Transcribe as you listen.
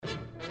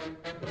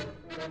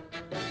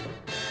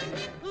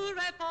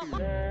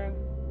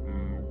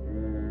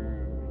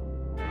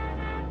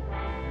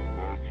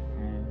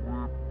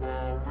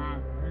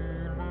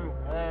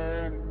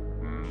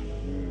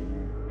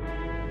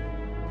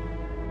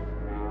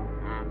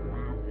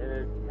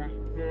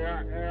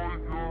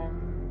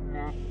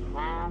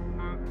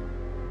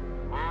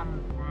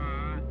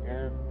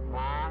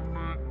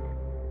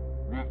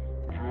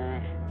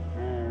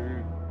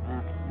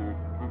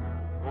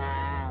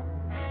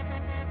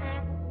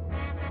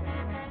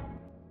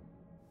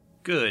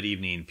Good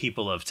evening,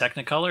 people of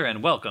Technicolor,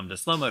 and welcome to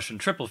Slow Motion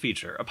Triple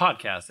Feature, a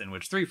podcast in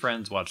which three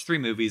friends watch three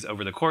movies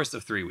over the course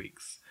of 3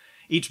 weeks.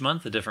 Each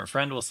month, a different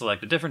friend will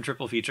select a different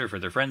triple feature for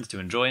their friends to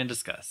enjoy and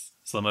discuss.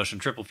 Slow Motion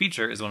Triple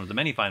Feature is one of the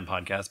many fine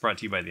podcasts brought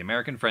to you by the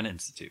American Friend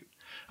Institute.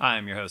 I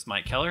am your host,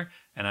 Mike Keller,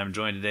 and I'm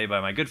joined today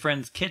by my good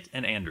friends Kit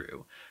and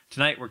Andrew.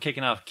 Tonight, we're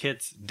kicking off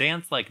Kit's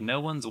Dance Like No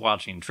One's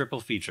Watching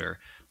triple feature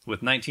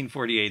with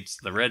 1948's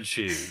The Red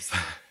Shoes.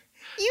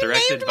 You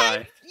named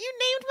my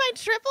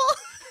triple?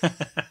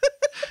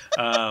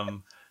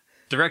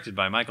 Directed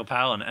by Michael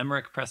Powell and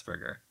Emmerich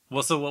Pressburger.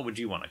 Well, so what would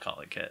you want to call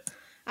it, Kit?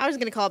 I was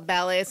going to call it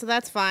ballet, so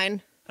that's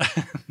fine.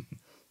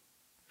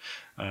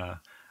 I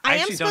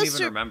actually don't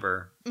even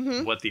remember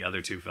what the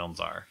other two films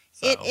are.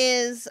 So. It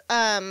is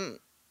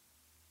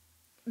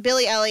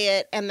Billy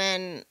Elliot and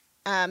then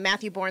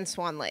Matthew Bourne's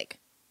Swan Lake.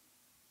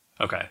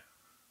 Okay,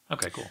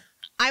 cool.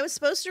 I was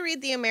supposed to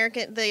read the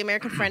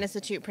American Friend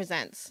Institute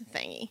Presents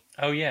thingy.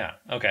 Oh, yeah.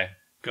 Okay.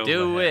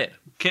 Do it.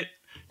 Kit,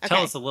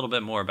 tell us a little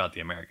bit more about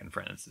the American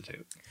Friend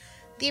Institute.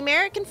 The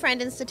American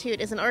Friend Institute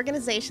is an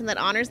organization that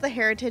honors the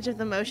heritage of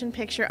the motion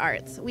picture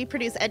arts. We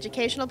produce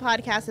educational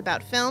podcasts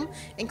about film,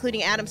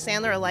 including Adam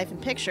Sandler: A Life in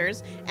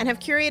Pictures, and have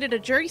curated a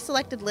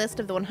jury-selected list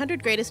of the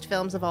 100 greatest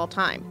films of all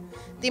time.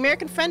 The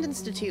American Friend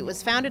Institute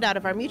was founded out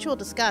of our mutual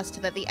disgust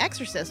that The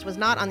Exorcist was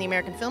not on the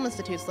American Film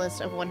Institute's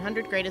list of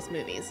 100 greatest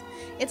movies.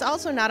 It's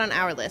also not on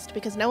our list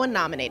because no one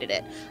nominated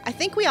it. I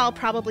think we all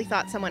probably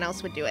thought someone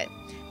else would do it.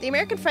 The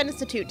American Friend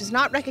Institute does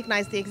not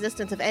recognize the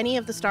existence of any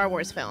of the Star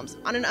Wars films.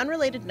 On an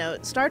unrelated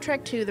note, Star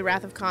Trek II: The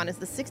Wrath of Khan is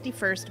the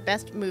 61st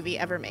best movie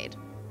ever made.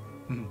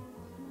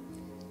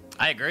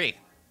 I agree.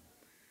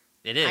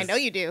 It is. I know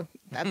you do.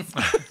 That's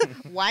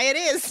why it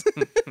is.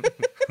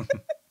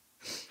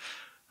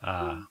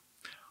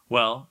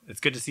 Well,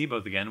 it's good to see you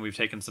both again. We've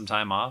taken some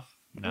time off.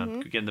 Now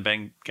getting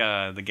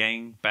the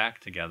gang back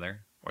together,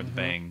 or the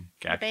bang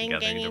back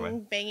together. Either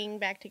way. Banging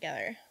back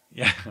together.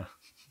 Yeah.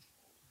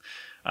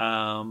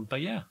 But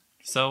yeah.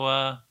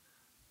 So,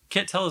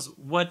 Kit, tell us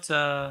what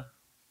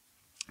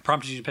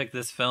prompted you to pick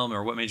this film,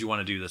 or what made you want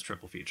to do this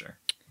triple feature?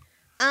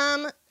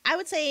 I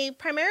would say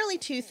primarily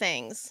two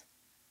things.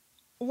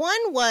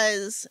 One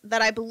was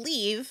that I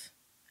believe,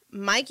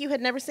 Mike, you had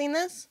never seen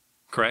this?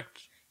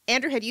 Correct.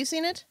 Andrew, had you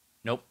seen it?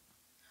 Nope.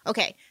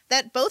 Okay.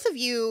 That both of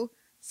you,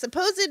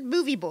 supposed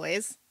movie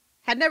boys,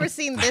 had never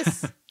seen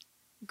this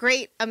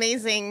great,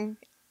 amazing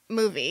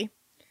movie.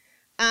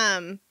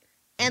 And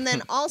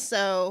then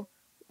also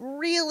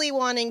really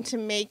wanting to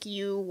make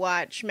you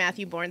watch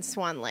Matthew Bourne's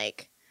Swan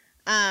Lake.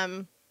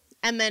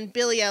 And then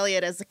Billy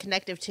Elliot as a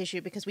connective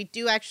tissue, because we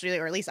do actually,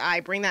 or at least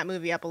I, bring that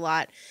movie up a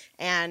lot.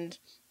 And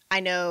I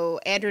know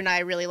Andrew and I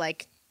really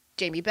like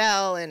Jamie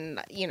Bell, and,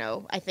 you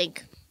know, I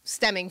think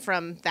stemming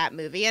from that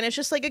movie. And it's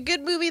just like a good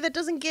movie that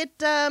doesn't get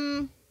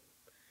brought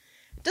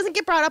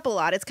up a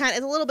lot. It's a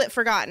little bit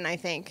forgotten, I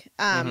think,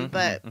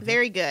 but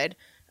very good.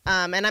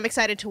 And I'm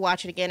excited to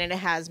watch it again. And it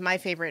has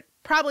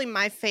probably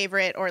my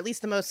favorite, or at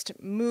least the most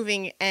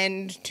moving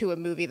end to a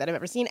movie that I've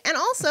ever seen. And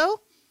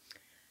also,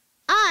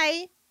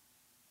 I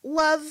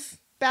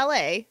love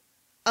ballet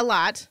a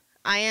lot.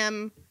 I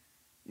am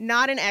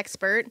not an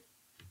expert.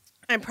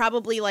 I'm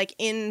probably like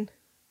in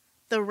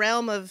the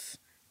realm of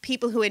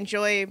people who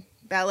enjoy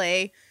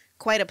ballet,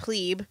 quite a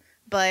plebe,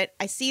 but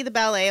I see the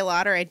ballet a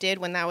lot, or I did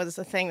when that was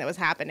a thing that was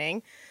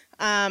happening.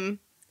 And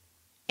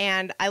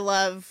I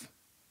love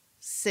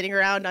sitting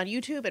around on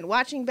YouTube and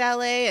watching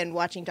ballet and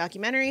watching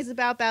documentaries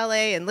about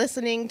ballet and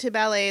listening to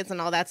ballets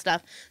and all that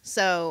stuff.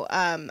 So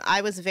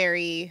I was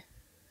very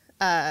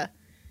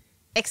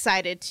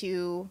excited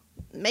to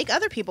make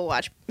other people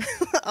watch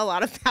a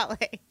lot of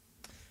ballet.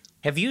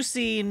 Have you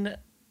seen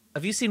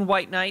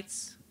White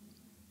Nights?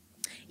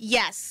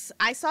 Yes,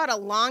 I saw it a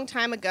long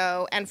time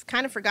ago and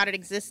kind of forgot it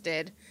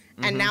existed,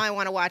 and now I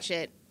want to watch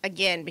it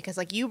again because,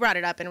 like, you brought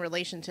it up in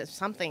relation to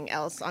something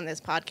else on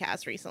this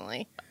podcast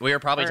recently. We were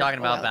probably talking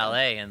about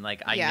ballet, and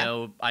like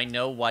I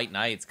know White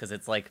Nights because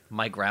it's like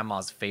my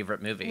grandma's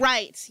favorite movie.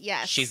 Right?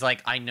 Yes. She's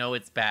like, I know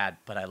it's bad,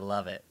 but I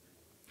love it.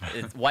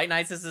 White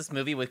Nights is this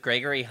movie with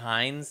Gregory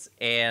Hines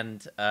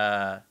and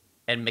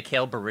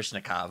Mikhail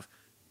Baryshnikov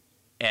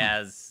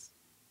as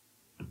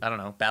I don't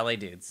know, ballet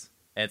dudes.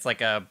 It's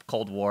like a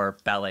Cold War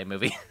ballet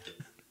movie.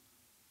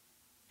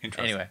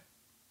 Interesting. Anyway,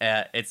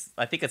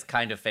 I think it's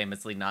kind of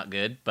famously not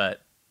good,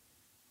 but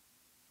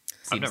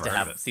seems to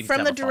have it.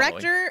 From the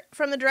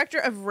director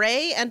of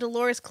Ray and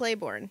Dolores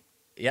Claiborne.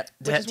 Yep,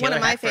 which is one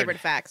of my favorite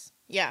facts.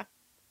 Yeah.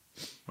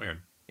 Weird.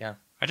 Yeah.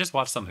 I just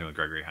watched something with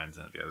Gregory Hines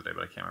in it the other day,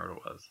 but I can't remember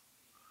what it was.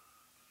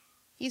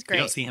 He's great.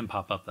 You don't see him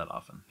pop up that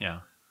often.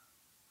 Yeah.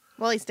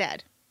 Well, he's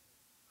dead.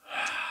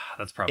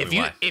 That's probably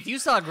why. If you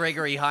saw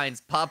Gregory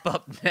Hines pop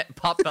up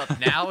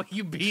now,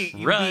 you'd be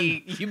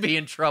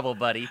in trouble,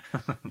 buddy.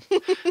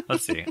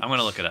 Let's see. I'm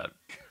gonna look it up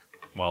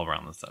while we're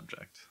on the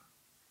subject.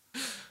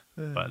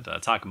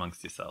 But talk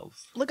amongst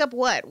yourselves. Look up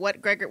whether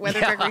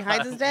Gregory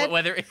Hines is dead.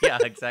 Yeah,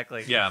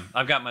 exactly. Yeah,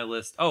 I've got my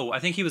list. Oh, I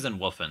think he was in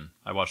Wolfen.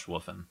 I watched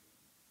Wolfen.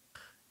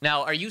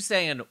 Now, are you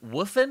saying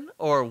woofin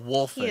or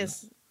wolfen? He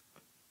is.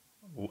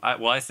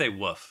 I say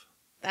woof.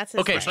 That's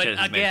his Okay, thing. but Shit,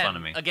 he's made fun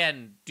of me.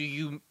 again, do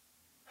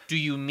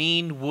you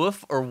mean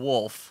woof or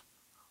wolf?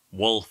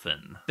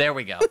 Wolfen. There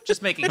we go.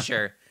 Just making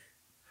sure.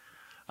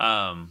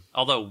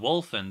 Although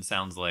wolfen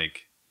sounds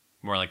like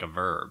more like a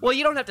verb. Well,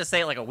 you don't have to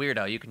say it like a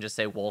weirdo. You can just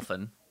say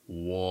wolfen.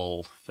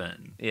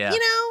 Wolfen. Yeah. You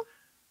know,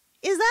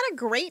 is that a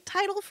great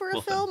title for a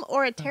Wolfen. film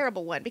or a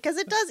terrible one? Because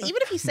it does,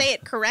 even if you say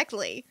it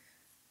correctly,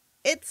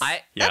 that's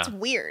Yeah.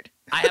 weird.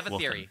 I have a Wolfen.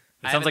 theory. It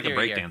I have sounds like a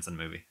theory here. breakdancing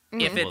movie.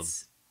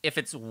 If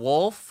it's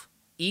wolf,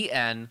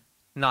 E-N,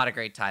 not a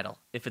great title.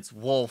 If it's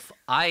wolf,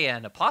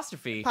 I-N,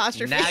 apostrophe,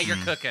 now you're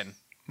cooking.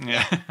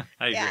 Yeah,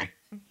 I agree.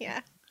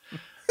 Yeah.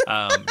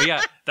 Yeah. But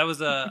yeah, that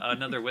was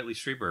another Whitley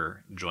Strieber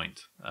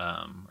joint,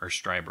 or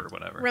Stryber,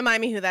 whatever.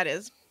 Remind me who that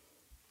is.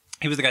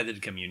 He was the guy that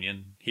did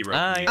Communion. He wrote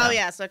Ah, Communion. Oh,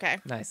 yes. Okay.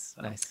 Nice.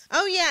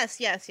 Oh, yes.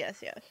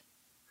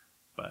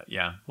 But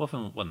yeah,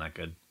 Wolfen wasn't that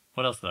good.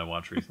 What else did I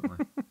watch recently?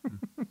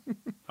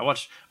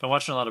 Been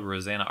watching a lot of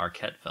Rosanna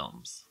Arquette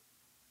films.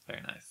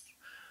 Very nice.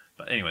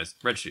 But anyways,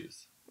 Red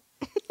Shoes.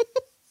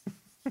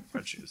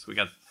 Red Shoes.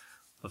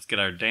 Let's get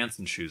our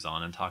dancing shoes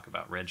on and talk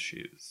about Red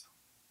Shoes.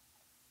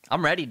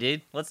 I'm ready,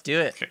 dude. Let's do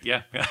it. Okay,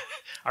 yeah.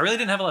 I really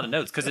didn't have a lot of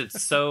notes because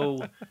it's so,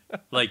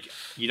 like,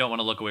 you don't want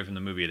to look away from the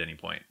movie at any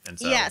point. And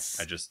so Yes.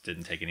 I just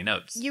didn't take any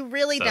notes. You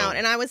really So- don't.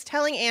 And I was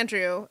telling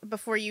Andrew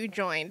before you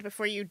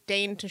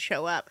deigned to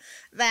show up,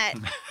 that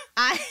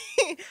I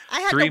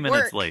had 3 to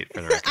minutes work. late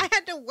for the record. I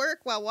had to work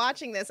while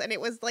watching this, and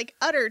it was like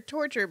utter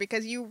torture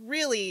because you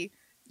really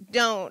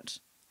don't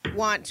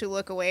want to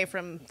look away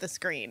from the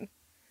screen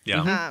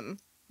Yeah.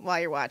 while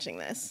you're watching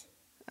this.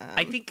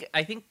 I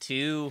think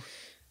too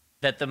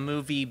that the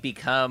movie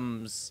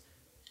becomes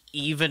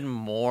even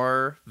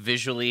more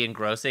visually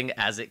engrossing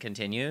as it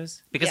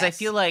continues, because I Yes.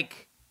 feel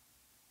like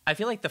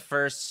the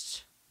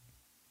first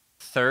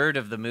third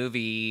of the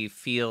movie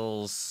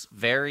feels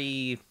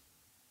very,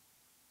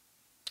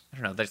 I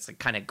don't know, that's like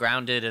kind of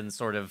grounded and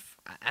sort of,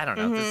 I don't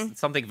know, there's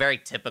something very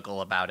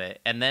typical about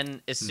it. And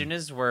then as soon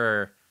as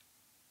I'm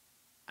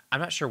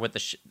not sure what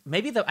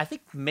I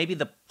think maybe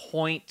the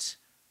point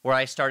where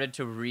I started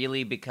to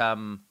really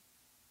become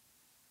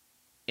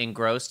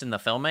engrossed in the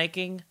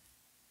filmmaking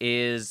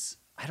is,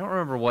 I don't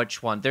remember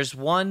which one. There's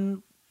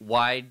one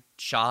wide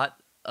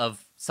shot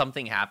of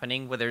something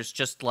happening where there's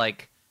just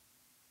like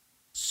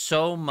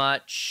so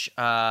much.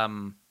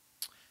 So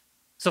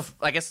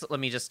I guess let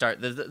me just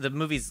start. The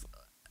movies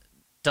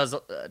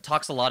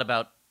talks a lot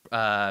about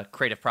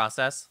creative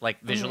process,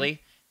 like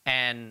visually,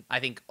 and I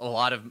think a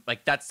lot of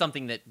like that's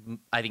something that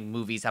I think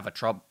movies have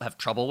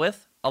trouble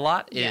with a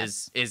lot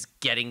is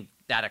getting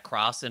that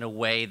across in a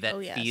way that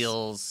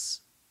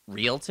feels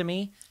real to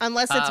me.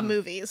 Unless it's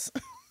movies.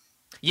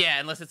 Yeah,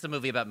 unless it's a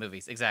movie about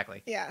movies.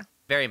 Exactly. Yeah.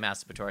 Very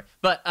masturbatory.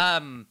 But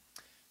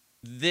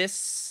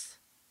this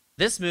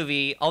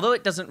movie, although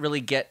it doesn't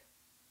really get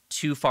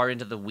too far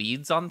into the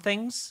weeds on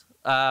things,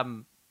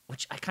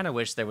 which I kind of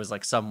wish there was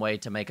like some way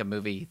to make a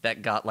movie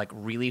that got like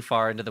really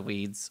far into the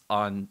weeds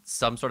on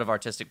some sort of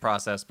artistic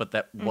process, but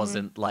that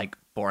wasn't like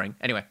boring.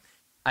 Anyway,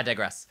 I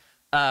digress.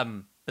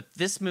 But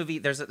this movie,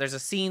 there's a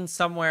scene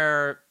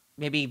somewhere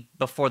maybe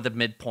before the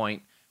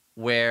midpoint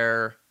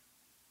where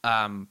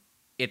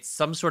it's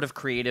some sort of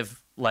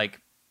creative like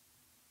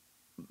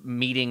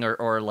meeting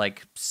or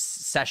like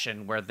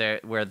session where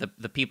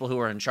the people who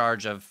are in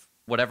charge of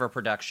whatever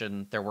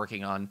production they're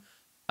working on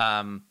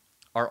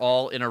are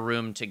all in a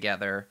room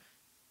together,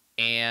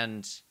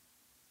 and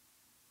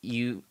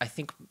I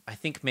think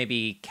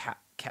maybe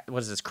what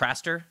is this,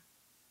 Craster,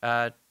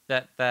 that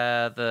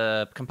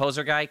the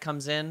composer guy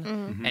comes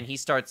in and he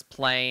starts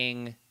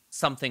playing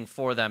something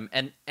for them,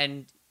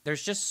 and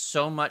there's just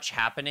so much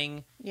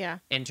happening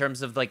in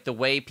terms of like the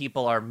way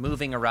people are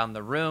moving around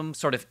the room,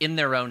 sort of in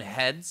their own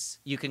heads.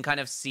 You can kind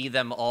of see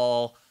them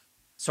all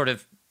sort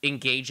of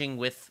engaging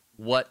with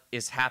what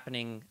is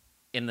happening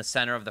in the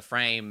center of the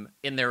frame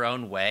in their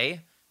own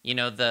way. You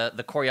know,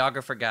 the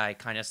choreographer guy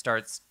kind of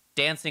starts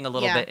dancing a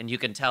little bit, and you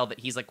can tell that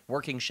he's like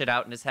working shit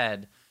out in his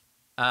head.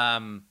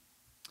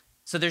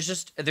 So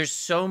there's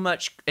so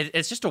much.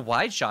 It's just a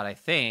wide shot, I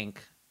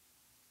think.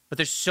 But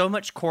there's so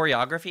much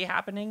choreography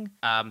happening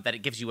that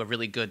it gives you a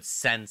really good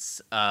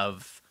sense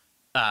of,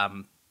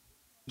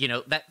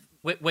 that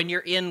when you're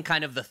in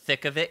kind of the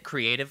thick of it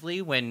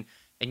creatively,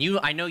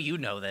 I know you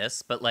know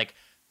this, but like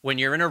when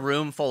you're in a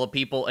room full of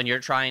people and you're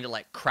trying to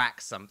like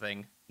crack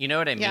something, you know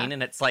what I mean? Yeah.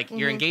 And it's like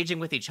you're engaging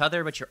with each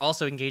other, but you're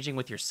also engaging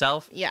with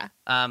yourself. Yeah.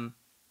 I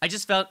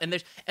just felt,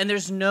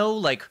 there's no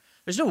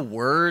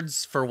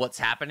words for what's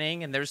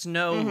happening, and there's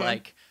no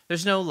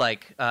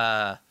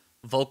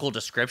vocal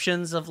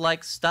descriptions of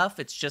like stuff.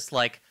 It's just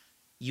like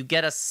you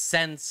get a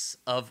sense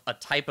of a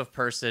type of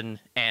person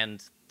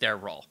and their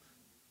role.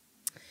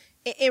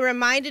 It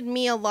reminded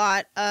me a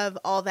lot of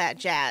All That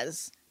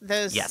Jazz.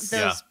 Those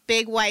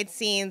big wide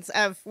scenes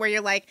of where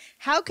you're like,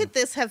 how could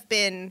this have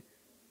been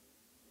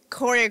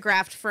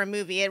choreographed for a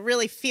movie? It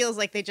really feels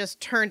like they just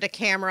turned a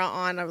camera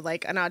on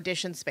like an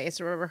audition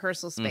space or a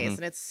rehearsal space,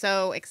 and it's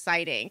so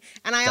exciting.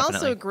 And I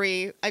also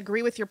agree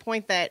with your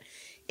point that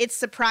it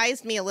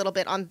surprised me a little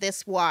bit on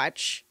this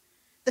watch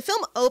the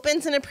film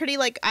opens in a pretty,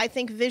 like, I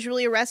think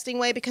visually arresting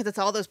way because it's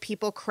all those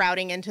people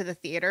crowding into the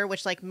theater,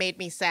 which like made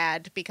me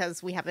sad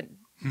because we haven't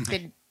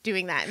been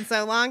doing that in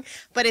so long.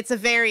 But it's a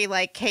very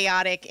like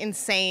chaotic,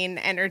 insane,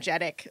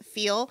 energetic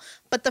feel.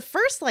 But the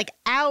first like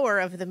hour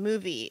of the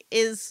movie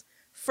is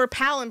for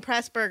Powell and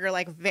Pressburger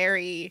like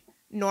very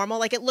normal.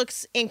 Like it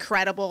looks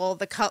incredible.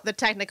 The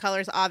Technicolor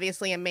is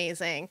obviously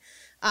amazing.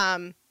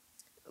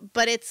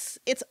 But it's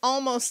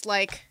almost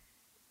like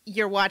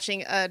you're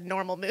watching a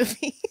normal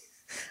movie.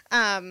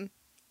 And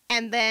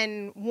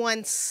then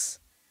once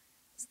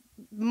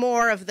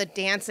more of the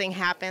dancing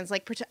happens,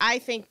 like I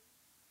think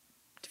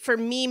for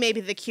me,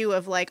 maybe the cue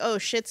of like, oh,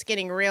 shit's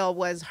getting real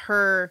was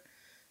her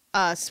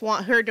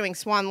doing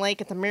Swan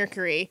Lake at the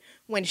Mercury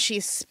when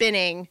she's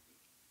spinning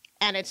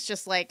and it's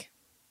just like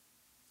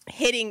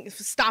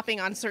stopping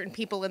on certain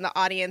people in the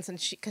audience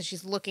and because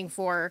she's looking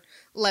for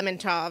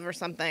Lemontov or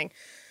something.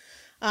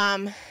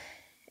 And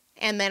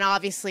then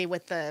obviously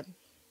with the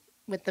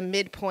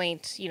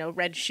midpoint,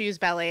 Red Shoes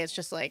Ballet, it's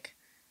just like,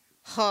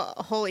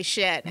 holy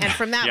shit. And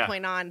from that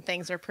point on,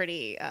 things are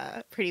pretty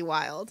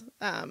wild.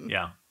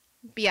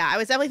 But yeah, I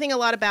was definitely thinking a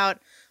lot about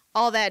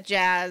all that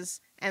jazz.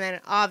 And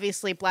then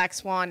obviously Black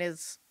Swan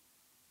is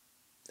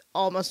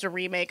almost a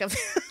remake of,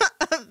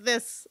 of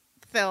this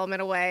film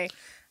in a way.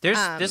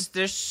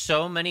 There's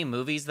so many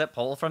movies that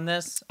pull from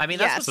this. I mean,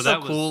 that's what's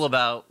so cool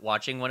about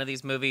watching one of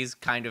these movies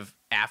kind of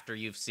after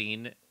you've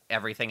seen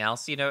everything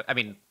else, I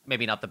mean,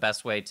 maybe not the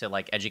best way to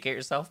like educate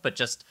yourself, but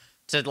just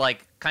to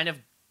like kind of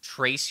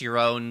trace your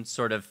own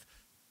sort of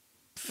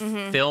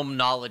film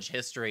knowledge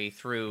history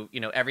through,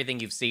 everything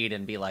you've seen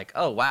and be like,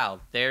 oh, wow,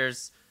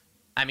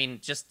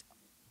 just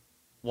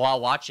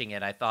while watching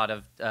it, I thought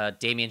of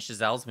Damien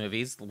Chazelle's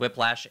movies,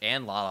 Whiplash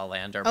and La La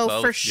Land are both.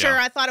 Oh, for sure.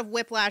 I thought of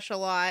Whiplash a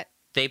lot.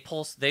 They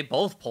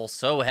both pull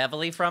so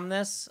heavily from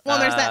this. Well,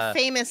 there's that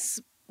famous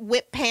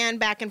whip pan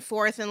back and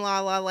forth in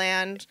La La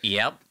Land.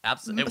 Yep,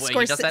 absolutely.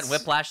 He does that in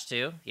Whiplash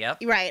too.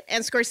 Yep. Right,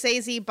 and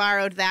Scorsese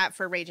borrowed that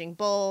for Raging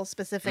Bull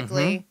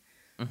specifically.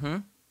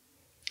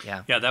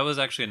 Yeah. Yeah, that was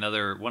actually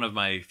another one of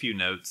my few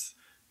notes,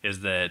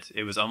 is that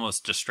it was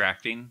almost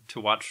distracting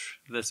to watch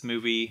this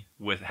movie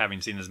with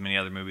having seen as many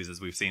other movies as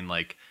we've seen.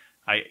 Like,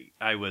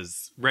 I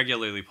was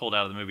regularly pulled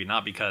out of the movie,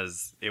 not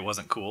because it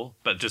wasn't cool,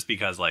 but just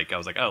because like I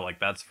was like, oh, like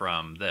that's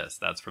from this,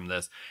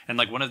 and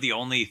like one of the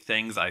only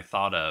things I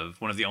thought of,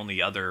 one of the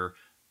only other,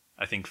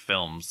 I think,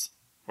 films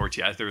or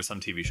there were some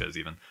TV shows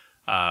even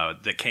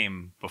that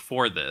came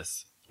before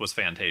this was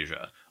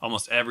Fantasia.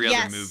 Almost every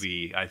other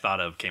movie I thought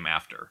of came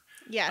after.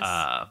 Yes.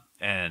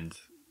 And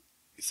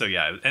so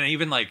yeah, and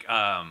even like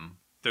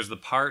there's the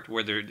part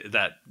where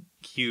that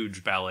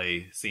huge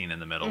ballet scene in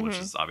the middle, which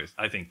is obvious.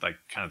 I think like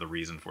kind of the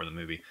reason for the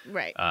movie.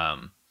 Right.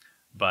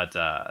 But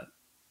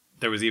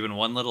there was even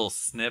one little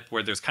snip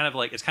where there's kind of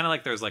like, it's kind of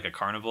like there's like a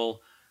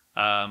carnival,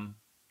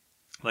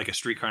 like a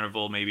street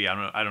carnival, maybe.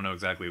 I don't know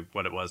exactly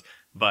what it was,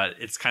 but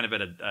it's kind of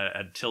at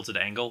a tilted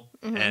angle,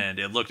 and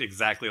it looked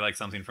exactly like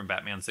something from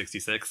Batman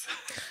 66.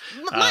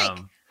 Mike,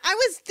 I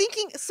was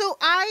thinking,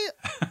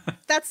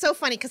 that's so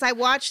funny because I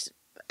watched,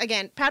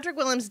 again, Patrick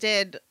Willems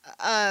did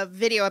a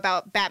video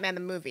about Batman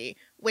the movie,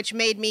 which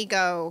made me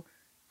go,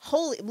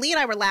 Lee and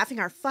I were laughing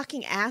our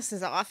fucking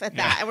asses off at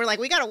that. And we're like,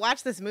 we got to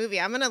watch this movie.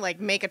 I'm going to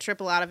like make a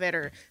triple out of it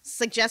or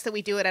suggest that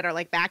we do it at our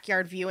like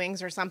backyard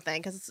viewings or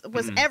something. Cause it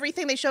was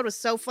everything they showed was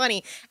so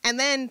funny. And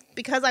then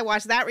because I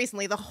watched that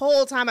recently, the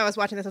whole time I was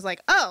watching this, I was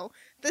like, oh,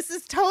 this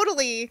is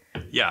totally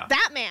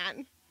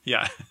Batman.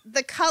 Yeah.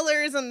 The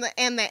colors and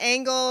the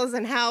angles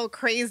and how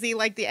crazy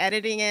like the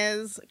editing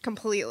is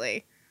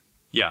completely.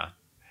 Yeah.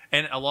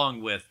 And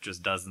along with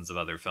just dozens of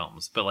other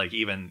films, but like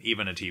even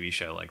a TV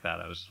show like that,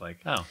 I was just like,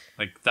 oh,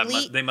 like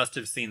that. They must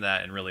have seen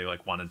that and really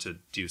like wanted to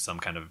do some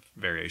kind of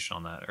variation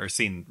on that, or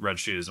seen Red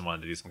Shoes and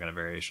wanted to do some kind of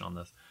variation on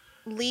this.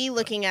 Lee,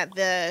 looking at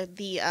the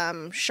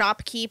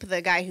shopkeep,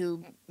 the guy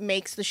who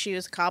makes the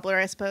shoes, cobbler,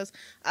 I suppose.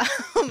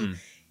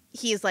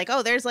 He's like,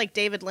 oh, there's like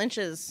David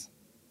Lynch's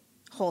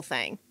whole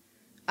thing,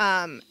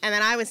 and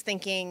then I was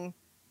thinking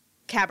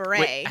Cabaret.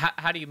 Wait,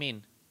 how do you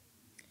mean?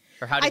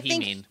 Or how did he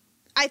mean?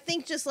 I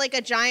think just like a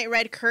giant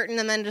red curtain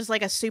and then just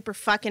like a super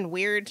fucking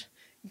weird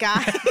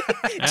guy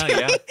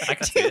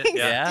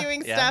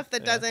doing stuff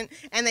that doesn't.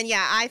 And then,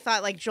 I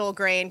thought like Joel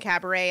Grey and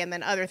Cabaret and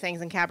then other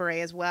things in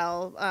Cabaret as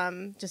well.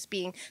 Just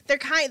being, the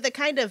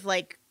kind of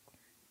like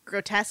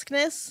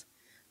grotesqueness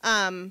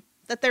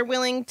that they're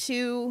willing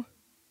to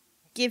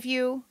give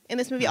you in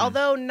this movie,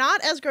 although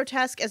not as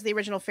grotesque as the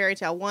original fairy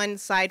tale. One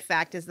side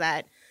fact is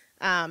that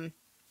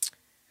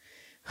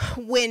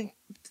when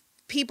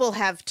people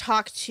have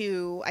talked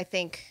to, I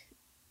think,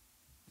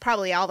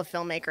 probably all the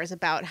filmmakers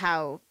about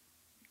how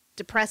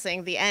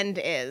depressing the end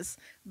is.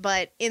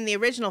 But in the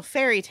original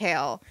fairy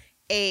tale,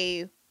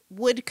 a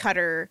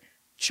woodcutter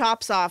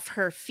chops off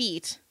her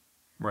feet.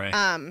 Right.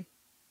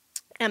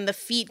 And the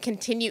feet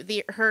continue,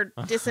 her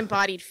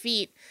disembodied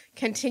feet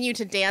continue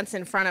to dance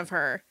in front of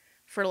her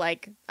for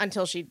like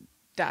until she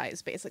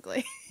dies,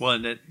 basically. Well,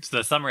 and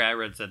the summary I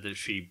read said that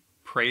she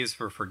prays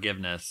for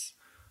forgiveness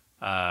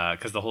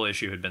because the whole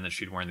issue had been that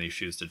she'd worn these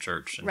shoes to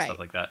church and Right. stuff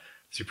like that.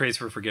 She prays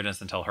for forgiveness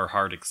until her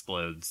heart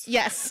explodes.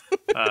 Yes.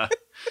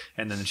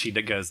 And then she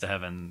goes to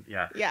heaven.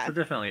 Yeah. Yeah. So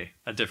definitely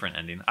a different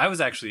ending. I was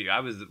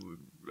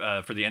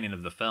for the ending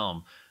of the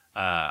film,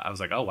 I was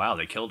like, oh wow,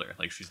 they killed her.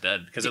 Like she's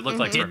dead. Because it looked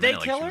like for a Did they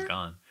minute kill like she was her?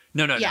 gone.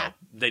 No, Yeah.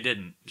 they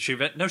didn't. She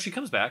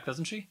comes back,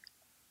 doesn't she?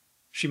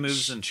 She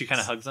moves and she kind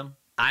of hugs him.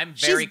 I'm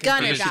She's very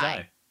gonna Or does confused. she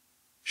die.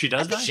 She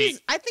does die?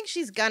 I think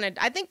she's gonna.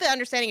 I think the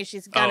understanding is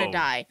she's gonna Oh,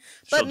 die.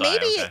 she'll But die,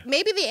 okay.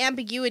 maybe the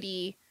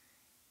ambiguity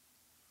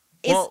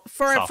is Well,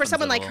 for softens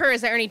someone it a like little. her.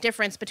 Is there any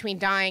difference between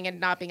dying and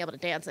not being able to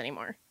dance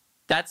anymore?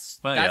 That's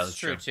Well, yeah, that's that's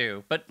true true.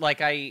 too. But like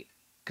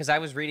because I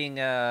was reading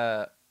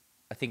I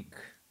think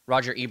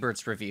Roger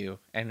Ebert's review,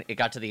 and it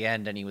got to the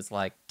end, and he was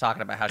like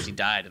talking about how she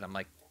died, and I'm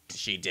like,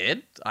 she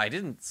did? I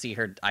didn't see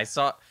her.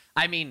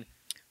 I mean,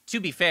 to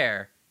be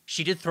fair,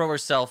 she did throw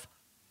herself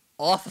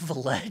off of a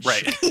ledge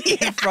Right.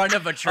 in front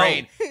of a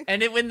train,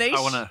 and when they I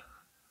want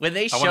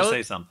to show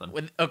say something.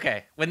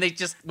 when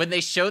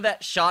they show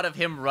that shot of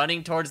him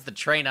running towards the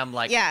train, I'm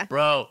like, Yeah.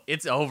 bro,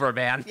 it's over,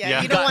 man.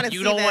 Yeah, you don't wanna you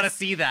see don't want to this.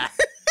 see that.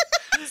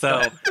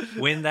 So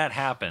when that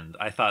happened,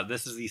 I thought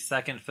this is the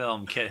second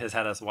film Kit has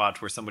had us watch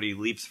where somebody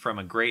leaps from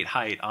a great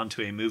height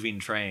onto a moving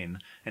train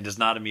and does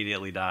not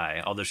immediately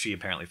die, although she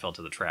apparently fell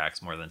to the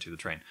tracks more than to the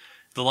train.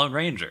 The Lone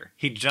Ranger.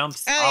 He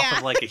jumps Oh, off yeah.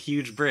 of like a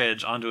huge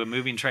bridge onto a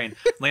moving train,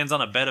 lands on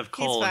a bed of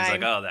coal, and he's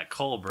fine. like, oh, that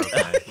coal broke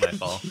my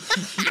fall.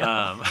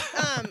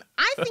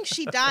 I think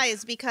she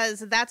dies because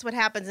that's what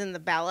happens in the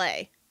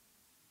ballet.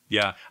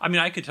 Yeah, I mean,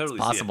 I could totally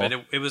see it, possible.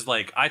 but it was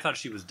like, I thought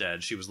she was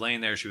dead. She was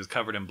laying there, she was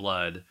covered in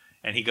blood,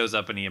 and he goes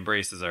up and he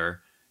embraces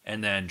her,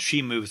 and then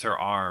she moves her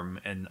arm,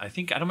 and I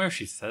don't remember if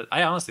she said,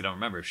 I honestly don't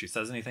remember if she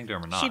says anything to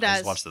him or not. She I does.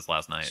 just watched this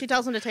last night. She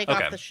tells him to take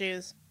Okay. off the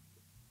shoes.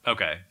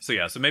 Okay, so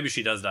yeah, so maybe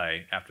she does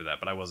die after that,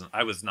 but I was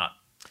not.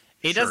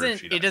 It sure if doesn't.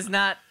 she It died. does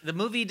not. The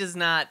movie does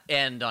not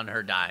end on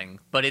her dying,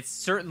 but it's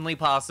certainly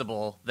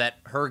possible that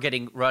her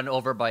getting run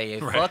over by a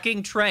Right.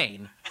 fucking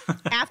train,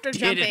 After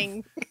Didn't.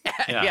 jumping.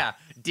 Yeah.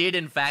 did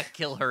in fact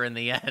kill her in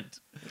the end.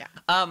 Yeah.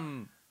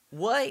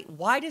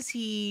 Why does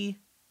he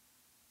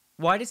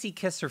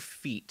kiss her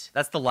feet?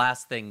 That's the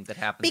last thing that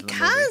happens. in the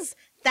movie. Because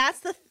that's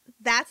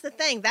the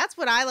thing. That's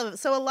what I love.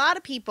 So a lot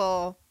of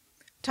people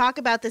talk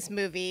about this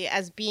movie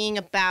as being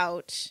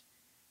about,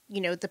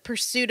 the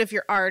pursuit of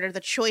your art or the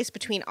choice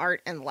between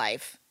art and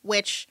life,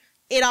 which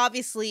it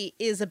obviously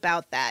is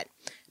about that.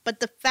 But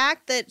the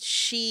fact that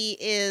she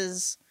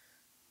is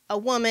a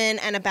woman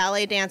and a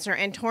ballet dancer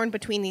and torn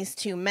between these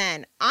two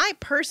men, I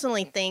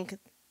personally think,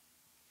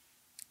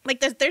 like,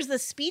 there's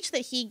this speech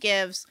that he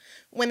gives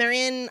when they're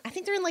in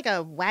like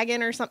a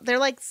wagon or something. They're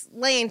like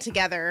laying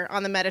together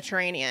on the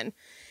Mediterranean.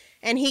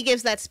 And he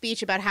gives that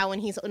speech about how when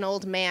he's an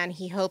old man,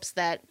 he hopes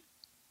that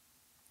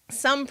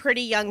some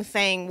pretty young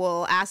thing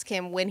will ask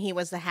him when he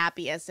was the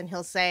happiest. And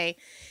he'll say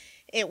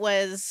it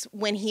was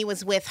when he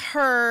was with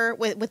her,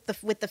 with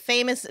the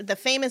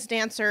famous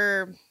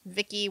dancer,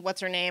 Vicky,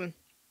 what's her name?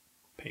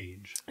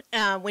 Paige.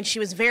 When she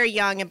was very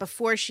young and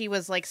before she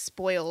was like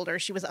spoiled or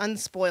she was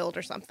unspoiled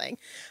or something.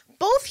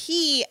 Both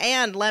he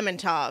and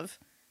Lemontov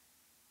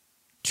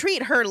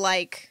treat her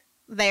like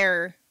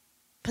their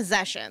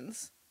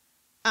possessions.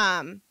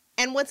 And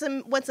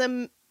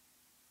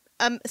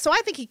so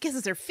I think he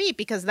kisses her feet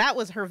because that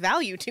was her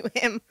value to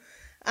him.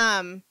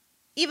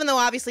 Even though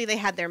obviously they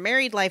had their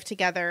married life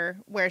together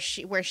where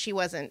she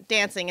wasn't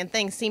dancing and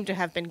things seemed to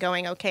have been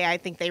going okay. I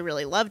think they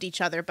really loved each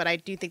other, but I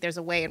do think there's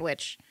a way in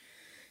which,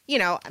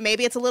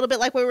 maybe it's a little bit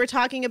like what we were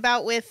talking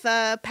about with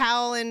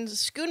Powell and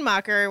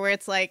Schoonmaker, where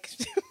it's like,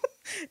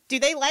 do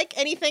they like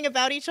anything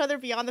about each other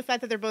beyond the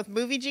fact that they're both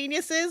movie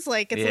geniuses?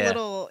 Like,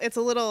 it's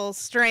a little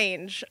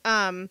strange.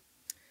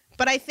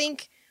 But I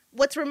think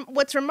what's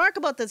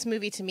remarkable about this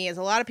movie to me is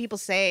a lot of people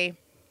say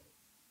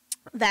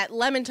that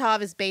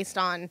Lemontov is based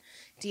on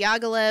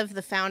Diaghilev,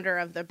 the founder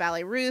of the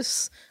Ballet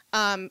Russe,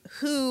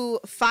 who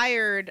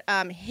fired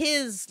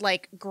his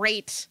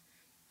great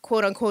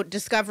quote unquote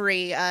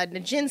discovery,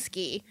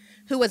 Nijinsky,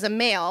 who was a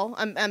male,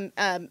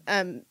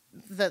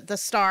 the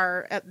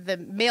star, the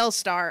male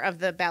star of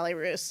the Ballet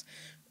Russe.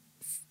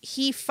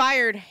 He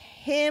fired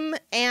him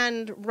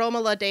and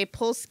Romola de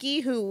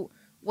Polsky, who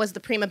was the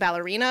prima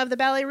ballerina of the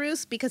Ballet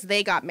Russe, because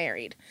they got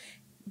married.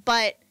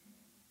 But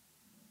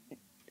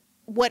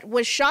what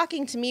was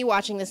shocking to me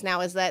watching this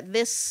now is that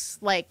this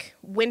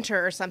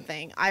winter or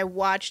something, I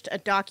watched a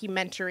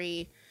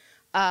documentary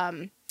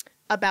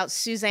about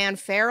Suzanne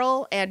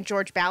Farrell and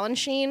George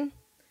Balanchine.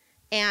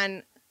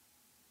 And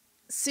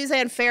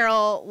Suzanne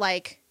Farrell,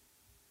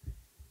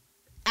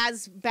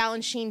 as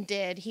Balanchine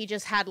did, he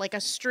just had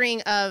a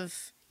string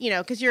of,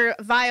 because you're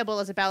viable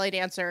as a ballet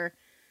dancer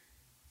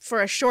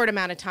for a short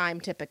amount of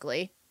time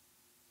typically.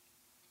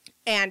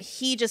 And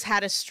he just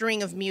had a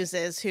string of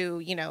muses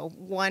who,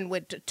 one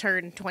would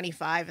turn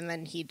 25 and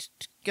then he'd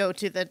go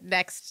to the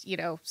next,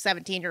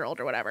 17-year-old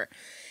or whatever.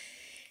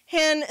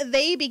 And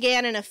they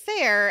began an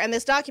affair, and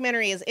this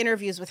documentary is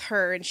interviews with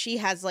her, and she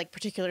has like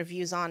particular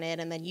views on it,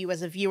 and then you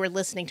as a viewer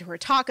listening to her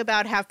talk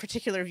about have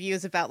particular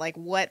views about like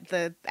what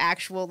the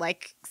actual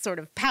like sort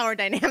of power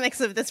dynamics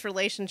of this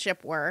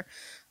relationship were.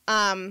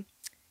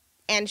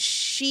 And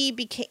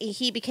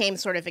he became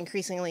sort of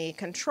increasingly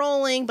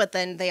controlling, but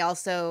then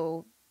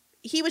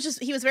he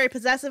was very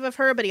possessive of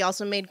her, but he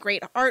also made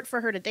great art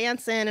for her to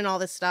dance in and all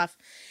this stuff.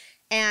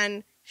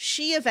 And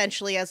she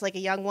eventually, as like a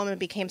young woman,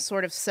 became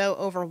sort of so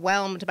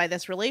overwhelmed by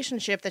this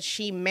relationship that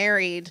she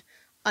married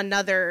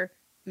another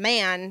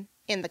man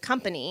in the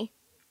company.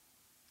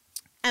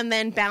 And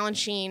then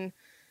Balanchine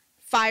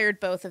fired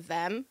both of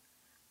them,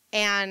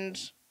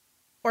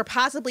 or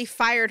possibly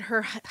fired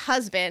her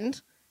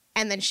husband.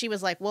 And then she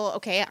was like, well,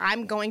 okay,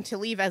 I'm going to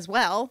leave as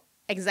well.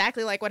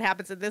 Exactly like what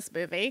happens in this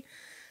movie.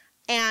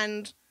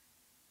 And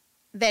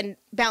then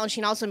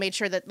Balanchine also made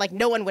sure that like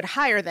no one would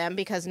hire them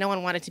because no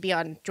one wanted to be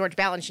on George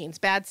Balanchine's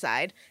bad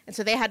side. And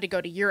so they had to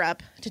go to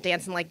Europe to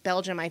dance in like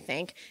Belgium, I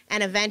think.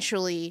 And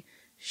eventually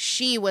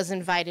she was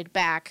invited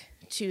back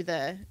to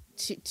to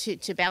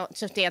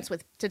dance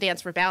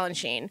for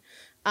Balanchine.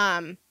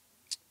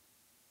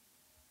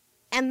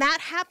 And that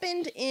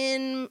happened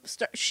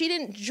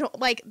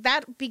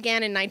that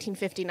began in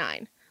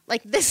 1959.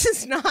 Like, this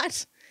is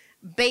not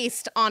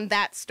based on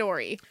that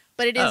story,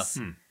 but it is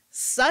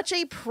such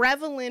a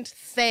prevalent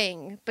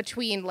thing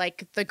between,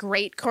 like, the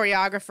great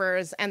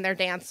choreographers and their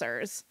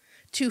dancers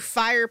to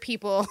fire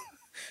people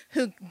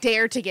who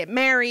dare to get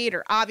married,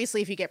 or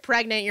obviously if you get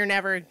pregnant, you're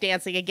never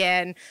dancing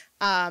again,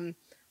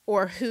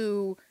 or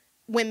who,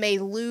 when they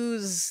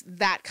lose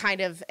that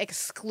kind of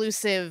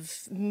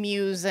exclusive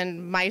muse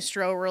and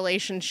maestro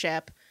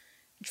relationship,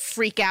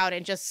 freak out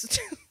and just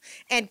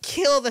and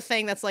kill the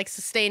thing that's like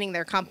sustaining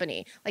their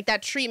company. Like,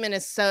 that treatment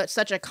is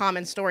such a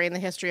common story in the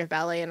history of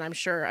ballet, and I'm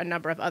sure a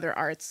number of other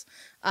arts,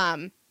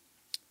 that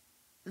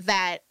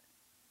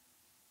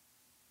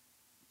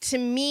to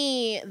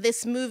me,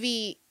 this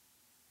movie,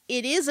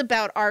 it is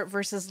about art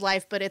versus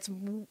life, but it's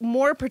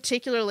more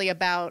particularly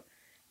about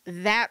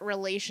that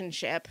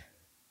relationship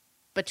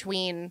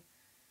between,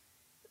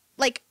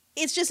 like,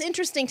 it's just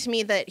interesting to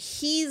me that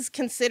he's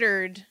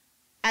considered,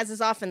 as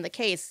is often the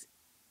case,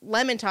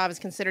 Lermontov is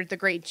considered the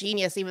great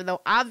genius, even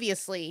though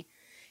obviously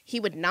he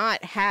would not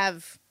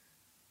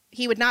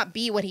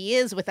be what he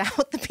is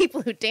without the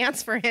people who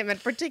dance for him,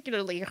 and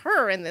particularly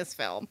her in this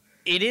film.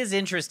 It is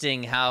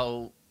interesting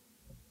how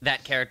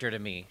that character, to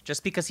me,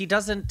 just because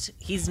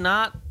he's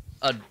not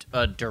a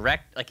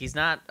director,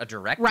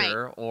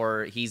 right,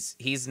 or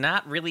he's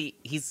not really,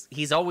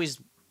 he's always,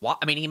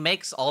 I mean, he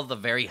makes all the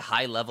very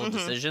high level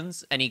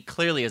decisions, and he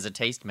clearly is a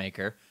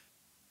tastemaker,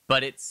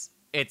 but it's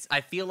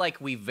I feel like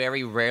we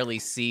very rarely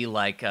see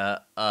like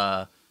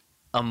a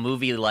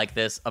movie like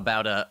this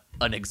about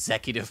an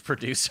executive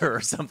producer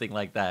or something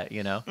like that,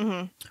 you know?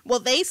 Mm-hmm. Well,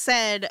 they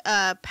said,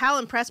 Powell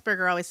and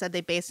Pressburger always said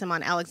they based him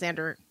on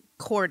Alexander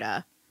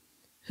Korda,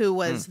 who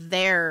was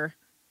their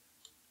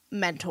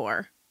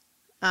mentor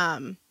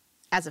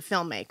as a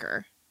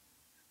filmmaker.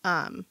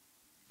 And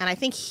I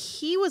think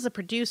he was a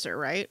producer,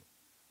 right?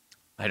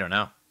 I don't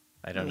know.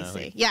 Let me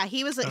see. Yeah,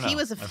 he was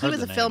a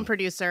film name.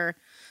 Producer.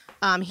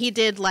 He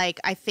did, like,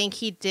 I think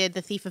he did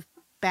The Thief of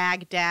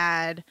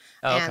Baghdad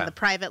and The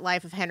Private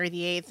Life of Henry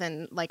VIII,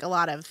 and like a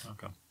lot of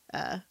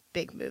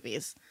big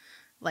movies,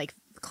 like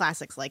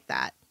classics like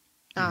that.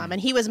 And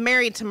he was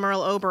married to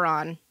Merle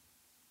Oberon,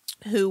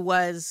 who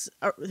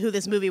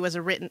this movie was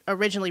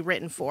originally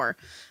written for,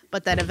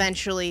 but that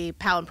eventually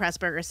Powell and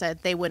Pressburger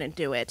said they wouldn't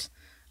do it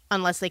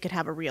unless they could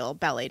have a real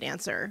ballet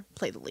dancer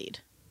play the lead.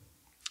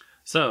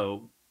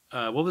 So,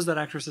 what was that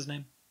actress's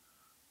name?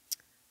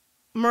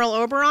 Merle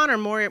Oberon or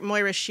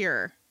Moira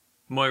Shearer?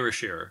 Moira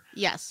Shearer.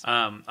 Yes.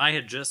 I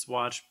had just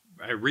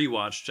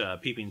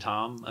rewatched Peeping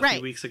Tom a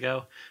few weeks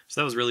ago,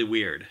 so that was really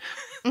weird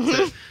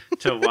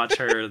to watch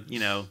her,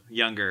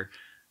 younger.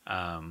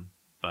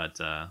 But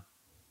yeah,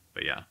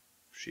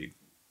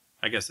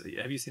 I guess,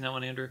 have you seen that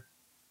one, Andrew?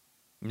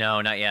 No,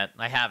 not yet.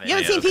 I haven't. You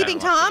haven't seen Peeping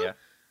Tom?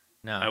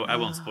 No. I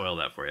won't spoil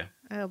that for you.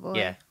 Oh, boy.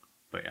 Yeah.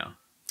 But yeah.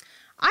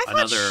 I thought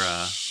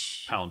another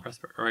Powell and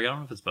Pressburger. Or I don't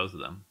know if it's both of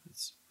them.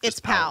 It's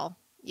Powell.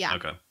 Yeah.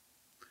 Okay.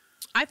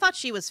 I thought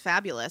she was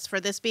fabulous for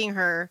this being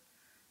her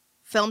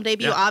film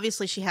debut. Yeah.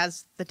 Obviously, she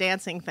has the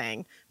dancing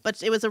thing,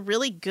 but it was a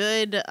really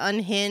good,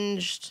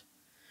 unhinged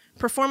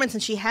performance.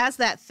 And she has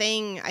that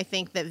thing, I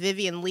think, that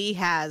Vivian Leigh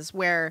has,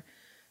 where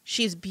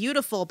she's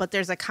beautiful, but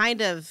there's a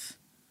kind of,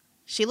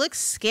 she looks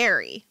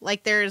scary.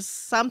 Like there's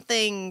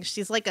something,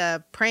 she's like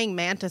a praying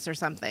mantis or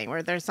something,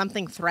 where there's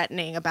something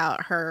threatening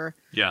about her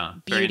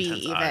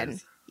beauty even.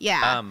 Eyes.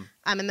 Yeah.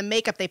 And the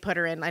makeup they put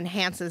her in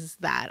enhances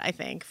that, I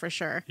think, for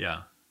sure.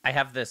 Yeah. I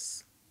have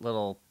this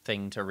little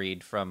thing to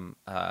read from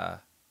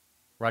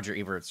Roger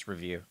Ebert's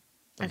review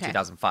from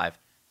 2005.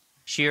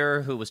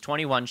 Shearer, who was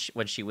 21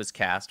 when she was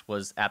cast,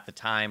 was at the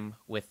time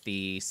with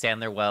the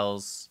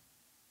Sandler's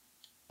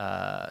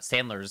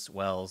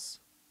Wells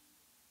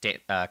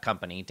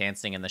company,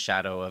 dancing in the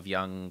shadow of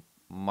young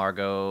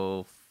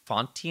Margot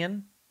Fonteyn.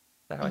 Is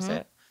that how I say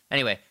it?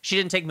 Anyway, she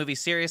didn't take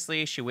movies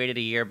seriously. She waited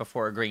a year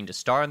before agreeing to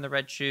star in The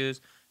Red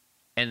Shoes,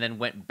 and then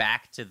went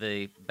back to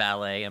the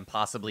ballet and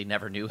possibly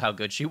never knew how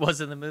good she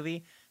was in the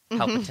movie,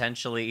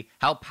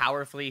 how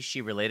powerfully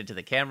she related to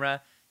the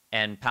camera.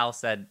 And Powell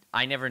said,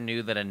 "I never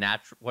knew that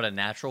what a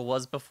natural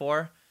was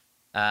before,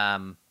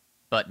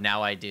 but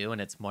now I do,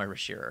 and it's Moira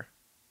Shearer."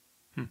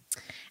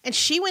 And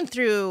she went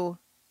through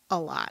a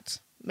lot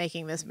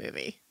making this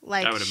movie.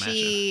 Like, I would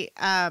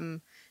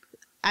imagine.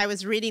 I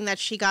was reading that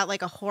she got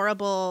like a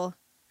horrible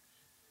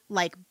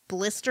like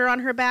blister on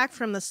her back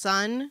from the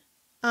sun.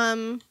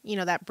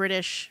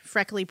 That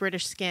freckly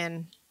British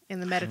skin in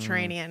the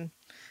Mediterranean,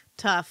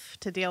 tough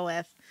to deal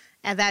with.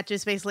 And that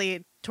just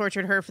basically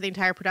tortured her for the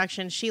entire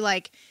production. She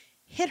like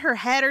hit her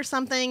head or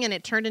something and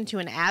it turned into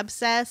an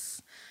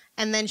abscess.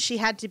 And then she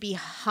had to be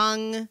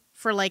hung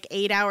for like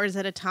 8 hours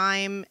at a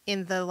time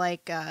in the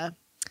like,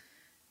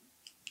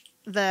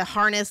 the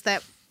harness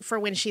that for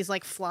when she's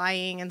like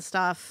flying and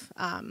stuff.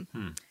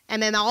 And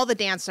then all the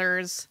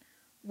dancers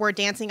were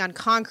dancing on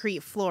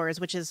concrete floors,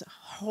 which is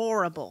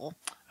horrible.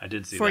 I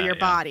did see for that, your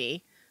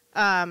body,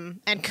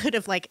 and could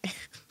have like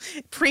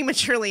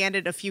prematurely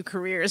ended a few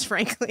careers,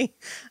 frankly.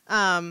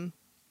 But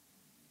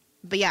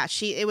yeah,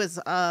 it was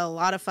a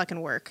lot of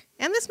fucking work,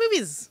 and this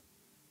is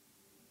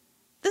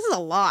a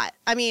lot.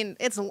 I mean,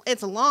 it's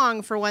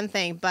long for one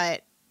thing,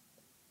 but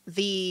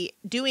the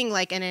doing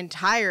like an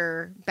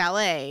entire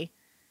ballet,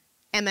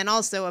 and then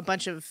also a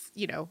bunch of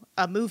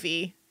a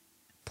movie,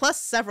 plus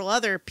several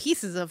other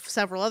pieces of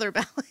several other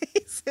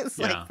ballets is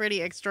like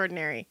pretty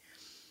extraordinary.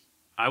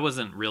 I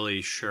wasn't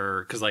really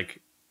sure because,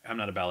 like, I'm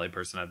not a ballet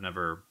person.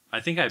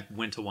 I think I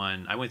went to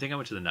one. I think I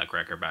went to the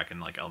Nutcracker back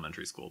in like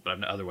elementary school, but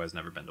I've otherwise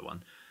never been to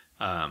one.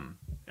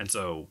 And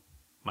so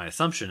my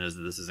assumption is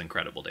that this is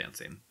incredible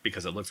dancing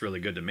because it looks really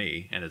good to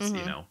me, and it's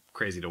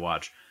crazy to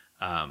watch.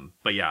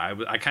 But yeah,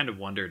 I kind of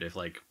wondered if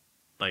like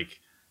I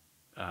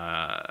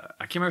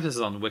can't remember if this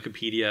is on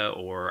Wikipedia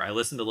or I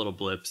listened to little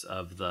blips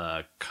of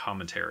the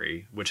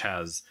commentary, which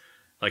has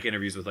like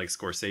interviews with like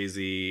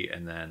Scorsese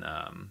and then.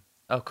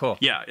 Oh, cool.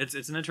 Yeah,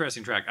 it's an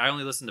interesting track. I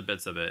only listened to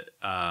bits of it.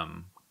 But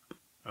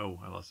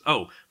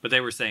they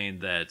were saying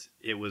that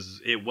it was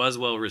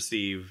well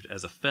received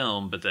as a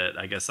film, but that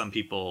I guess some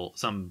people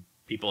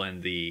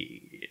in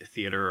the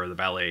theater or the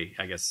ballet,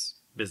 I guess,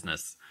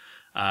 business,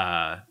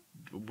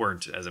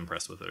 weren't as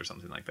impressed with it or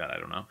something like that. I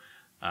don't know.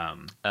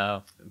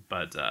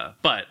 But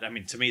I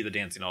mean, to me, the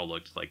dancing all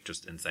looked like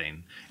just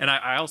insane. And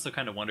I also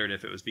kind of wondered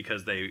if it was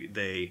because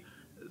they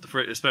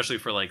especially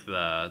for like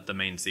the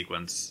main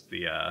sequence,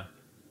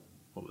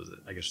 what was it?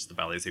 I guess just the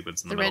ballet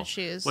sequence in the middle. Red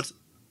Shoes.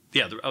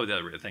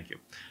 Thank you.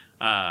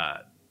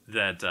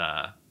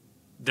 That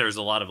there's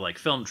a lot of like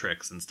film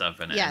tricks and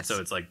stuff in it. Yes. And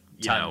so it's like,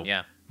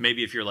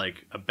 maybe if you're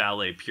like a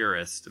ballet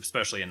purist,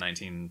 especially in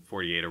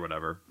 1948 or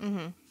whatever,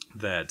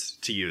 that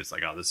to you it's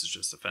like, oh, this is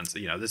just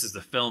offensive. This is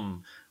the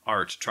film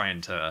art trying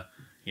to,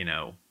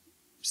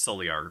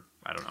 sully our,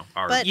 I don't know,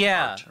 art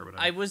or whatever.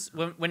 I was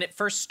when it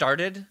first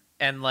started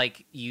and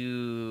like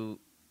you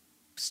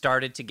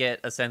started to get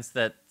a sense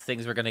that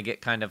things were going to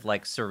get kind of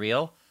like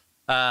surreal.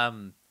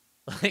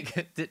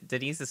 Like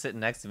Denise is sitting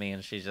next to me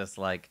and she's just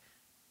like,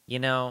 I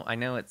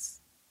know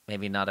it's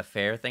maybe not a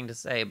fair thing to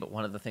say, but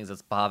one of the things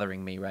that's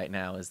bothering me right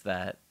now is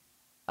that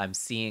I'm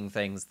seeing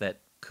things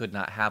that could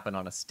not happen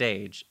on a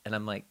stage. And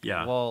I'm like,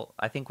 well,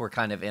 I think we're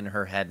kind of in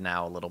her head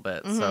now a little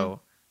bit. So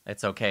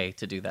it's okay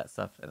to do that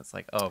stuff. And it's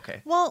like, oh,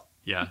 okay. Well,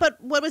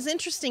 but what was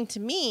interesting to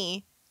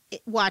me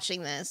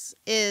watching this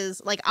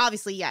is like,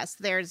 obviously, yes,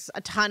 there's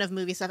a ton of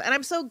movie stuff, and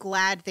I'm so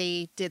glad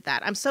they did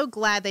that. I'm so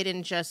glad they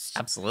didn't just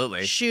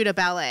shoot a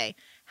ballet.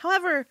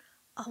 However,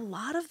 a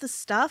lot of the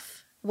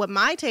stuff, what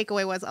my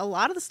takeaway was, a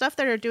lot of the stuff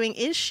that they're doing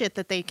is shit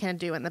that they can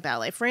do in the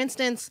ballet. For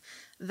instance,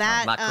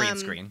 that not green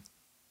screen.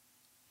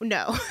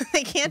 No,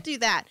 they can't do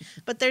that.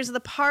 But there's the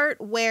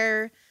part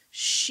where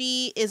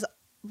she is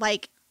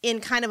like in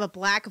kind of a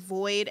black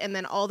void, and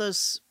then all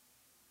those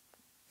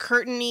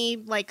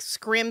curtainy like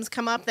scrims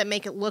come up that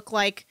make it look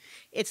like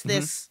it's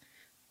this.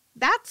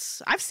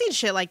 I've seen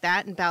shit like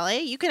that in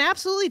ballet. You can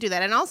absolutely do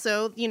that. And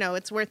also,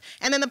 it's worth.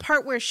 And then the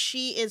part where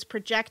she is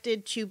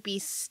projected to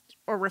be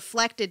or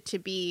reflected to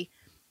be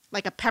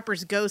like a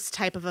Pepper's Ghost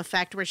type of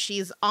effect where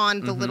she's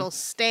on the little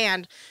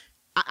stand.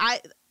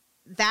 I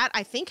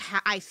think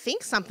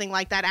something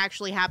like that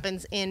actually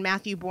happens in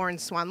Matthew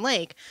Bourne's Swan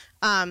Lake.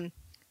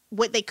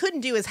 What they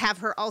couldn't do is have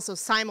her also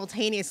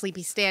simultaneously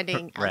be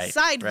standing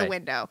outside the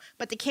window,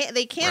 but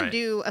they can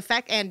do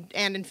effect and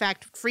in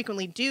fact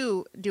frequently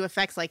do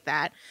effects like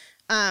that.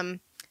 And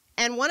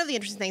one of the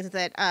interesting things is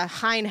that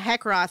Hein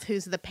Heckroth,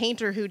 who's the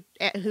painter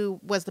who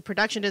was the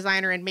production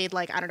designer and made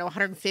like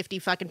 150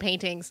 fucking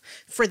paintings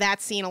for that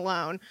scene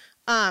alone,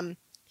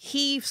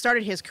 he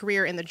started his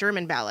career in the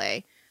German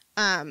ballet,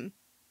 and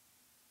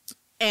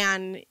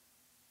I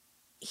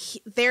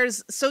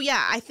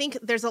think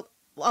there's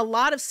a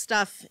lot of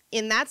stuff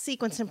in that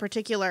sequence in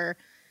particular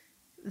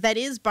that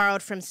is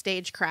borrowed from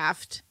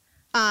stagecraft.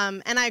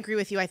 And I agree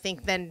with you. I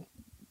think then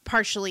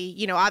partially,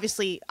 you know,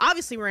 obviously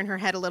we're in her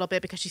head a little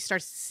bit because she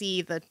starts to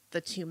see the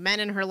two men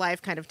in her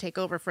life kind of take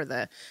over for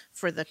the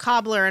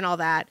cobbler and all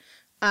that.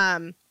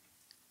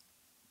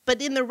 But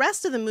in the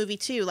rest of the movie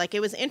too, like, it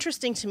was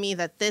interesting to me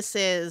that this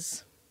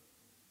is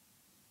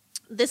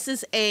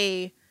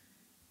a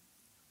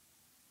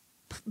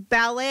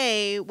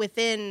ballet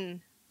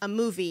within a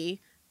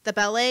movie. The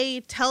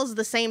ballet tells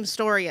the same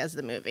story as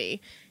the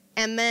movie.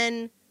 And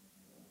then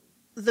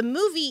the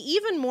movie,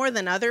 even more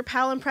than other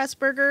Powell and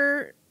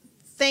Pressburger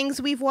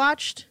things we've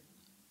watched,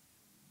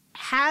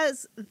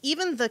 has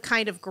even the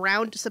kind of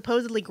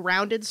supposedly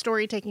grounded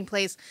story taking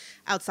place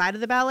outside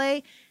of the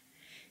ballet.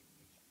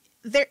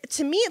 There,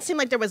 to me, it seemed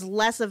like there was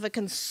less of a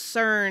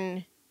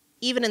concern,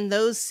 even in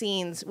those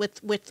scenes,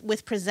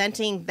 with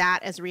presenting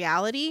that as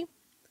reality.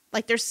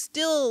 Like, there's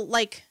still,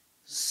 like,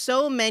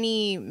 so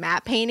many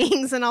matte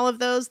paintings and all of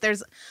those.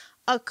 There's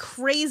a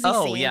crazy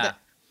scene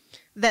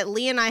that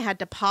Lee and I had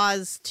to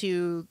pause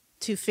to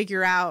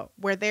figure out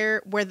where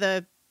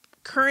the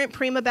current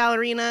prima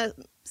ballerina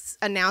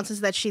announces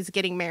that she's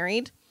getting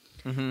married.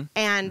 Mm-hmm.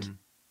 And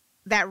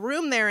that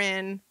room they're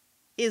in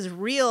is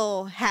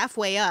real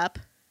halfway up,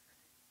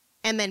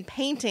 and then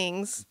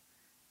paintings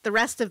the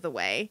rest of the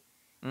way,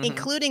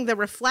 including the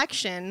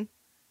reflection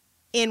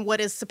in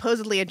what is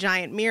supposedly a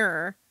giant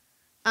mirror.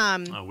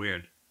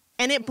 Weird.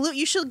 And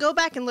you should go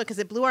back and look, because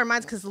it blew our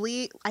minds, because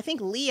I think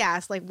Lee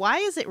asked, like, why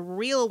is it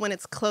real when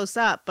it's close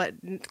up, but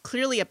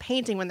clearly a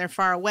painting when they're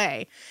far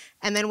away?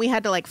 And then we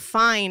had to, like,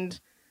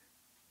 find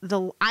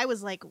I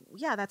was like,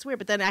 yeah, that's weird.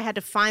 But then I had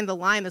to find the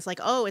line that's like,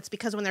 oh, it's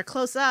because when they're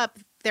close up,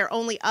 they're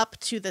only up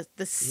to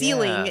the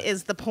ceiling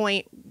is the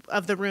point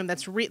of the room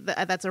that's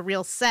a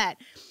real set.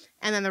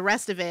 And then the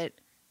rest of it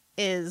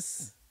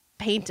is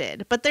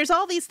painted. But there's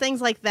all these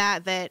things like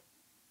that.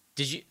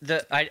 Did you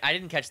I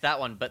didn't catch that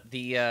one, but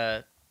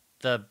the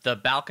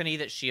balcony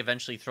that she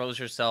eventually throws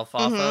herself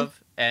off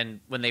of,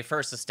 and when they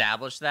first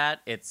established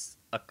that, it's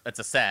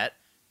a set,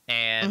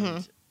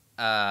 and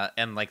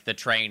like the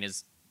train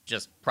is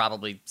just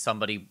probably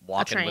somebody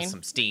walking with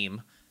some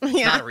steam.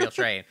 It's not a real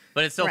train,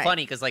 but it's so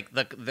funny because, like,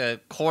 the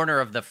corner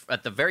of in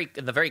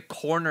the very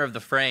corner of the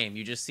frame,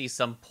 you just see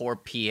some poor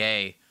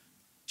PA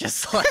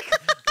just like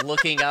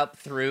looking up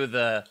through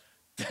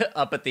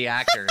up at the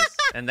actors,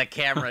 and the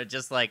camera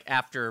just like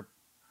after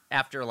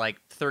like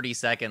 30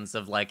 seconds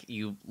of like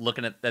you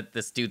looking at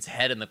this dude's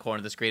head in the corner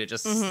of the screen, it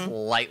just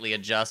slightly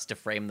adjusts to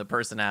frame the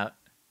person out.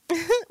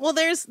 Well,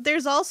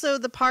 there's also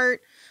the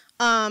part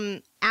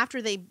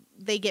after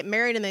they get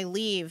married and they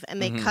leave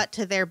and they cut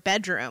to their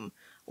bedroom,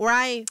 where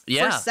I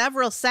for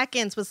several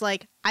seconds was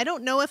like, I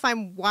don't know if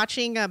I'm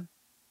watching a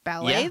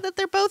ballet that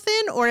they're both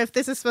in, or if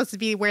this is supposed to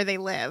be where they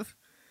live,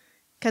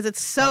 because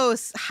it's so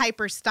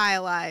hyper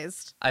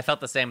stylized. I felt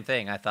the same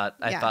thing. I thought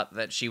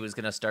that she was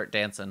gonna start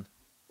dancing.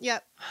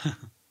 Yep.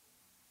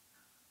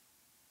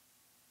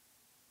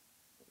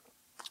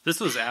 This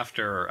was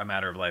after A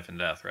Matter of Life and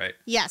Death, right?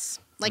 Yes,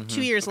 like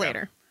 2 years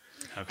later.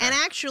 Okay. And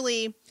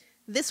actually,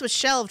 this was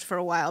shelved for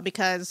a while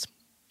because,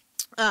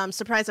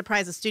 surprise,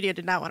 surprise, the studio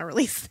did not want to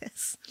release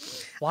this.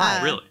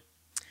 Why? Really?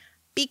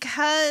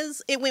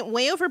 Because it went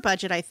way over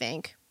budget, I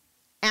think.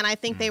 And I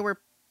think they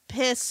were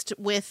pissed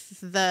with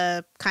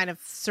the kind of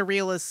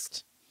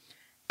surrealist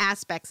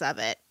aspects of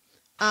it.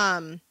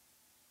 And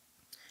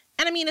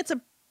I mean, it's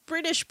a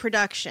British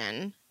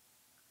production.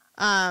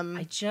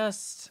 I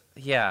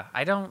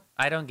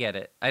don't get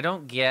it. I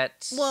don't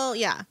get. Well,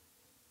 yeah.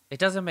 It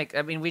doesn't make.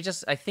 I mean,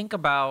 I think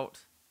about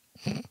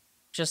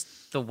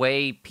just the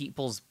way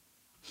people's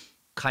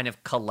kind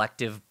of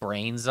collective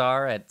brains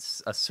are at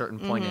a certain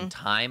point in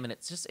time, and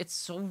it's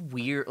so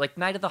weird. Like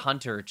Night of the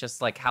Hunter,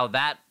 just like how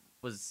that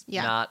was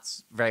not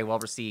very well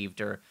received,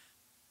 or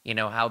you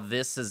know how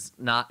this is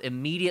not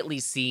immediately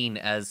seen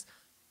as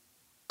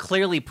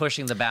clearly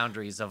pushing the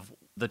boundaries of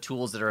the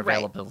tools that are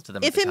available to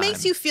them. If it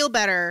makes you feel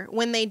better,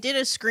 when they did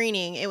a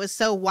screening, it was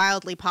so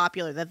wildly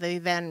popular that they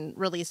then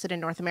released it in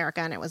North America,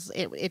 and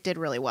it did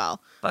really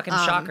well. Fucking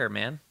shocker,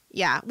 man.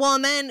 Yeah. Well,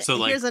 and then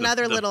here's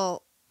another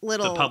little.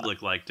 The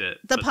public liked it.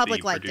 The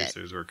public liked it. The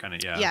producers were kind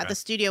of Yeah. The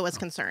studio was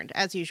concerned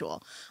as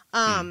usual.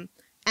 And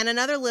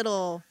another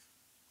little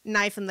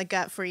knife in the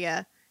gut for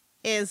you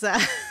is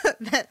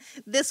that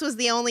this was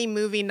the only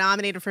movie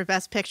nominated for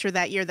Best Picture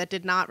that year that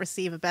did not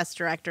receive a Best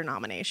Director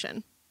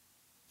nomination.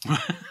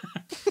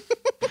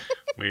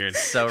 Weird.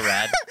 So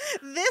rad.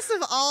 This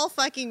of all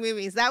fucking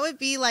movies, that would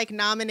be like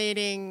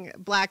nominating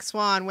Black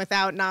Swan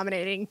without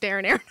nominating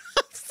Darren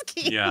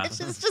Aronofsky. Yeah.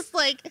 Which is just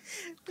like,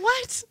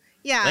 what?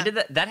 Yeah. When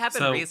did that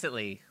happened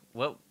recently?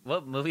 What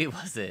movie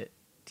was it?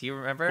 Do you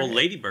remember? Well,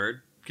 Lady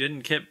Bird.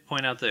 Didn't Kip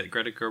point out that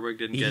Greta Gerwig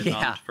didn't get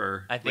nominated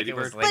for I think Lady it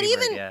was Bird? Lady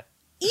But Bird,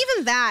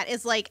 even that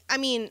is like, I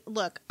mean,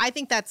 look, I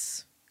think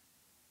that's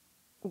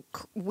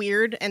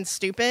weird and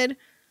stupid.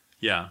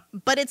 Yeah.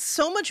 But it's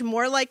so much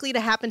more likely to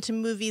happen to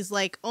movies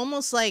like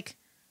almost like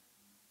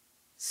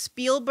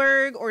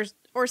Spielberg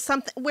or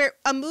something, where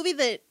a movie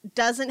that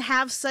doesn't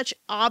have such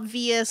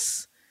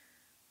obvious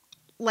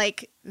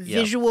like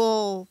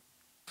visual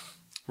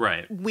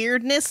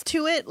weirdness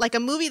to it, like a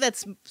movie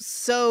that's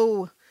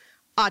so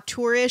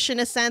auteurish in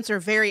a sense, or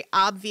very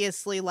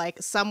obviously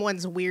like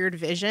someone's weird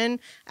vision,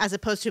 as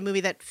opposed to a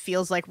movie that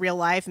feels like real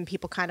life and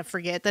people kind of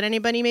forget that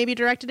anybody maybe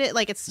directed it.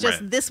 Like, it's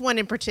just this one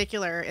in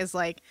particular is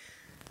like,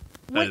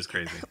 that is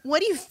crazy. What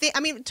do you think?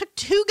 I mean, it took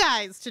 2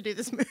 guys to do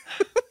this movie.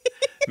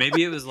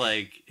 Maybe it was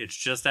like, it's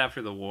just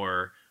after the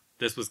war.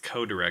 This was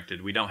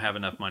co-directed. We don't have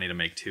enough money to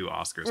make 2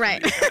 Oscars for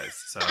these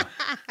guys. So,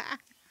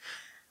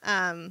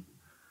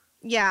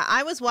 yeah,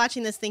 I was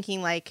watching this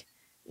thinking like,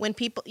 when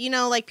people, you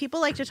know, like people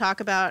like to talk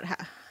about,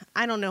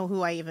 I don't know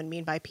who I even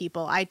mean by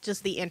people. I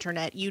just the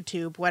internet,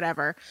 YouTube,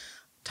 whatever,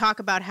 talk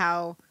about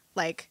how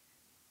like,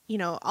 you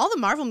know, all the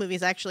Marvel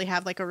movies actually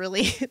have like a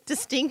really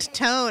distinct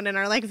tone and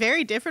are like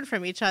very different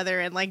from each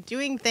other and like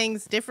doing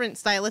things different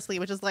stylistically,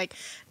 which is like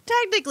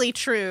technically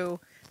true.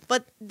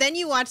 But then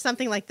you watch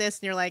something like this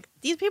and you're like,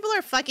 these people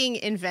are fucking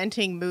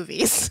inventing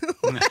movies.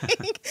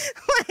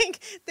 like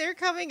they're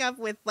coming up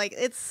with like,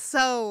 it's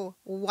so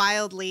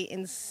wildly,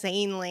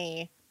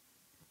 insanely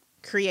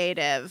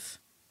creative.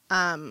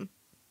 And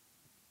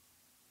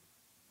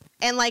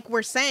like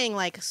we're saying,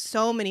 like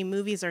so many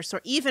movies are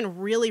even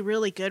really,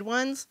 really good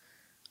ones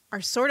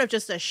are sort of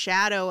just a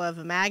shadow of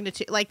a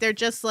magnitude. Like they're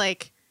just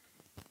like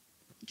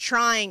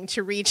trying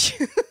to reach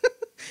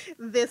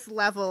this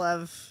level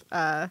of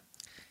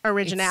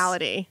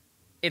originality.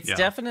 It's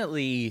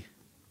definitely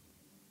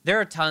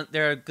there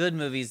are good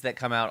movies that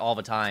come out all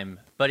the time,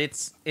 but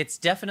it's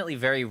definitely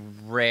very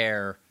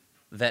rare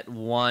that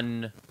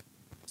one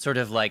sort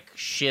of like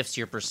shifts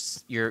your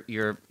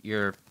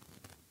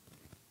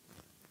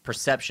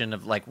perception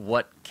of like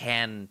what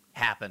can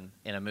happen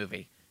in a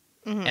movie.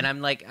 Mm-hmm. And I'm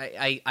like,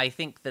 I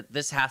think that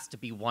this has to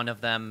be one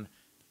of them.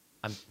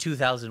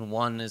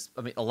 2001 is,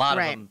 I mean, a lot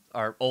of them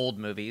are old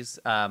movies,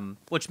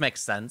 which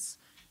makes sense.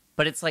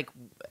 But it's like,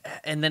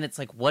 and then it's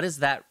like, what is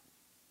that?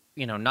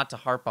 You know, not to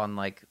harp on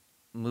like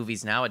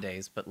movies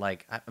nowadays, but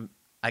like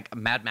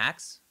Mad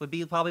Max would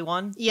be probably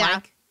one. Yeah,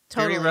 Mike,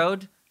 totally. Fury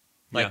Road,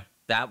 like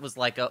that was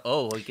like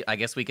I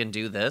guess we can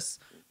do this.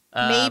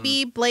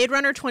 Maybe Blade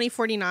Runner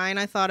 2049.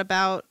 I thought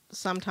about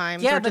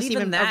sometimes, or but just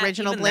even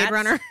original Blade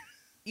Runner.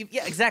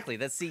 Yeah, exactly.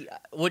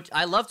 Which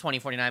I love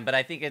 2049, but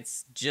I think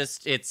it's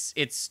just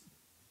it's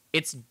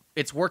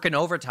working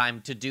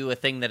overtime to do a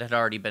thing that had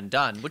already been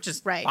done, which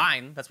is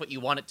fine. That's what you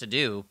want it to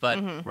do. But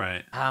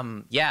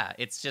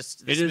it's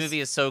just this movie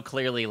is so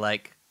clearly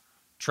like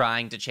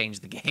trying to change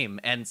the game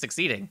and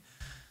succeeding.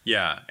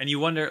 Yeah, and you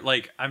wonder,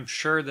 like, I'm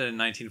sure that in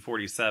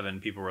 1947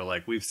 people were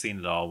like, "We've seen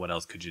it all. What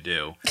else could you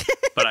do?"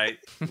 But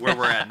where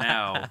we're at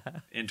now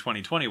in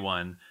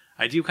 2021,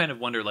 I do kind of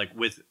wonder, like,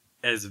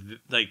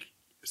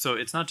 so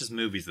it's not just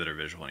movies that are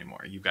visual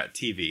anymore. You've got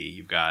TV,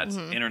 you've got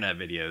internet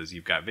videos,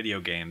 you've got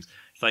video games.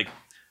 It's like,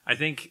 I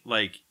think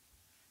like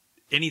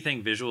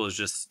anything visual is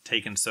just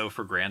taken so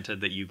for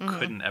granted that you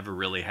couldn't ever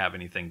really have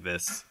anything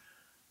this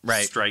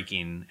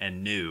striking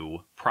and new,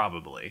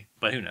 probably.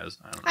 But who knows?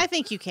 I don't know. I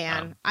think you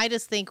can. I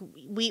just think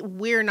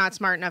we're not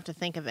smart enough to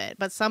think of it.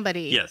 But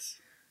somebody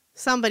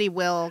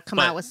will come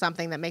out with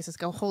something that makes us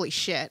go, holy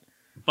shit.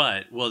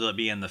 But will it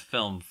be in the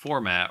film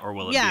format, or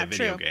will it be a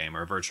video game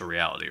or virtual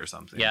reality or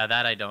something? Yeah,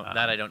 that I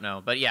don't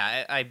know. But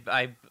yeah,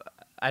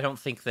 I don't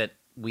think that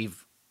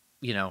we've,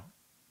 you know,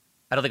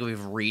 I don't think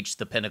we've reached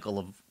the pinnacle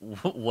of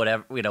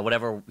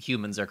whatever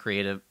humans are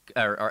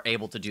are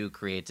able to do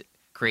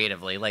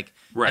creatively. Like,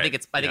 I think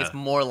it's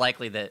more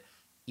likely that,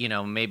 you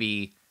know,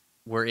 maybe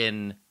we're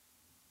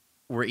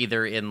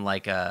either in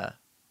like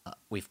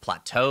we've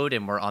plateaued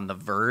and we're on the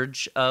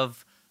verge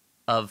of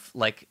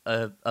like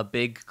a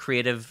big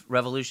creative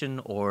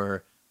revolution,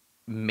 or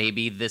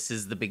maybe this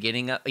is the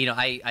beginning of, you know,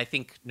 I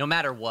think no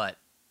matter what,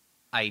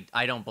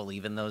 I don't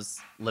believe in those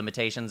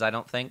limitations, I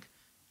don't think.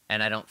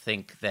 And I don't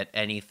think that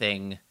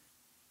anything,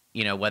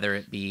 you know, whether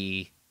it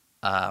be,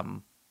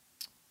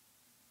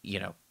 you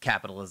know,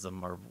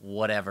 capitalism or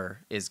whatever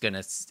is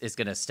gonna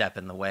step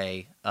in the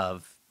way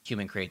of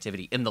human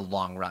creativity in the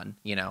long run.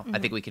 You know, I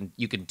think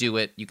you can do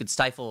it. You could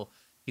stifle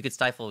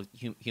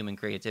human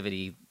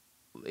creativity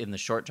in the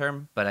short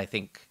term, but I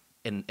think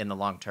in the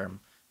long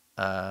term,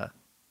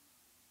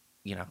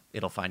 you know,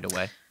 it'll find a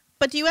way.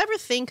 But do you ever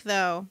think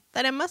though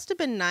that it must have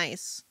been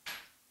nice?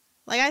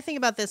 Like, I think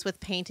about this with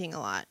painting a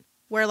lot,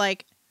 where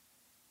like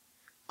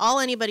all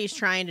anybody's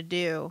trying to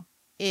do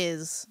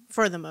is,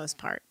 for the most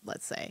part,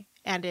 let's say,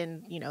 and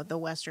in, you know, the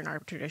Western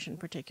art tradition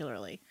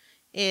particularly,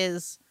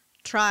 is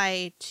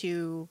try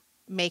to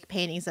make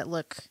paintings that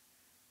look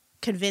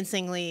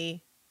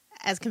convincingly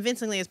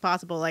as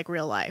possible like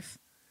real life.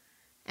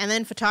 And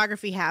then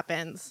photography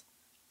happens,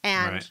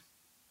 and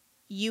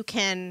you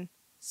can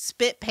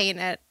spit paint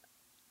at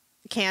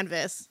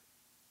canvas,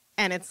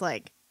 and it's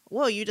like,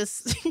 whoa, you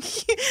just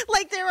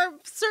like, there are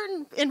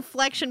certain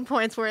inflection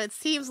points where it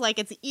seems like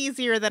it's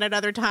easier than at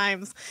other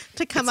times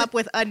to come up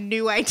with a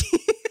new idea.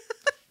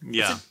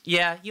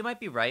 Yeah, you might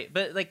be right,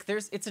 but like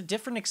it's a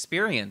different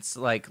experience.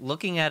 Like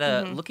looking at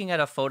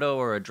a photo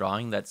or a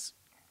drawing that's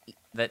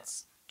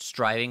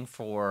striving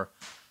for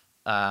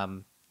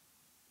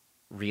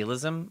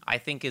realism, I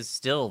think is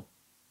still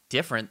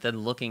different than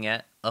looking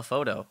at a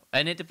photo,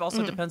 and it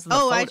also depends on the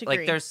I'd photo. Like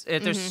agree.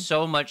 there's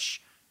so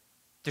much,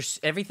 there's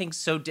everything's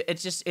so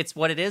it's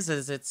what it is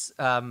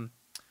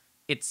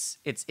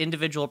it's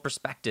individual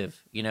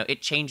perspective. You know,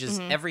 it changes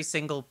every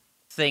single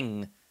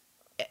thing,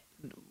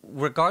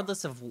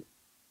 regardless of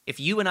if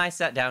you and I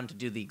sat down to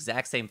do the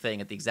exact same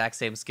thing at the exact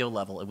same skill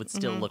level, it would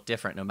still look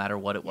different no matter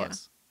what it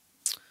was.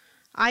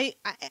 I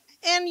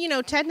and you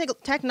know,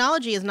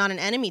 technology is not an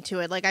enemy to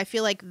it. Like I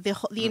feel like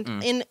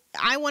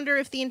I wonder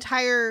if the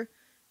entire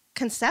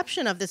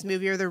conception of this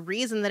movie or the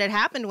reason that it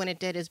happened when it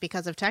did is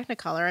because of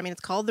Technicolor. I mean, it's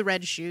called The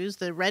Red Shoes.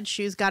 The red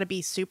shoes got to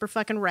be super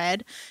fucking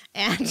red,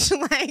 and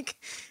like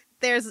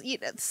there's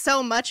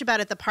so much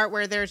about it. The part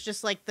where there's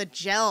just like the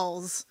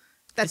gels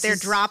that they're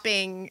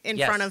dropping in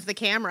front of the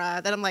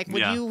camera, that I'm like,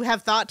 would you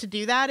have thought to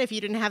do that if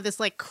you didn't have this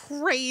like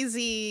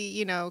crazy,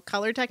 you know,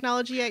 color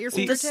technology at your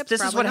fingertips?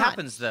 This is what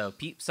happens though.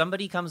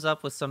 Somebody comes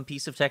up with some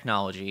piece of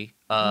technology.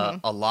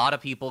 A lot of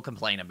people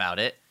complain about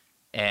it,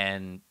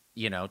 and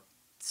you know,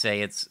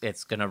 say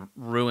it's gonna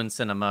ruin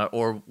cinema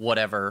or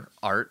whatever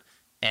art.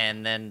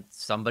 And then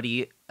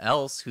somebody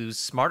else who's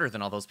smarter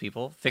than all those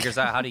people figures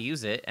out how to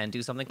use it and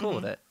do something cool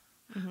with it.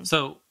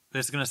 So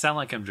this is gonna sound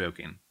like I'm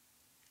joking,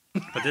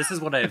 but this is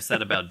what I have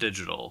said about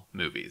digital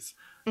movies.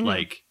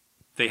 Like,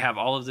 they have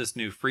all of this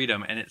new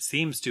freedom, and it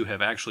seems to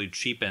have actually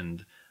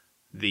cheapened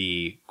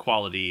the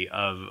quality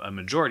of a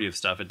majority of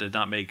stuff. It did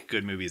not make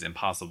good movies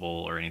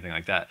impossible or anything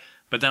like that.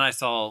 But then I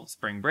saw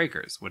Spring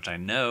Breakers, which I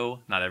know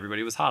not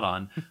everybody was hot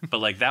on, but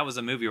like that was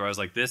a movie where I was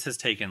like, this has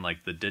taken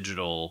like the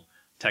digital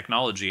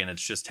technology and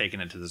it's just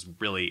taken it to this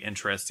really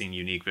interesting,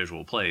 unique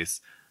visual place.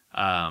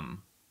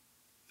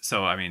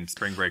 So, I mean,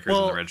 Spring Breakers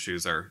and The Red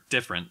Shoes are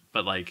different,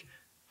 but like,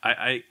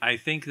 I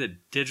think that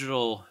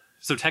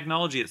so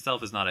technology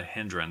itself is not a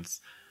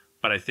hindrance,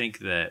 but I think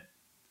that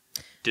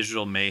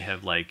digital may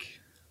have like,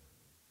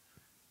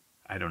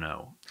 I don't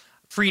know.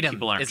 Freedom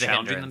People aren't is a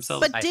challenging hindrance.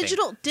 themselves. But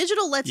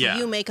digital lets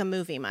you make a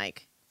movie,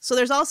 Mike. So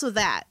there's also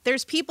that.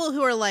 There's people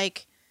who are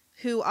like,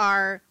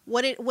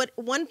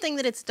 one thing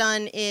that it's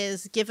done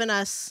is given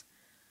us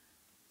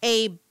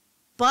a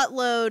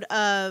buttload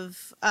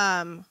of,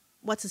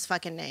 what's his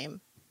fucking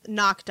name?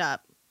 Knocked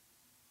Up.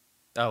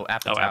 Oh,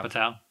 Apatow.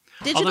 Apatow.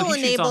 Digital Although he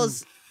enables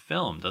shoots on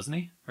film, doesn't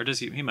he? Or does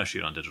he must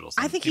shoot on digital?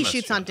 I think he must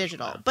shoots shoot on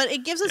digital, yeah. but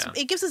it gives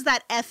us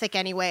that ethic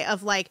anyway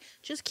of like,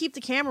 just keep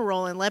the camera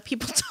rolling, let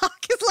people talk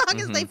as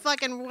long as they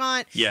fucking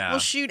want. Yeah, we'll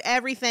shoot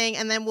everything,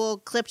 and then we'll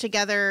clip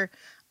together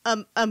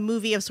a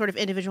movie of sort of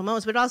individual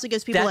moments. But it also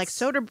gives people like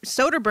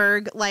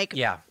Soderbergh, like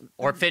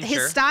or Fincher,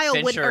 his style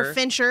or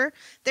Fincher.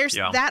 There's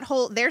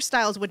their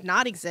styles would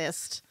not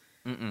exist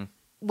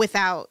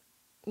without,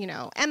 you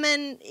know. And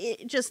then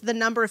just the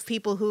number of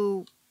people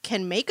who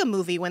can make a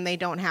movie when they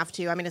don't have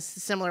to. I mean, it's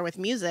similar with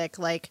music.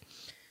 Like,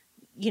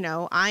 you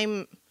know,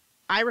 I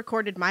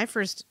recorded my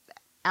first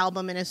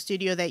album in a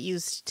studio that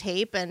used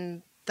tape,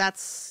 and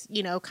that's,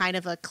 you know, kind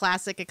of a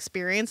classic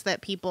experience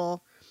that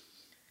people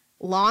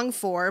long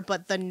for.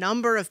 But the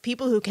number of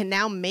people who can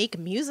now make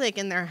music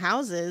in their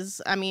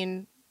houses, I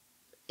mean,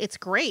 it's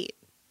great.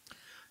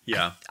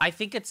 Yeah. I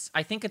think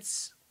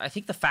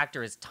the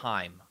factor is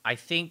time. I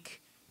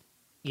think,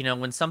 you know,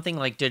 when something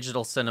like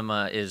digital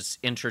cinema is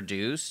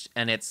introduced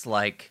and it's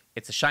like,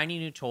 it's a shiny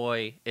new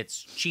toy, it's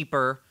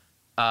cheaper,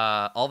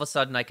 all of a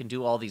sudden I can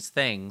do all these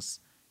things.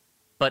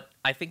 But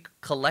I think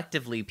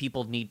collectively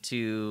people need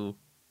to,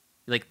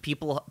 like,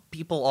 people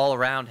all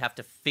around have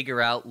to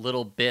figure out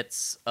little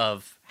bits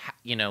of,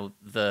 you know,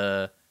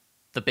 the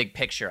big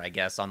picture, I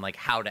guess, on like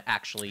how to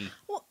actually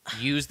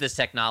use this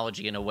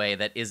technology in a way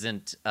that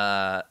isn't,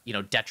 you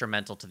know,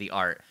 detrimental to the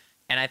art.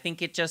 And I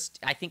think it just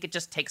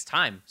takes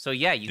time. So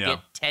yeah, you get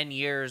 10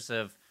 years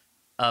of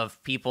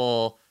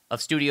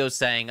studios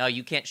saying, oh,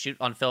 you can't shoot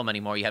on film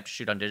anymore, you have to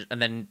shoot on digital,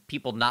 and then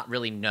people not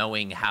really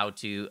knowing how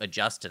to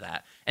adjust to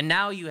that. And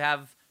now you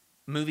have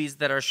movies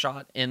that are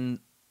shot in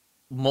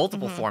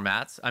multiple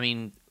formats. I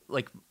mean,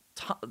 like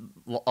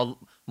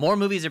more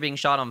movies are being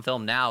shot on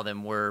film now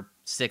than were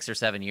 6 or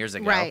 7 years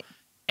ago. Right.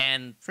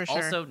 And for sure.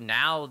 Also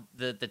now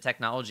the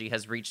technology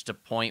has reached a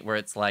point where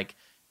it's like,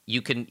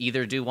 you can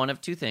either do one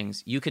of two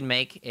things. You can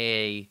make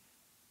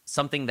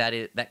something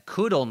that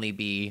could only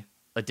be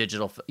a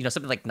digital, you know,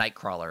 something like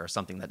Nightcrawler or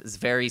something that is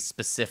very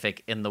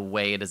specific in the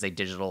way it is a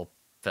digital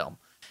film.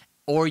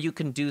 Or you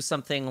can do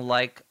something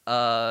like,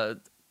 I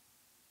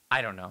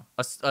don't know,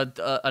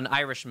 an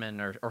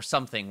Irishman or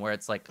something where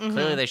it's like,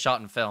 clearly they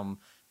shot in film,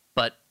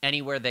 but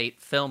anywhere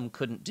film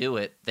couldn't do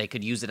it, they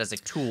could use it as a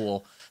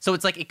tool. So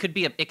it's like, it can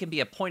be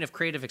a point of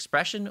creative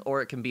expression,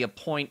 or it can be a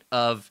point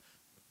of,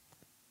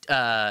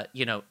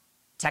 you know,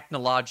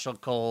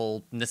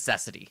 technological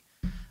necessity.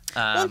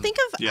 Well, think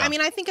of, I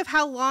mean, I think of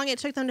how long it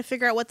took them to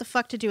figure out what the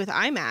fuck to do with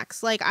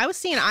IMAX. Like, I was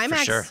seeing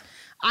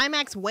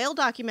IMAX whale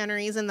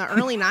documentaries in the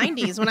early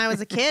 90s when I was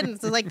a kid. And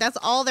so, like, that's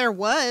all there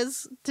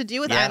was to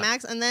do with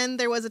IMAX. And then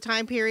there was a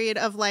time period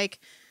of, like,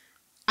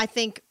 I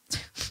think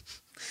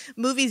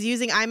movies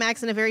using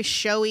IMAX in a very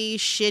showy,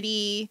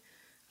 shitty,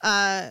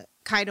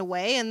 kind of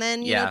way, and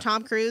then you know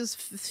Tom Cruise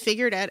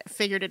figured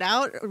it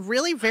out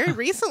really very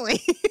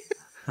recently.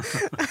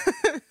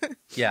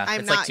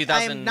 It's like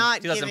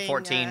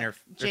 2014 giving, or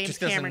James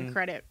Cameron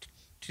credit.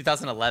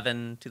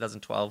 2011,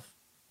 2012.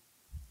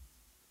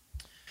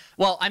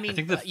 Well, I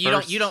mean,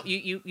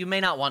 you may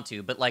not want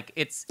to, but like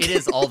it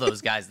is all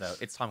those guys though.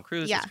 It's Tom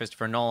Cruise, it's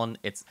Christopher Nolan,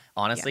 it's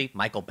honestly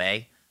Michael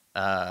Bay,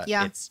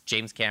 it's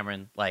James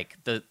Cameron. Like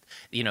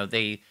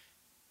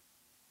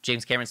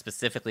James Cameron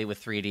specifically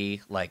with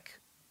 3D. Like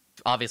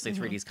obviously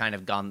 3D's kind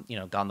of gone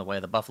the way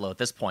of the buffalo at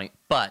this point,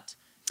 but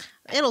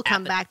it'll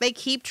come back. They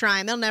keep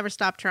trying. They'll never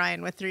stop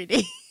trying with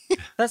 3D.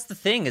 That's the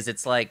thing is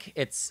it's like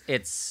it's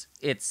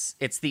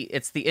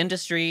the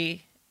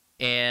industry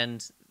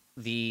and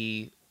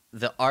the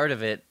art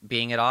of it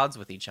being at odds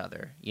with each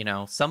other. You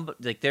know,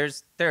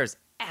 there's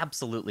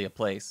absolutely a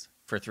place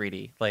for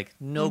 3D. Like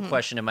no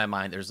question in my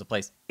mind there's a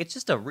place. It's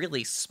just a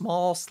really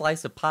small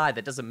slice of pie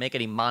that doesn't make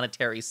any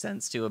monetary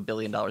sense to $1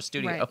 billion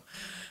studio. Right.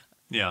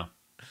 Yeah.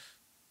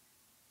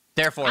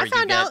 Therefore,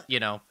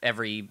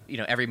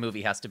 every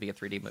movie has to be a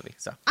 3D movie.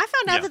 So I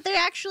found out that they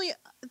actually,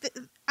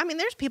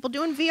 there's people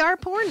doing VR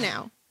porn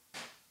now.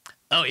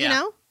 Oh yeah. You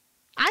know,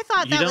 I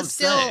thought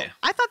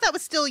that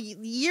was still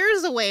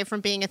years away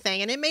from being a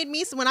thing, and it made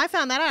me. When I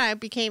found that out,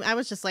 I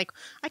was just like,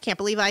 I can't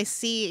believe I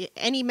see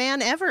any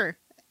man ever.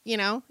 You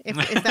know,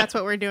 if that's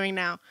what we're doing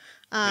now.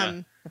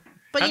 But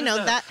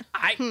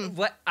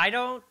I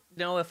don't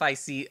know if I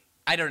see.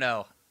 I don't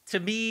know. To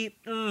me,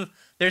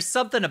 there's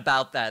something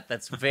about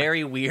that's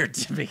very weird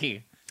to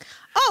me.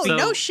 Oh,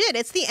 no shit.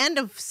 It's the end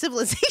of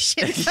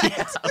civilization.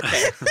 Yeah,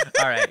 okay.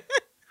 All right.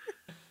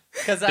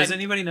 Does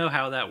anybody know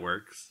how that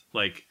works?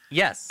 Like,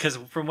 yes. Because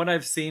from what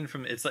I've seen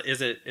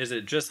is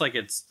it just like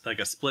it's like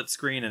a split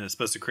screen and it's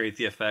supposed to create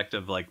the effect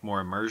of like more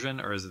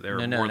immersion, or is there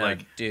more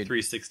like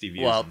 360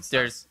 views? Well, it's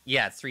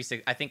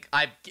 360. I think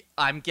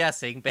I'm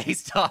guessing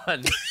based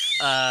on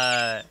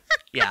I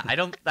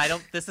don't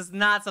this is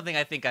not something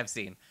I think I've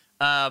seen.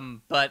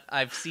 But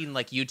I've seen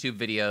like YouTube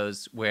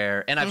videos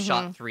and I've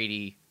shot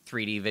 3D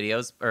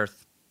videos or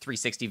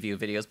 360 view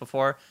videos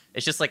before.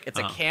 It's just like it's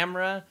a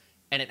camera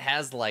and it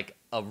has like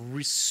a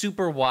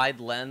super wide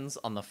lens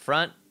on the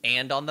front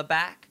and on the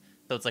back,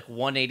 so it's like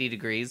 180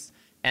 degrees.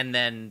 And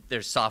then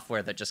there's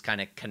software that just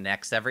kind of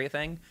connects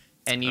everything,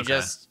 and you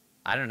just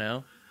I don't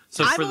know.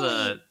 So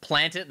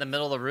plant it in the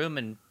middle of the room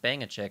and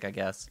bang a chick, I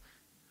guess.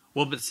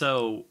 Well, but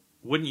so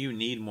wouldn't you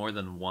need more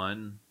than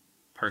one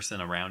person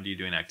around you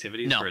doing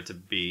activities for it to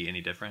be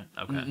any different?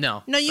 Okay.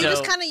 No, you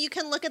just kind of you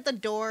can look at the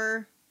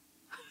door,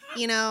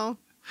 you know,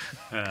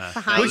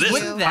 behind you.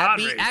 Wouldn't that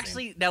be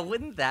actually? Now,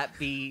 wouldn't that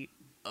be?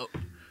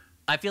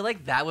 I feel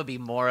like that would be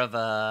more of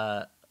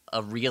a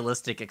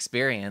realistic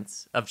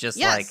experience of just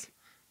like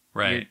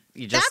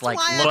you just that's like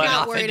why looking I'm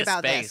not off worried into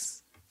about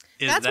space.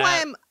 That's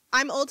why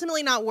I'm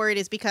ultimately not worried,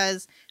 is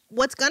because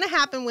what's going to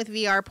happen with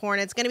VR porn,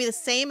 it's going to be the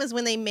same as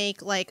when they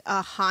make like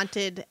a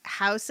haunted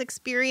house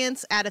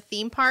experience at a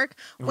theme park,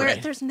 where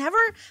there's never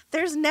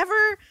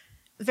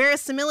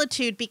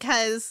verisimilitude,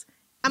 because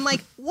I'm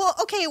like, well,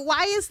 okay,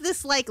 why is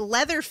this like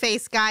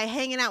Leatherface guy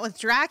hanging out with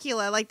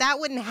Dracula? Like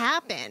that wouldn't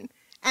happen.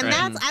 And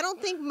I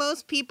don't think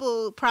most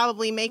people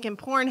probably making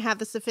porn have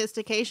the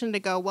sophistication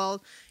to go,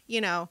 well, you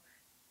know,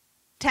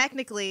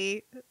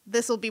 technically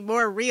this will be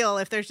more real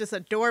if there's just a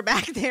door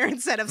back there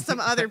instead of some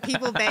other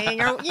people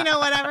banging, or you know,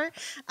 whatever.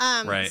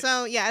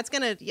 So yeah, it's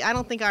gonna. I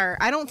don't think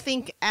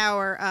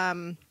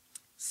our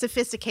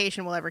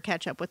sophistication will ever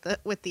catch up with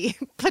the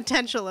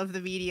potential of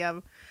the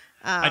medium.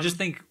 I just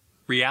think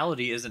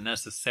reality isn't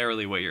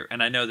necessarily what you're.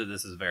 And I know that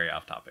this is very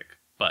off topic,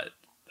 but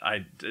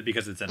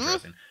because it's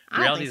interesting.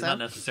 Reality is not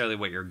necessarily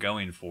what you're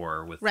going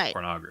for with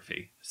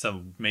pornography.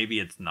 So maybe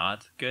it's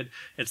not good.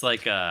 It's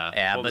like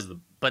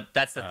but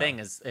that's the thing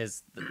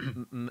is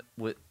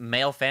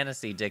male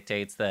fantasy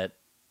dictates that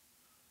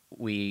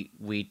we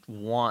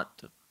want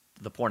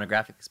the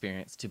pornographic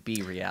experience to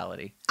be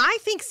reality. I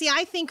think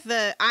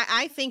that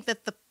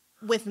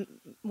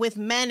with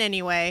men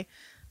anyway,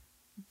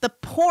 the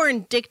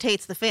porn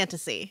dictates the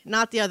fantasy,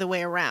 not the other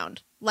way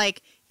around.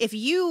 Like if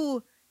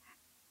you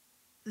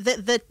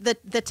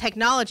the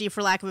technology,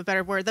 for lack of a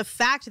better word, the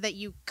fact that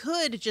you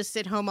could just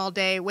sit home all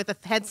day with a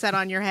headset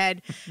on your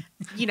head,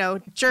 you know,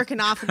 jerking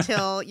off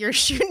until you're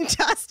shooting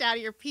dust out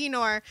of your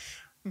penor,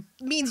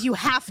 means you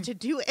have to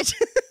do it.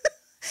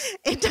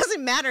 It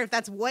doesn't matter if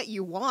that's what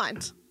you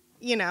want,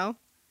 you know.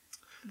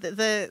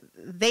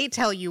 They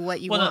tell you what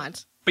you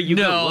want. But you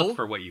go look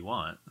for what you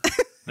want.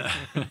 I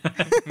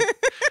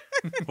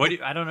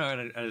don't know.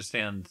 I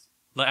understand.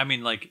 I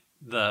mean, like,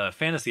 the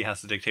fantasy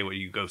has to dictate what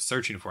you go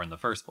searching for in the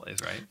first place,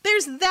 right?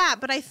 There's that,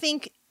 but I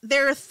think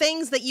there are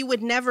things that you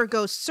would never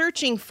go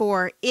searching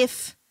for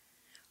if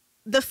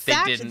the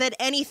fact that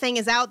anything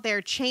is out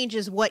there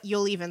changes what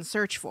you'll even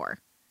search for.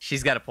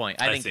 She's got a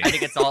point. I think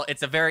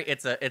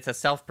it's a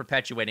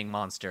self-perpetuating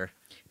monster.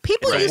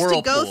 People used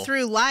to go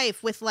through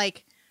life with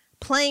like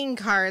playing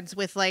cards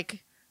with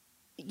like,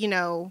 you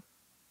know,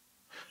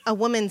 a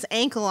woman's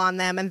ankle on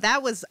them, and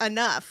that was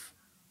enough.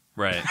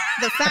 Right.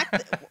 The fact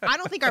that I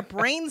don't think our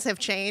brains have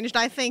changed.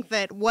 I think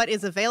that what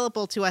is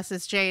available to us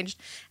has changed,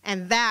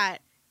 and that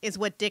is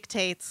what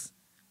dictates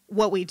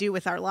what we do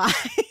with our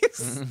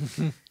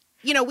lives.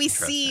 We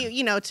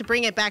see, to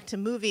bring it back to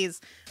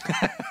movies,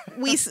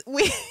 we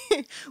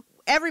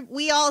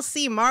all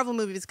see Marvel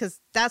movies because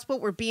that's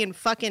what we're being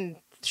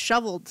fucking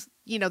shoveled.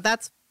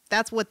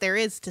 That's what there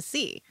is to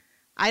see.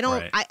 I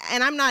don't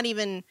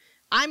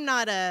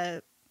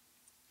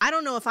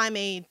know if I'm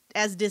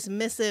as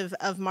dismissive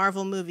of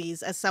Marvel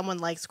movies as someone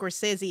like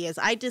Scorsese is.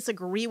 I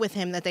disagree with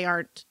him that they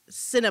aren't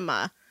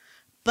cinema,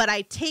 but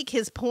I take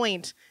his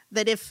point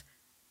that if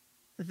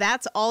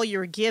that's all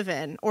you're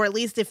given, or at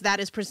least if that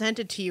is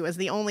presented to you as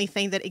the only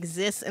thing that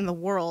exists in the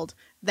world,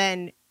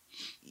 then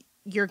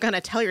you're going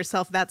to tell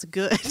yourself that's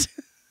good.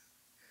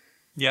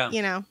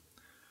 Yeah.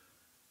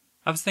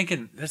 I was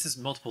thinking, this is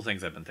multiple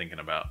things I've been thinking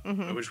about,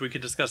 which we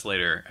could discuss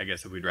later, I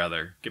guess, if we'd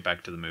rather get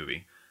back to the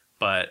movie.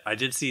 But I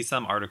did see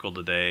some article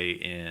today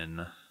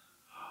in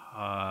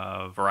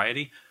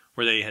Variety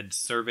where they had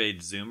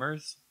surveyed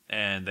Zoomers,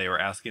 and they were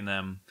asking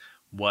them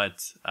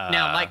what...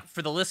 now, Mike,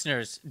 for the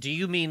listeners, do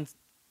you mean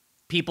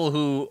people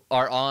who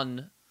are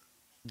on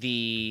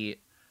the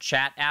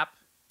chat app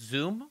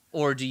Zoom,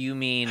 or do you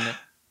mean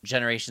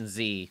Generation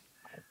Z?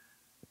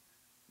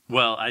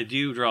 Well, I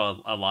do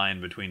draw a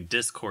line between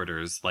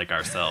Discorders like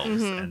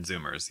ourselves and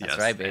Zoomers. That's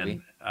right,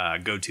 baby.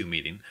 And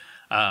GoToMeeting.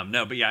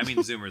 No, but yeah, I mean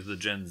Zoomers, the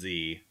Gen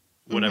Z,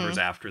 whatever's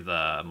after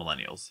the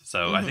millennials.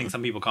 So I think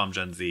some people call them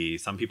Gen Z,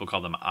 some people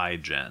call them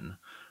iGen,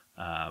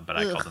 but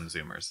I call them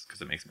Zoomers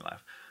because it makes me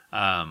laugh.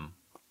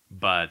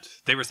 But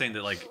they were saying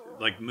that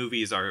like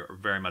movies are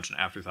very much an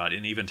afterthought,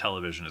 and even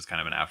television is kind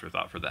of an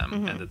afterthought for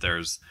them, and that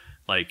there's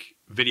like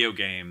video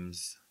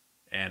games,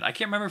 and I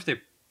can't remember if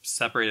they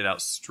separated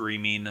out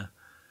streaming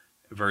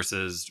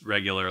versus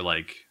regular,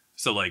 like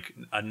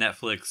a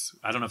Netflix.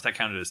 I don't know if that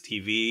counted as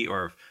TV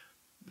or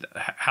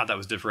how that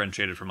was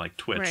differentiated from like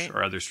Twitch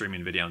or other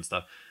streaming video and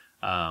stuff.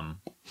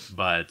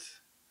 But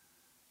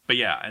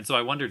yeah, and so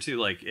I wonder too,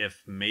 like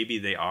if maybe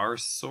they are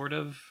sort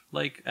of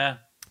like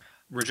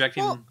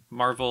rejecting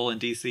Marvel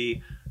and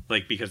DC,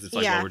 like because it's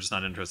like, well, we're just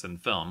not interested in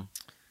film.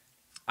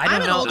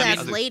 I'm an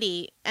old-ass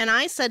lady, and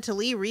I said to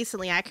Lee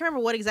recently, I can't remember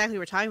what exactly we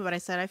were talking about, I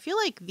said, I feel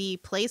like the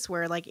place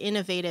where, like,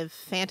 innovative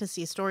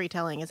fantasy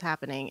storytelling is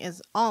happening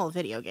is all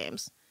video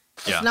games.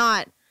 It's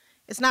not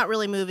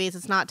really movies,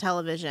 it's not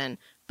television,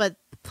 but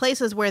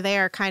places where they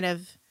are kind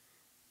of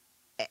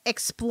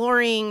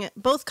exploring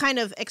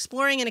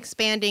and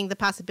expanding the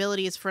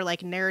possibilities for,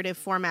 like,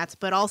 narrative formats,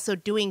 but also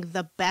doing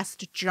the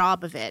best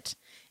job of it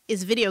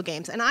is video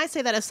games. And I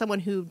say that as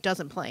someone who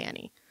doesn't play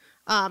any.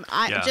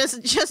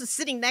 Just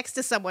sitting next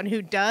to someone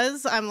who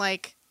does, I'm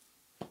like,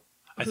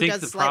 I think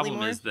the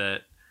problem is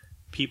that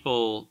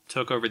people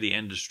took over the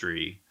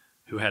industry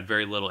who had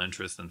very little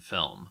interest in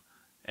film,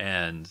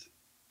 and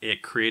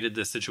it created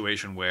this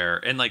situation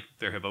where, and like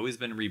there have always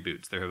been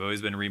reboots, there have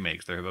always been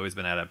remakes, there have always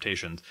been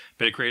adaptations,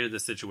 but it created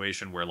this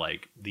situation where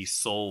like the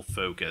sole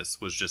focus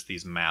was just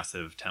these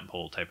massive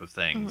tentpole type of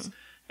things,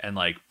 and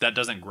like that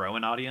doesn't grow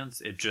an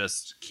audience, it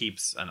just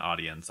keeps an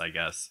audience, I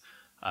guess.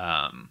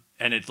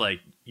 And it's like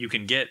you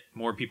can get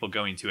more people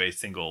going to a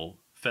single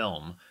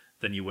film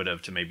than you would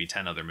have to maybe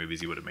 10 other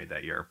movies you would have made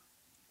that year.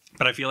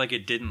 But I feel like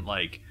it didn't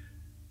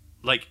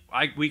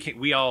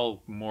we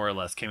all more or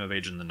less came of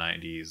age in the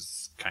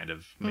 90s, kind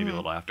of maybe a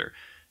little after.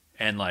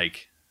 And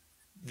like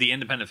the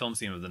independent film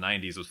scene of the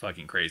 90s was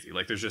fucking crazy.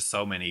 Like there's just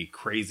so many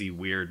crazy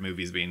weird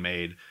movies being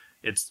made.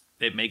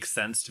 It makes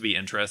sense to be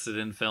interested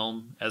in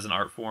film as an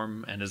art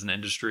form and as an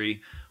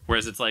industry.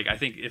 Whereas it's like, I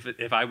think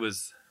if I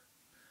was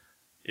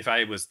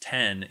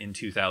 10 in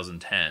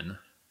 2010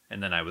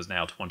 and then I was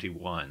now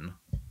 21,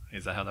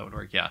 is that how that would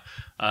work? Yeah.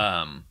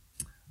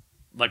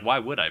 Like, why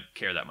would I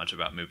care that much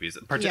about movies?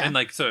 And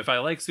like, so if I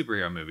like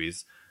superhero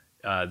movies,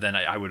 then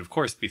I would of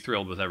course be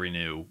thrilled with every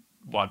new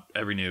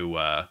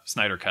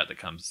Snyder cut that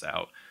comes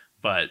out.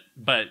 But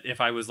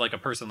if I was like a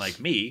person like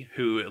me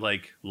who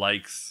like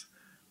likes,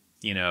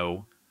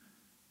 I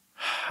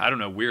don't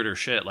know, weirder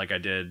shit like I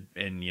did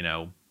in,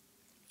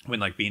 when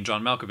like Being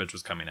John Malkovich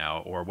was coming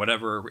out, or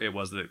whatever it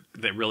was that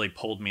really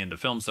pulled me into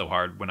film so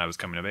hard when I was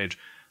coming of age,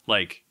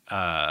 like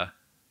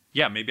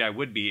maybe I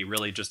would be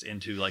really just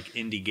into like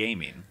indie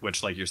gaming,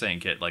 which like you're saying,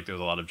 Kit, like there's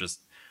a lot of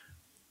just,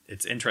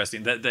 it's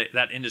interesting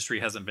that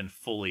industry hasn't been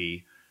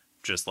fully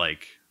just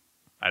like,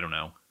 I don't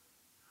know,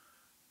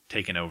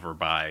 taken over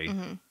by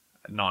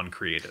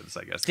non-creatives,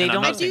 I guess. And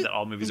I'm not saying that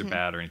all movies are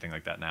bad or anything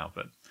like that now,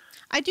 but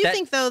I do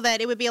think though that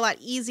it would be a lot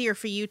easier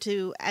for you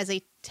to, as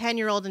a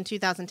 10-year-old in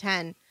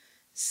 2010,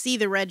 see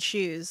the red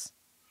shoes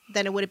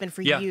than it would have been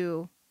for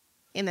you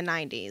in the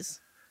 90s.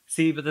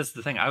 See, but that's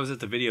the thing. I was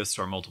at the video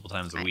store multiple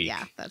times a week.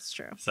 Yeah, that's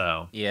true.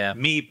 So,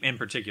 me in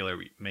particular,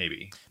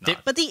 maybe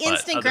not. But the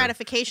instant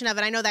gratification of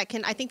it,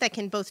 I think that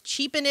can both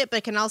cheapen it,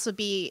 but can also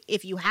be,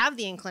 if you have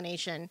the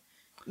inclination,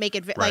 make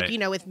it like,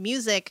 with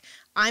music,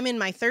 I'm in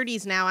my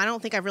 30s now. I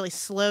don't think I've really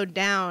slowed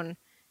down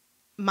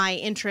my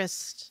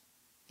interest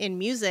in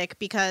music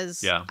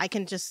because I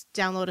can just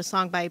download a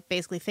song by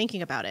basically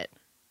thinking about it,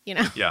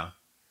 Yeah.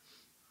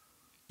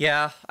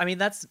 Yeah, I mean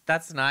that's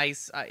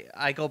nice.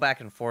 I go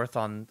back and forth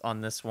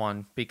on this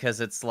one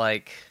because it's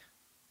like,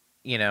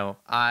 you know,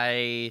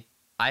 I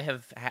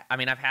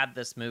mean I've had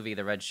this movie,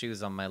 The Red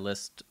Shoes, on my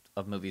list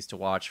of movies to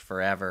watch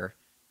forever,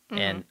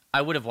 and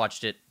I would have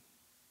watched it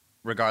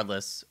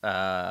regardless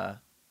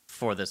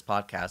for this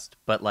podcast.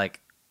 But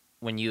like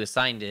when you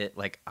assigned it,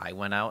 like I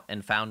went out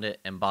and found it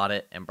and bought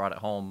it and brought it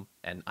home,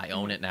 and I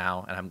own it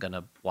now, and I'm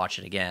gonna watch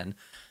it again.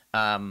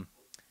 And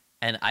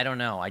I don't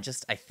know.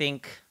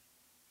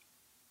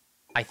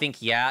 I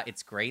think, yeah,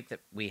 it's great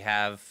that we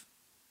have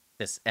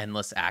this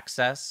endless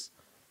access,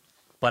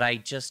 but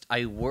I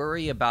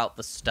worry about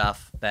the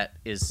stuff that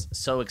is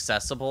so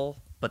accessible,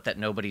 but that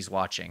nobody's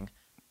watching,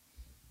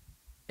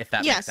 if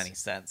that makes any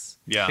sense.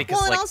 Yeah.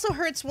 Because, well, it also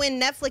hurts when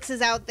Netflix is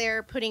out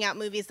there putting out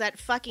movies that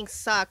fucking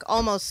suck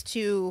I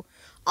mean,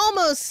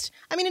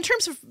 in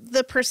terms of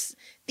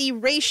the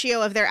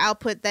ratio of their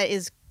output that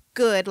is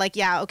good, like,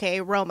 yeah, okay,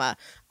 Roma.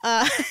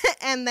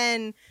 And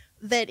then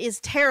that is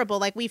terrible.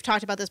 Like we've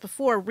talked about this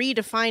before,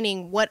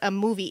 redefining what a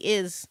movie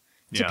is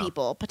to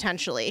people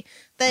potentially.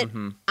 That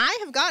I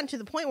have gotten to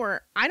the point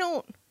where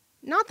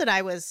not that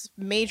I was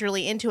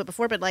majorly into it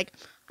before, but like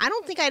I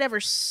don't think I'd ever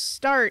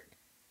start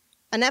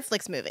a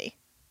Netflix movie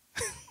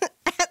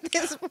at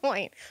this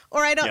point.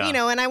 Or I don't,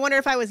 and I wonder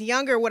if I was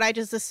younger, would I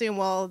just assume,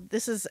 well,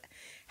 this is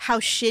how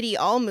shitty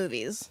all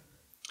movies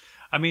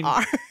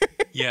are.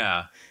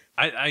 Yeah.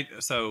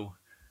 So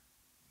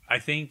I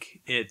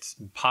think it's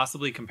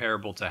possibly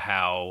comparable to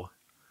how,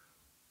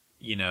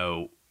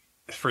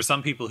 for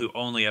some people who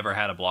only ever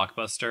had a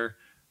Blockbuster,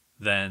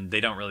 then they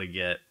don't really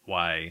get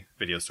why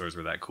video stores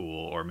were that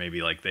cool, or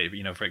maybe like they,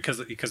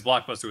 because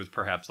Blockbuster was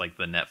perhaps like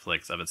the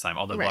Netflix of its time,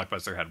 although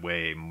Blockbuster had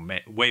way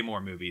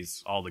more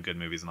movies, all the good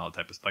movies and all the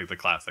type of, like the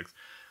classics.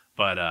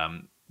 But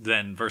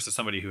then versus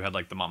somebody who had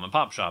like the mom and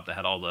pop shop that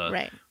had all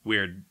the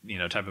weird,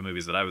 type of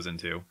movies that I was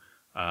into.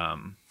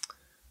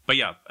 But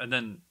yeah, and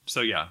then,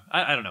 so yeah,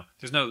 I don't know.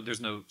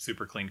 There's no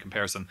super clean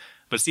comparison.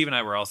 But Steve and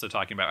I were also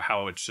talking about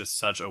how it's just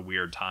such a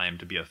weird time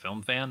to be a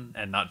film fan,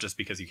 and not just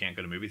because you can't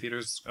go to movie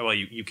theaters. Well,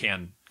 you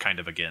can kind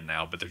of again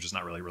now, but they're just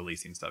not really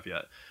releasing stuff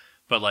yet.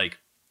 But like,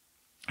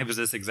 it was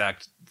this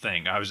exact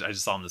thing. I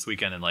just saw him this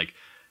weekend, and like,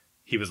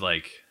 he was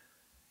like,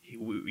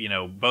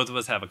 both of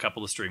us have a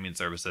couple of streaming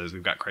services.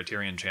 We've got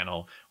Criterion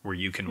Channel where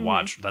you can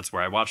watch. That's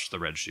where I watched The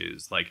Red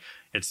Shoes.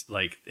 It's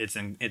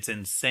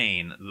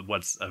insane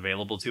what's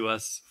available to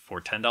us for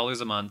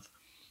 $10 a month,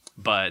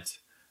 but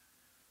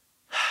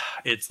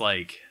it's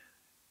like,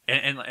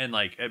 and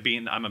like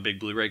I'm a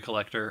big Blu-ray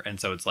collector, and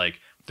so it's like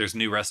there's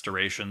new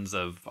restorations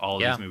of all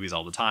of these movies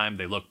all the time.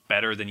 They look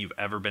better than you've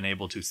ever been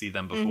able to see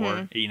them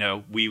before.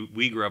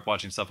 We grew up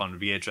watching stuff on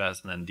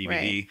VHS and then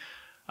DVD.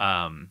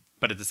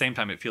 But at the same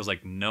time, it feels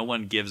like no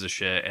one gives a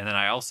shit. And then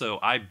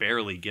I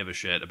barely give a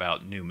shit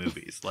about new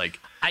movies. Like,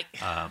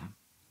 I'm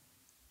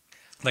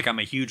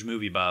a huge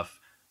movie buff,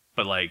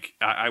 but like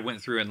I went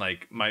through and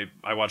like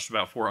I watched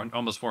about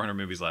almost 400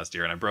 movies last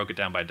year, and I broke it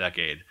down by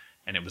decade.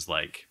 And it was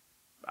like,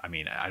 I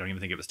mean, I don't even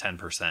think it was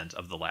 10%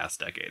 of the last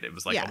decade. It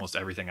was like almost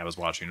everything I was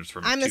watching was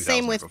from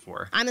 2000 or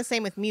before. I'm the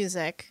same with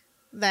music,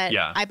 that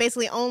I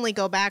basically only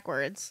go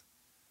backwards.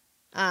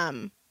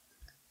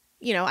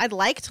 I'd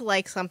like to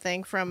like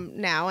something from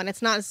now, and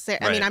it's not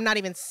necessarily, I mean, I'm not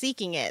even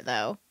seeking it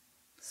though.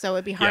 So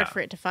it'd be hard for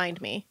it to find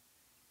me.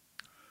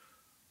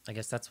 I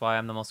guess that's why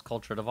I'm the most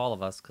cultured of all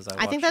of us, because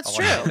I think that's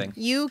true. Everything.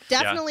 You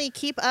definitely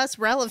keep us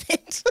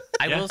relevant.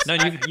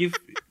 You've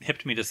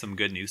hipped me to some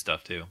good new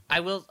stuff too.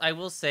 I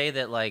will say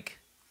that like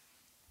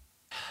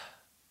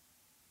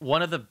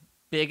one of the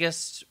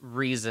biggest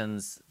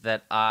reasons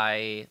that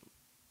I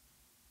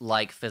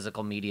like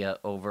physical media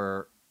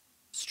over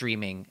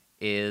streaming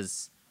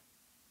is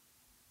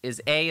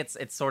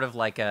it's sort of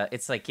like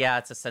it's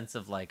a sense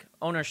of like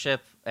ownership,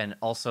 and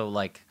also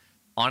like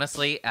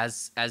honestly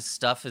as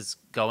stuff is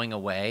going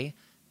away,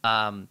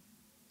 I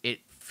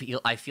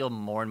feel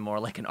more and more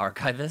like an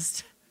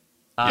archivist.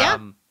 I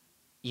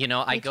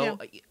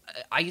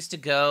used to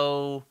be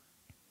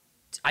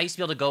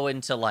able to go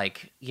into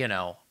like,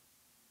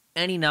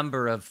 any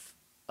number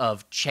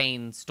of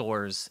chain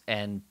stores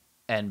and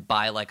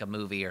buy like a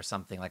movie or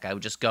something. Like I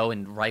would just go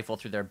and rifle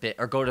through their bit,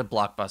 or go to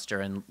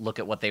Blockbuster and look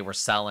at what they were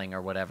selling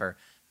or whatever.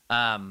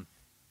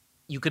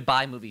 You could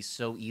buy movies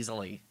so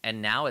easily,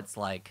 and now it's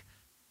like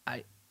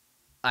I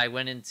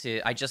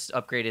just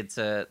upgraded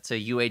to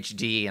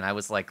UHD, and I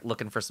was like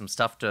looking for some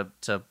stuff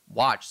to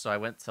watch, so I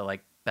went to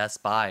like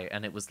Best Buy,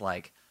 and it was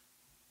like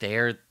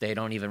they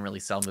don't even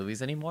really sell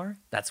movies anymore.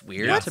 That's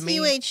weird to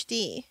me. What's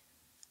UHD?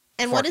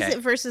 And 4K. What is it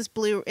versus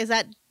Blue? Is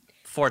that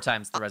 4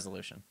 times the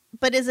resolution?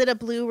 But is it a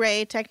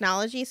Blu-ray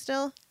technology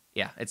still?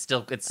 Yeah, it's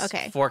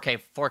okay.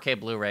 4K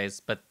Blu-rays,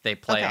 but they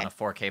play on a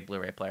 4K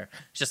Blu-ray player.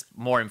 It's just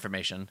more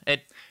information.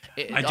 I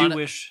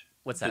wish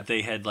that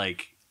they had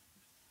like,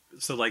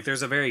 so like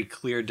there's a very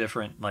clear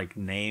different like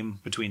name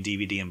between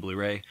DVD and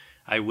Blu-ray.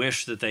 I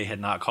wish that they had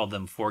not called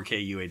them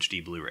 4K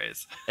UHD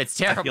Blu-rays. It's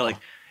terrible. I feel like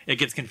it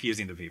gets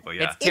confusing to people.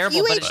 Yeah, it's terrible.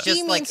 If UHD but it's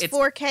just means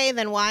 4K,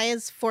 then why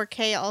is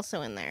 4K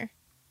also in there?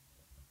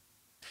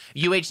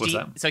 UHD. What's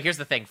that? So here's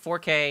the thing: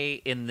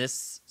 4K in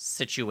this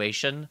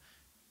situation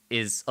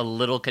is a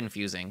little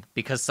confusing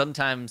because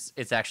sometimes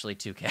it's actually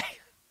 2K.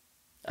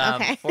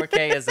 Okay.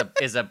 4K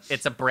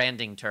is a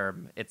branding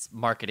term. It's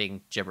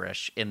marketing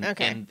gibberish in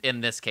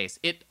this case.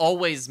 It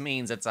always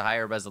means it's a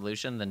higher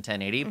resolution than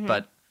 1080,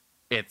 but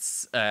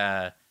it's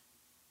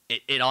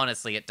it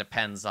honestly it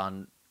depends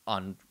on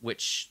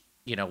which,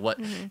 you know, what.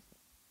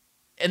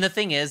 And the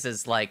thing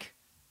is like,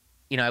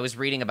 you know, I was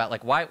reading about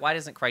like why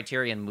doesn't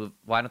Criterion move?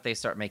 Why don't they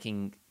start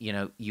making, you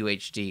know,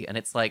 UHD? And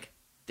it's like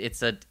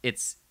it's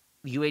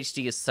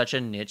UHD is such a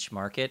niche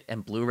market,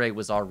 and Blu-ray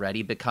was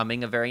already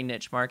becoming a very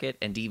niche market,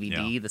 and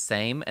DVD the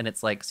same. And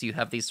it's like, so you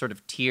have these sort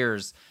of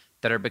tiers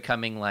that are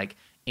becoming like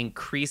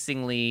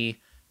increasingly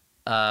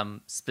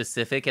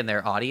specific in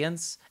their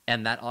audience,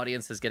 and that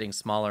audience is getting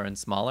smaller and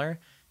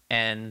smaller.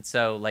 And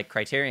so like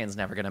Criterion's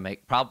never going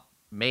to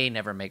may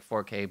never make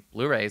 4K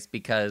Blu-rays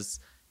because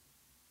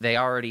they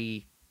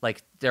already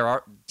like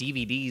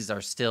DVDs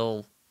are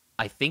still,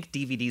 I think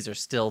DVDs are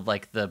still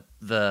like the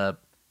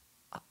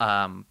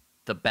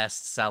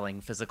best-selling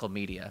physical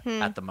media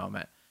at the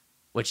moment,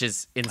 which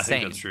is insane. I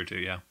think that's true too.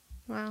 Yeah.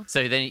 Wow.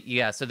 So then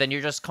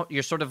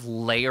you're sort of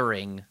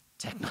layering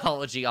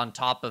technology on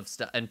top of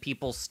stuff, and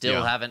people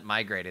still haven't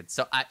migrated.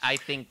 So I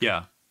think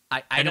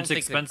I don't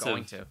think they're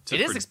going to. It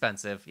is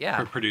expensive.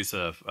 Yeah. Produce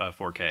a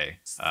 4K.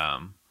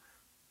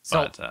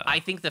 So I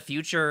think the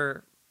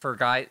future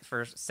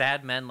for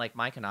sad men like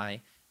Mike and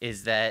I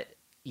is that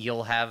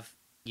you'll have,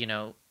 you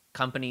know,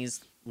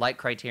 companies like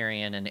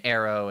Criterion and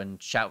Arrow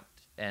and Shout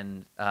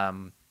and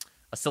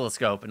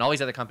Oscilloscope and all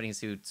these other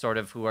companies who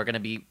are going to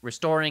be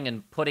restoring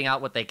and putting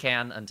out what they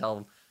can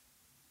until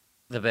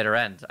the bitter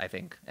end, I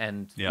think.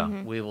 And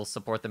we will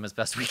support them as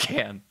best we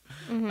can.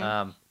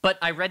 But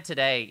I read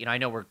today, you know, I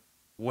know we're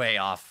way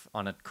off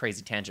on a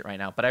crazy tangent right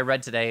now, but I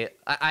read today,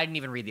 I didn't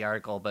even read the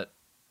article, but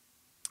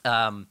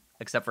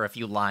except for a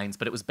few lines,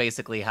 but it was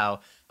basically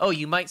how,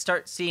 you might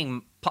start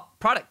seeing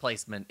product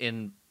placement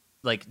in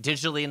like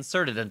digitally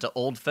inserted into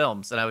old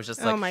films. And I was just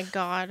like, oh my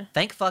God.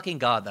 Thank fucking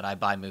God that I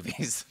buy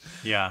movies.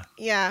 Yeah.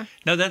 Yeah.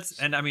 No,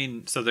 and I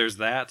mean, so there's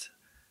that,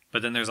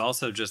 but then there's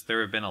also just,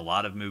 there have been a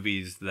lot of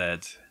movies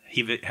that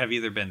have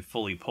either been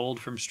fully pulled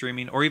from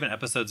streaming or even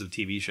episodes of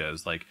TV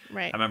shows. Like,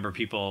 I remember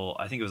people,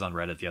 I think it was on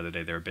Reddit the other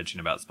day, they were bitching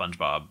about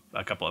SpongeBob.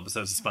 A couple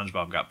episodes of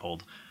SpongeBob got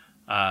pulled.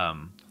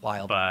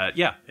 Wild. But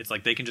yeah, it's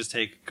like they can just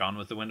take Gone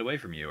with the Wind away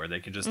from you, or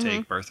they can just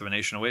take Birth of a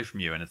Nation away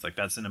from you. And it's like,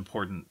 that's an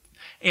important,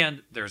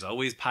 and there's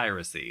always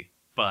piracy,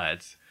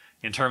 but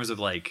in terms of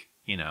like,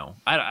 you know,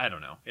 I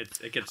don't know.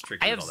 It gets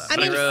tricky with all that. I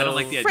mean, I don't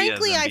like the idea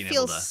frankly, of them I being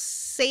feel able to...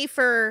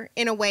 safer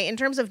in a way in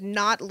terms of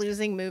not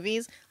losing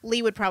movies.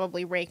 Lee would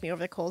probably rake me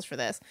over the coals for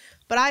this,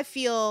 but I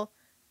feel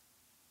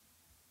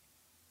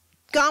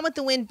Gone with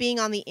the Wind being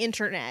on the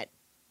internet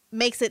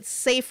makes it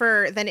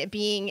safer than it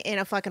being in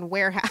a fucking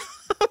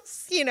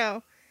warehouse, you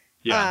know,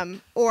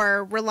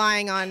 or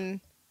relying on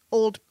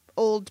old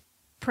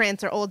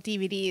prints or old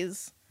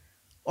DVDs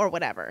or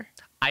whatever.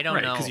 I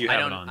don't know.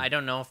 I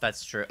don't know if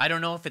that's true. I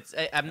don't know if it's.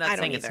 I'm not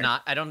saying it's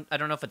not. I don't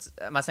know if it's.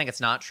 I'm not saying it's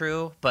not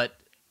true. But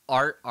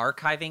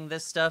archiving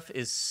this stuff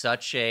is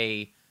such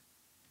a,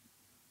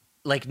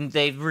 like,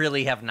 they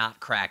really have not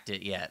cracked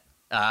it yet.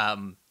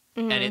 And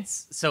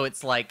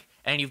it's like,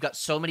 and you've got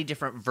so many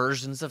different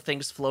versions of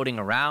things floating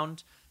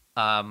around.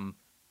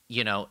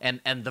 You know,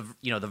 and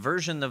the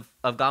version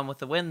of Gone with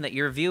the Wind that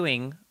you're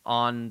viewing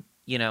on,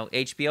 you know,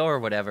 HBO or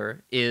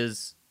whatever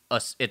it's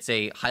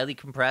a highly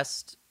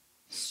compressed,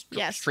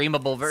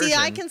 streamable version. See,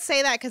 I can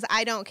say that because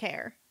I don't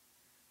care.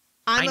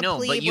 I know,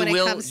 when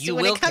it comes to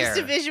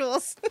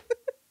visuals.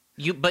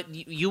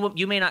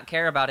 You may not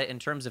care about it in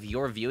terms of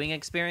your viewing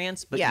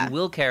experience, but you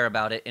will care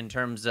about it in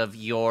terms of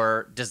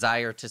your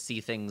desire to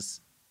see things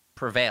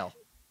prevail.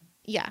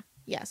 Yeah.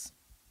 Yes.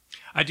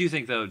 I do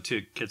think, though,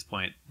 to Kit's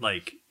point,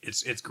 like,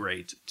 it's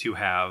great to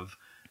have,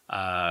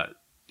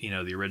 you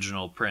know, the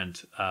original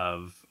print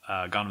of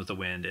Gone with the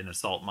Wind in a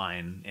salt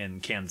mine in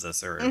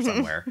Kansas or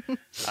somewhere.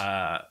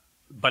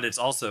 But it's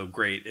also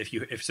great if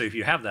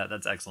you have that,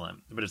 that's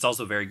excellent. But it's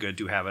also very good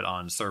to have it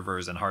on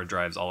servers and hard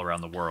drives all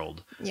around the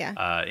world.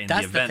 Yeah. In the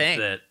event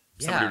that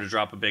somebody were to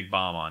drop a big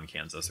bomb on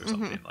Kansas or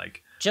something,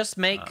 like,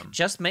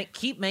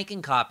 keep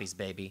making copies,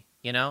 baby.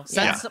 You know,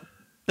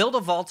 build a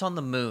vault on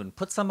the moon,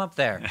 put some up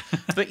there.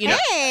 But you know,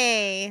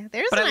 hey,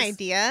 there's an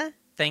idea.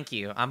 Thank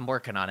you. I'm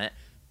working on it.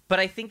 But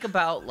I think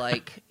about,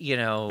 like, you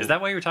know, is that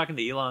why you were talking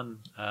to Elon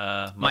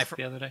Musk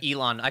the other day?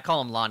 Elon, I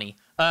call him Lonnie.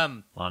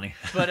 Lonnie.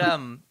 But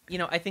you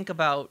know, I think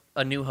about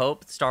A New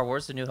Hope, Star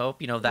Wars: A New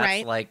Hope. You know,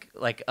 that's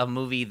like a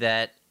movie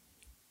that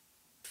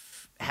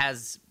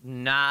has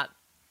not,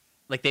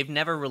 like, they've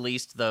never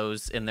released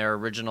those in their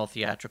original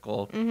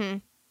theatrical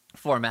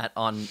format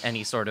on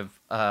any sort of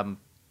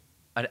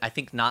I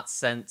think not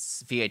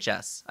since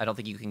VHS. I don't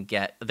think you can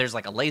get. There's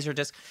like a laser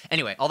disc.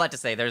 Anyway, all that to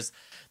say, there's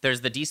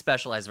the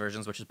despecialized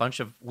versions, which is a bunch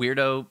of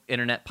weirdo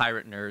internet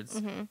pirate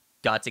nerds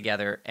got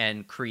together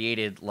and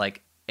created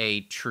like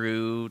a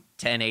true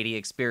 1080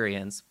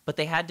 experience. But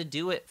they had to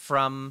do it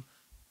from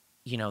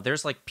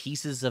there's like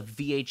pieces of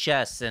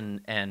VHS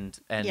and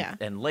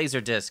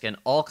Laserdisc and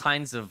all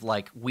kinds of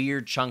like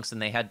weird chunks,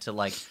 and they had to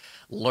like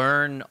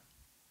learn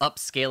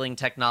upscaling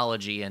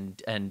technology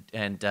and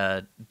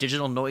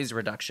digital noise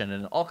reduction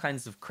and all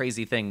kinds of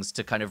crazy things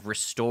to kind of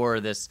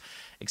restore this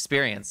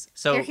experience.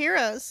 So they're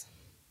heroes.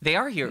 They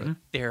are heroes.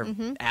 They're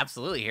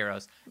absolutely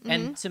heroes.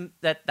 And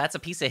that's a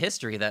piece of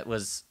history that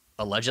was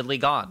allegedly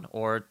gone,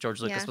 or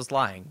George Lucas was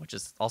lying, which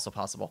is also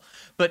possible.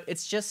 But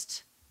it's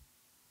just,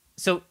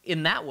 so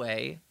in that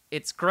way,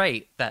 it's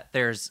great that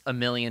there's a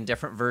million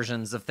different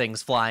versions of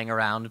things flying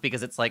around,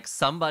 because it's like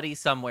somebody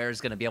somewhere is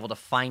going to be able to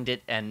find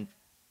it and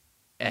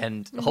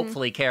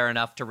hopefully care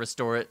enough to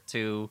restore it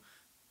to,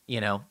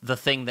 the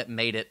thing that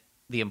made it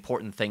the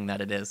important thing that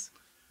it is.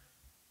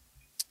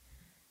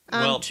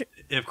 Well,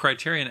 if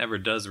Criterion ever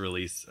does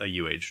release a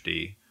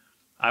UHD,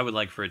 I would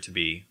like for it to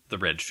be the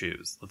Red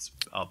Shoes.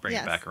 I'll bring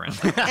it back around.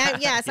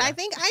 Yes, I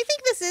think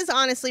this is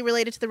honestly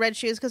related to the Red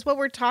Shoes, because what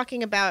we're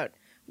talking about,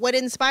 what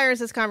inspires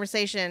this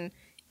conversation,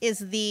 is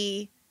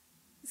the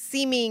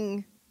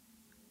seeming,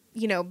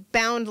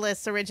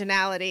 boundless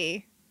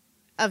originality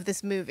of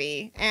this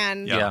movie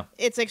and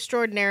its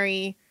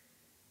extraordinary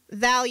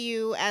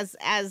value as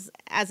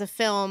a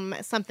film,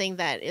 something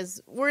that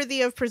is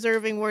worthy of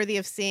preserving, worthy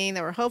of seeing,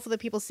 that we're hopeful that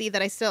people see.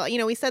 That I still,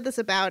 we said this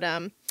about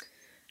Matter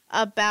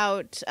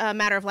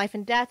of Life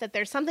and Death, that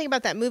there's something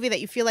about that movie that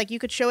you feel like you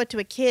could show it to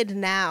a kid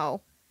now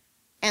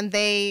and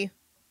they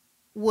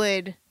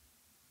would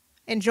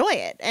enjoy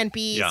it and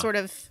be sort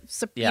of,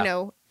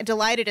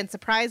 delighted and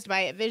surprised by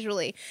it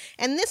visually.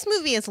 And this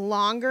movie is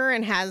longer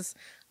and has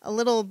a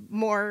little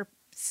more,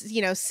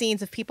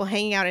 scenes of people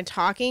hanging out and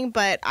talking.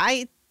 But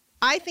I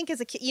think as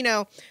a kid,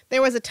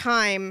 there was a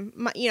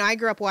time, I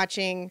grew up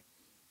watching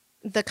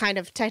the kind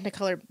of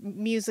Technicolor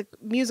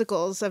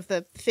musicals of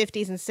the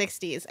 50s and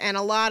 60s, and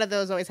a lot of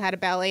those always had a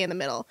ballet in the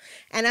middle.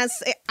 And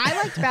as I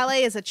liked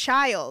ballet as a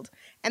child,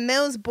 and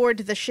those bored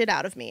the shit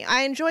out of me.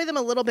 I enjoy them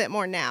a little bit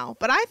more now,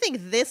 but I think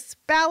this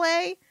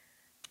ballet,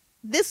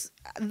 this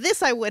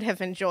I would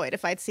have enjoyed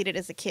if I'd seen it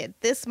as a kid.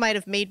 This might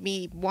have made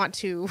me want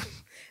to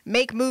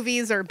make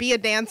movies or be a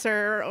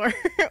dancer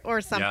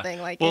or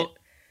something like it.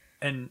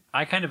 And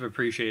I kind of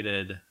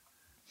appreciated,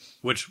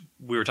 which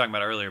we were talking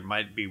about earlier,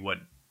 might be what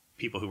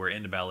people who were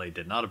into ballet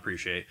did not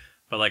appreciate.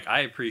 But like, I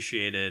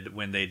appreciated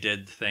when they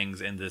did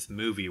things in this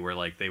movie where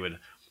like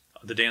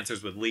the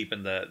dancers would leap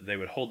and they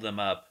would hold them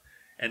up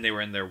and they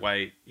were in their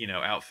white,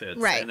 outfits.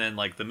 Right. And then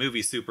like the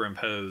movie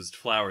superimposed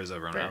flowers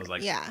over them. And I was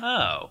like,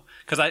 oh,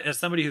 because as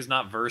somebody who's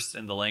not versed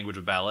in the language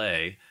of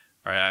ballet,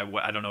 right,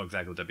 I don't know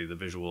exactly what that'd be, the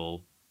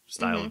visual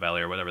style of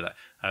ballet or whatever that,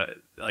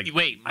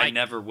 wait, I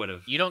never would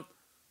have. You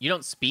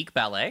don't speak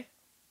ballet?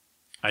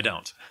 I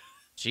don't.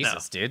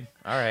 Jesus, dude.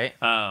 All right.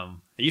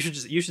 You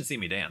should see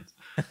me dance.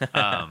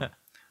 But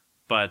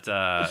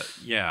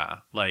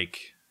like,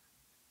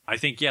 I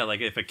think,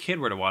 like if a kid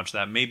were to watch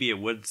that, maybe it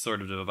would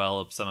sort of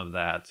develop some of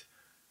that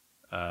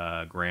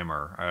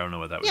grammar. I don't know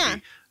what that would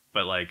be.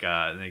 But like,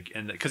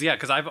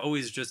 because I've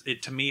always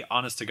to me,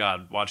 honest to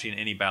God, watching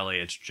any ballet,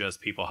 it's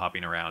just people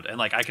hopping around. And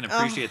like, I can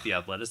appreciate the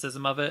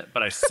athleticism of it,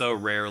 but I so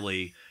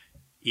rarely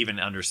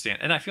even understand.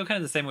 And I feel kind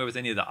of the same way with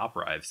any of the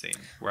opera I've seen.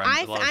 Where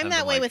I'm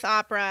that way with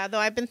opera, though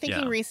I've been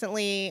thinking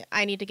recently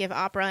I need to give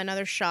opera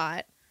another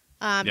shot.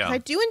 Because I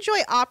do enjoy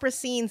opera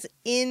scenes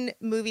in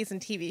movies and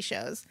TV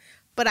shows.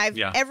 But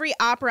every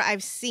opera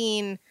I've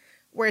seen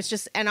where it's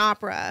just an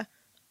opera,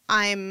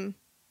 I'm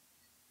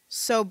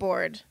so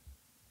bored.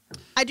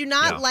 I do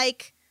not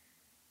like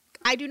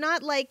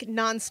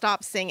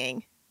nonstop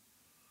singing.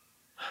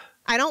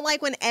 I don't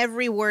like when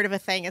every word of a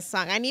thing is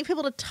sung. I need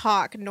people to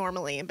talk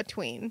normally in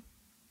between.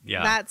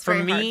 Yeah. That's very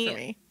hard for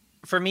me.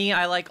 For me,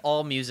 I like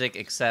all music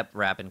except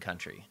rap and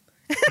country.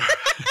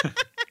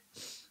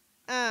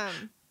 Yeah,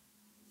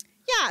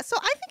 so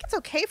I think it's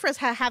okay for us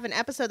to have an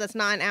episode that's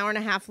not an hour and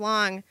a half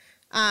long.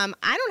 I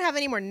don't have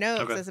any more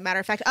notes, as a matter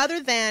of fact,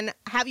 other than,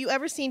 have you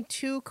ever seen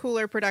two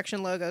Cooler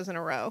production logos in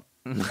a row?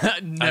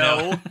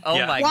 No.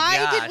 Oh my god.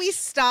 Why did we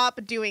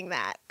stop doing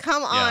that?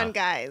 Come on,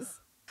 guys.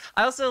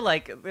 I also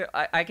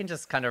I can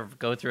just kind of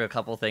go through a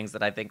couple things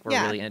that I think were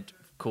really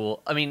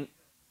cool. I mean,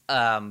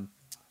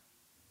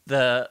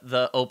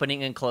 the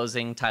opening and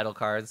closing title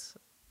cards.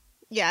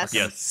 Yes.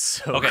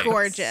 So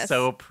gorgeous.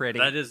 So pretty.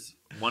 That is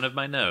one of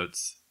my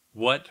notes.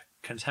 What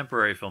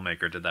contemporary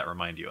filmmaker did that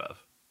remind you of?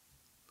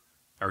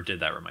 Or did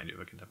that remind you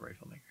of a contemporary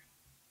filmmaker?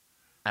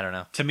 I don't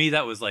know. To me,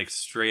 that was like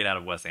straight out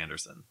of Wes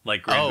Anderson.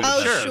 Like, sure.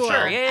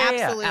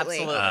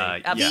 Absolutely.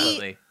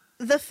 Absolutely.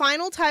 The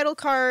final title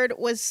card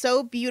was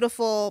so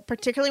beautiful,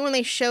 particularly when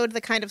they showed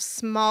the kind of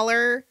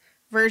smaller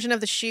version of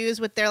the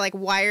shoes with their like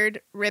wired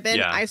ribbon.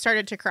 Yeah. I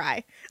started to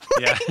cry.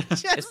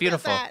 It's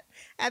beautiful.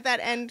 At that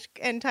end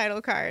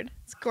title card.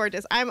 It's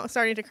gorgeous. I'm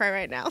starting to cry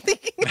right now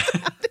thinking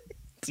about it.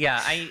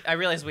 Yeah, I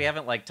realize we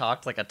haven't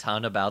talked a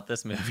ton about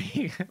this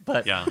movie,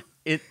 but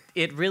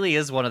it really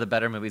is one of the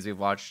better movies we've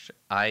watched.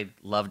 I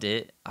loved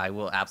it. I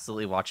will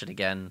absolutely watch it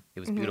again. It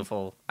was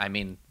beautiful. I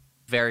mean,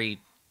 very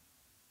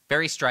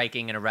very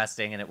striking and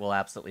arresting, and it will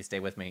absolutely stay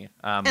with me.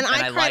 And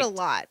I cried a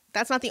lot.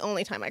 That's not the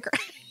only time I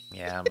cried.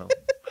 Yeah.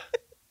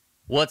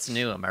 What's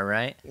new? Am I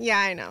right? Yeah,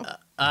 I know.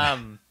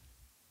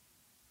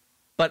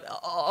 But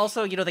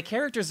also, the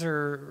characters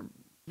are,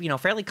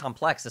 fairly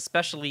complex,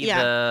 especially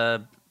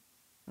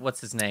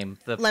what's his name?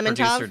 The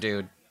Lemontov? Producer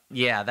dude.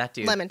 Yeah, that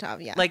dude.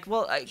 Lemontov, yeah. Like,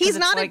 well, he's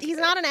not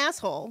an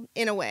asshole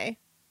in a way.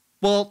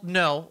 Well,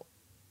 no,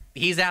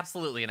 he's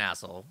absolutely an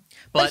asshole.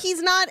 But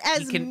he's not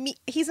as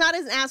he's not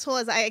as an asshole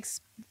as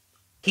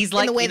he's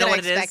like, in the way you know that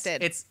what I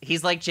expected.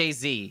 He's like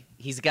Jay-Z.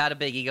 He's got a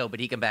big ego, but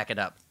he can back it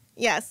up.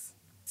 Yes.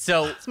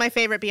 So it's my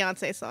favorite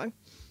Beyonce song.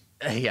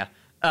 Yeah.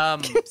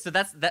 So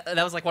that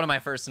was like one of my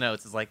first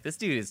notes, is like, this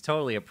dude is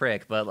totally a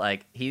prick, but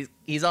like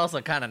he's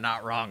also kind of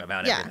not wrong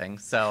about everything.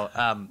 So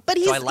but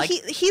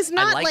he's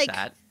not like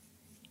that.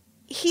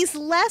 He's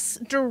less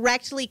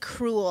directly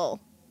cruel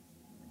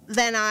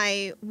than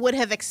I would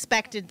have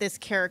expected this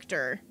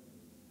character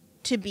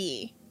to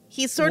be.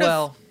 He's sort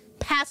of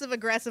passive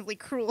aggressively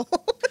cruel.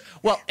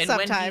 Well, and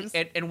sometimes.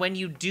 when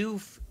you do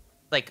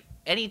like,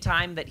 any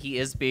time that he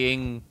is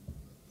being,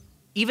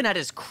 even at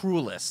his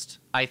cruelest,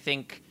 I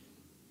think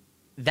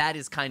that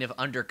is kind of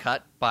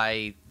undercut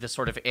by the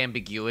sort of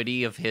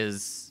ambiguity of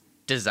his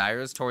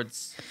desires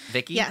towards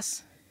Vicky.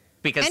 Yes.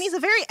 And he's a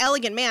very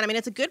elegant man. I mean,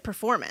 it's a good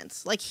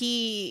performance. Like,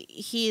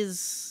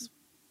 he's...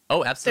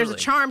 Oh, absolutely.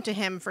 There's a charm to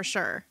him, for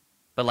sure.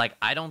 But, like,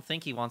 I don't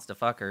think he wants to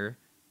fuck her.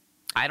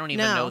 I don't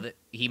even know that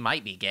he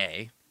might be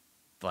gay.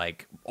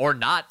 Like, or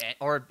not,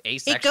 or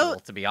asexual,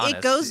 to be honest.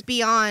 It goes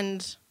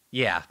beyond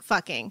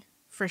fucking,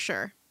 for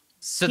sure.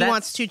 So he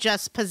wants to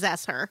just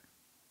possess her.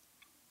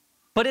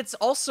 But it's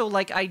also,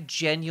 like, I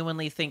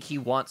genuinely think he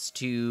wants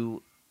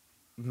to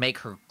make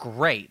her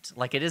great.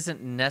 Like, it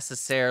isn't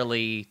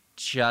necessarily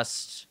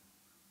just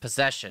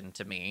possession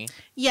to me.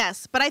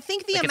 Yes, but I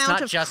think the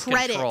amount of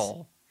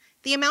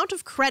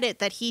credit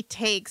that he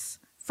takes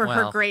for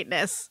her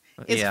greatness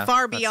is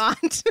far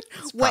beyond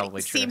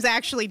what seems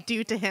actually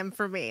due to him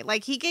for me.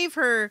 Like, he gave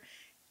her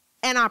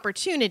an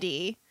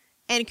opportunity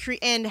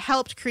and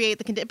helped create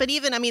the condition. But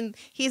even, I mean,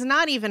 he's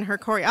not even her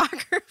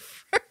choreographer.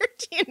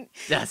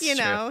 That's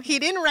true. He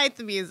didn't write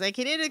the music.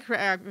 He didn't do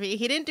choreography.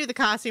 He didn't do the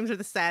costumes or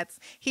the sets.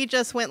 He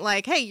just went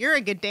like, hey, you're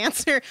a good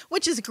dancer,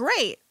 which is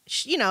great.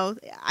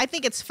 I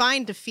think it's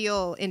fine to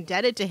feel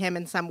indebted to him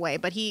in some way,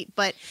 but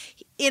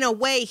in a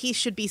way, he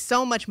should be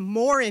so much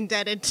more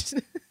indebted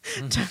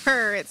to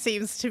her, it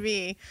seems to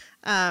me.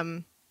 I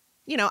mean,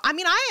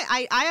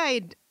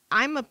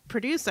 I'm a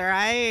producer.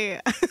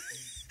 I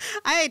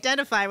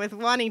identify with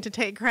wanting to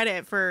take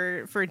credit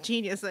for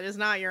genius that is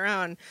not your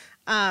own.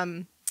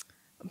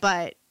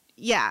 But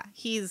yeah,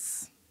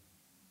 it's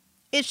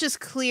just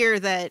clear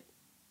that,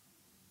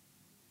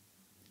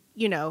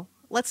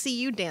 let's see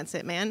you dance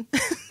it, man.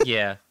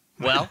 Yeah.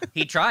 Well,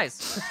 he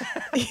tries.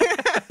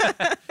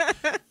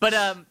 But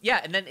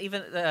and then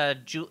even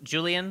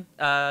Julian,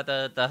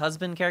 the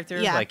husband character,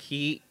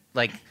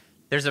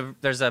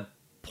 there's a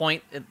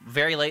point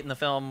very late in the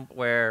film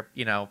where,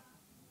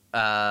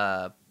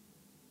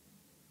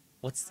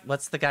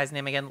 what's the guy's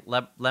name again?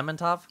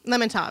 Lemontov?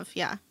 Lemontov,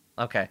 yeah.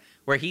 Okay.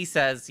 Where he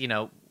says,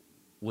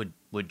 would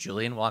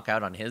Julian walk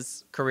out on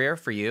his career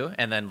for you?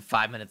 And then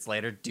 5 minutes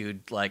later,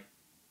 dude, like,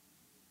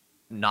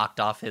 knocked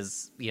off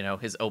his,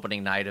 his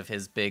opening night of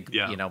his big,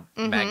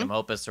 magnum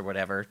opus or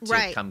whatever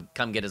to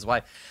come get his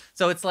wife.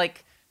 So it's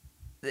like,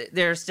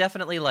 there's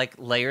definitely like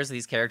layers of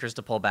these characters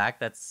to pull back.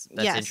 That's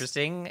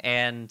interesting.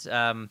 And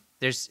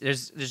there's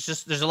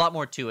a lot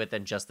more to it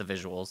than just the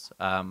visuals.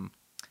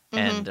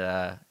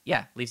 And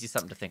leaves you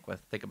something to think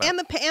about.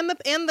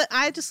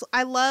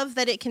 I love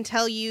that it can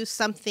tell you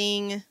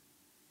something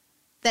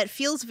that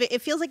feels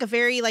like a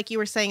very, like you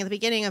were saying at the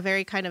beginning, a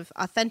very kind of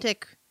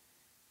authentic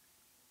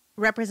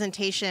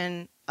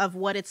representation of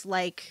what it's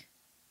like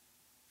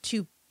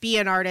to be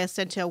an artist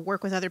and to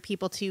work with other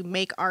people to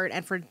make art,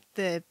 and for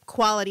the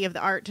quality of the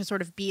art to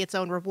sort of be its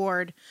own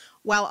reward,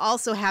 while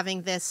also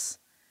having this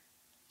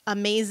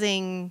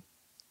amazing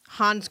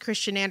Hans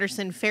Christian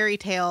Andersen fairy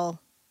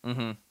tale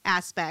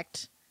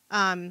aspect.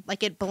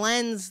 Like, it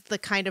blends the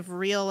kind of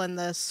real and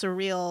the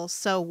surreal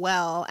so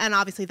well, and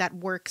obviously that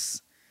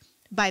works.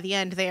 By the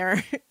end, they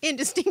are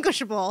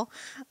indistinguishable.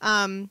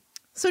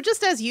 So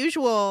just as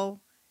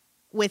usual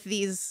with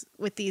these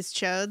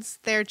chodes,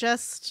 they're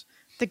just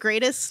the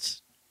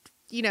greatest,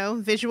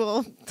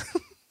 visual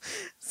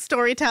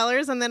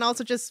storytellers, and then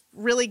also just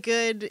really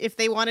good. If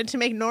they wanted to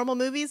make normal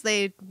movies,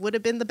 they would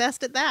have been the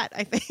best at that,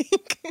 I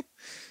think.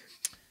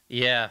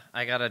 Yeah,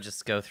 I gotta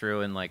just go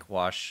through and like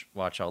watch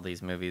all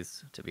these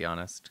movies, to be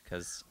honest,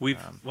 because I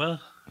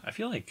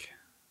feel like,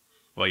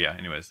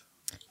 anyways.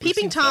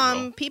 Peeping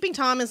Tom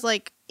is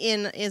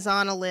is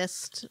on a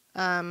list.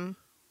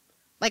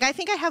 Like, I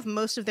think I have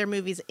most of their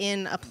movies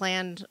in a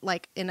planned,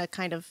 like, in a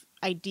kind of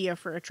idea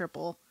for a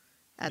triple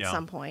at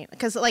some point,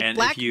 because like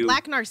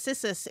Black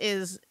Narcissus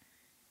is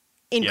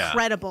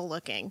incredible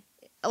looking,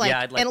 like,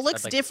 and it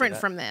looks different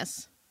from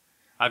this.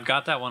 I've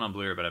got that one on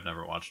Blu-ray, but I've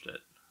never watched it.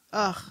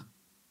 Ugh.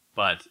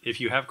 But if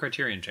you have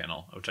Criterion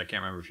Channel, which I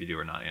can't remember if you do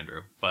or not,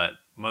 Andrew, but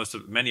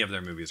many of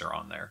their movies are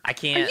on there. I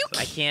can't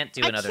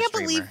do another can't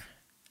streamer. believe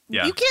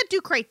Yeah. you can't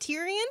do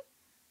Criterion.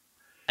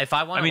 If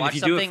I want to I mean, watch if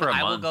you do it something, for a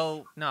I will month.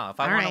 go. No, if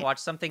I All want to right. watch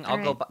something, All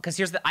I'll go. right.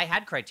 Because I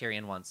had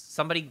Criterion once.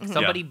 Somebody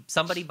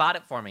bought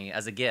it for me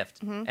as a gift,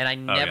 Mm-hmm. and I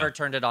never yeah.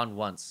 turned it on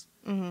once.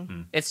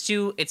 Mm-hmm. It's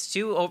too.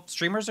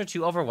 Streamers are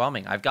too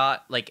overwhelming. I've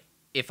got like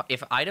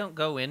if I don't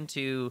go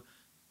into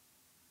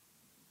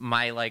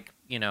my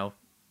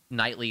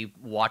nightly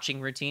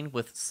watching routine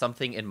with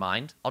something in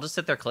mind, I'll just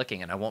sit there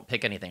clicking and I won't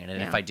pick anything. And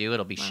Yeah. if I do,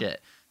 it'll be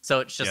shit. So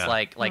it's just Yeah.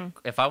 like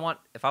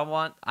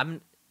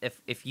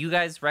if you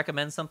guys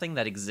recommend something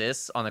that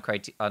exists on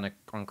the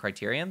on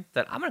Criterion,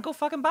 then I'm gonna go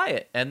fucking buy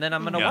it and then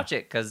I'm gonna Yeah. watch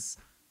it because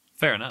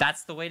Fair enough.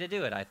 that's the way to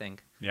do it. I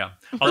think. Yeah.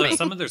 Although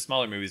some of their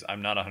smaller movies,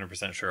 I'm not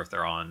 100% sure if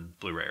they're on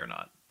Blu-ray or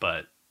not,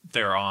 but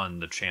they're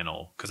on the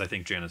channel because I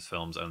think Janus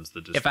Films owns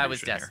the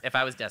distribution here. If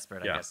I was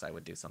desperate, Yeah. I guess I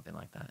would do something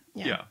like that.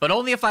 Yeah. But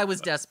only if I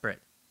was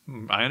desperate.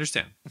 I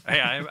understand.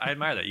 Hey, I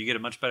admire that. You get a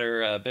much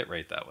better bit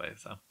rate that way.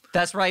 So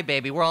That's right,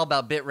 baby. We're all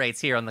about bit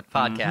rates here on the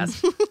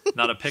podcast.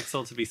 not a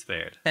pixel to be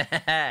spared.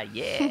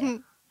 Yeah.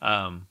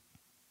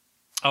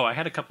 Oh, I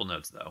had a couple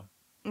notes though.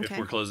 If Okay.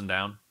 we're closing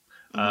down.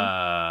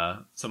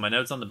 So my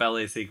notes on the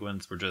ballet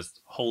sequence were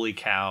just holy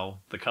cow,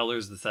 the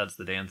colors, the sets,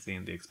 the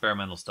dancing, the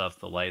experimental stuff,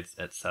 the lights,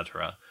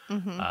 etc.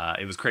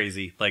 It was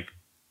crazy. Like,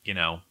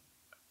 yeah,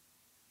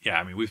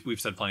 I mean we've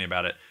said plenty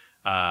about it.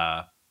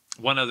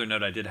 One other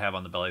note I did have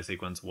on the ballet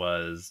sequence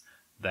was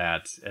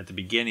that at the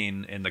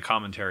beginning in the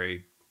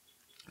commentary,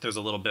 there's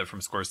a little bit from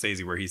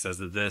Scorsese where he says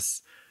that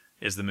this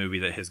is the movie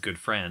that his good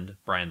friend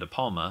Brian De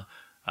Palma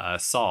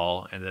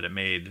saw, and that it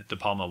made De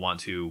Palma want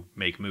to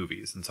make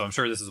movies. And so I'm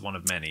sure this is one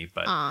of many,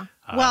 but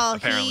Well,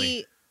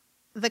 apparently,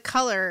 the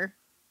color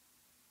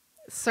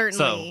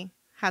certainly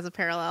has a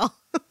parallel.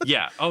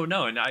 yeah. Oh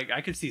no, and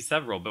I could see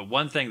several, but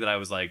one thing that I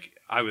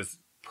was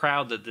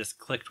proud that this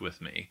clicked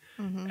with me,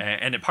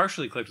 and it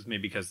partially clicked with me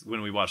because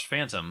when we watched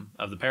Phantom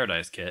of the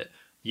Paradise Kit,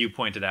 you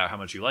pointed out how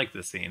much you liked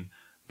this scene,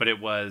 but it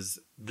was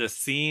the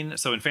scene.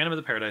 So in Phantom of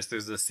the Paradise,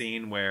 there's a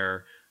scene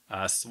where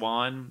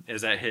Swan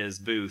is at his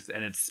booth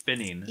and it's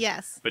spinning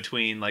Yes.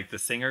 between like the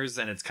singers,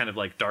 and it's kind of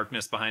like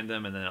darkness behind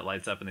them, and then it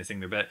lights up and they sing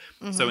their bit.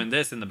 So in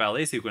the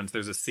ballet sequence,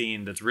 there's a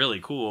scene that's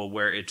really cool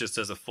where it just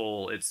does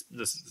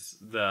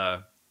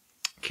the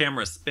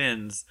camera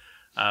spins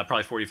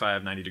probably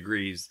 90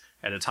 degrees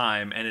at a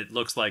time, and it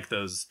looks like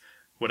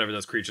whatever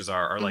those creatures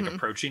are like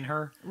approaching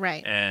her.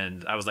 Right.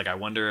 And I was like, I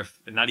wonder if,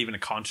 not even a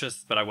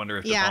conscious, but I wonder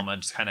if De Yeah. Palma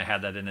just kind of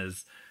had that in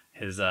his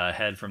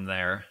head from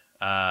there.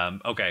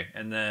 Okay,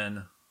 and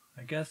then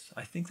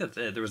I think that's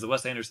it. There was the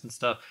Wes Anderson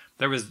stuff.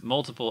 There was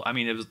multiple. I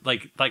mean, it was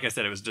like I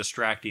said, it was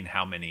distracting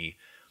how many.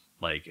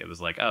 Like it was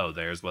like, oh,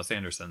 there's Wes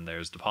Anderson,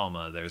 there's De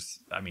Palma, there's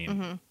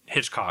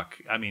Hitchcock.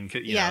 I mean,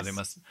 you know, they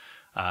must.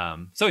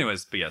 So,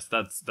 anyways, but yes,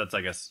 that's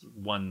I guess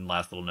one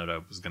last little note I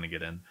was going to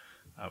get in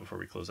before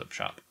we close up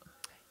shop.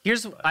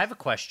 I have a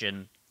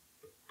question.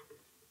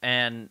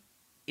 And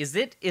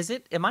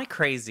am I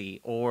crazy,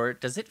 or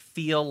does it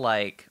feel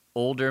like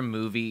older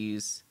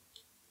movies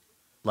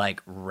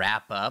like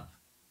wrap up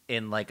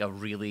in like a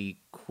really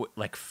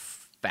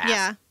fast?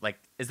 Yeah. Like,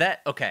 is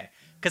that okay?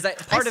 Because I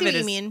see what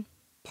you mean.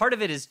 part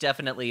of it is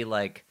definitely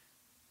like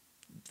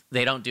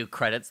they don't do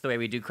credits the way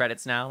we do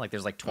credits now. Like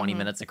there's like 20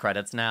 minutes of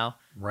credits now.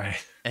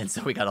 Right. And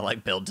so we got to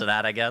like build to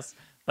that, I guess.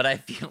 But I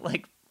feel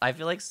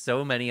like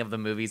so many of the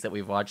movies that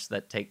we've watched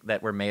that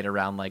were made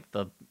around like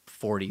the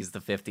 40s, the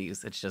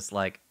 50s, it's just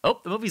like, oh,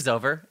 the movie's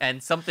over,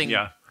 and something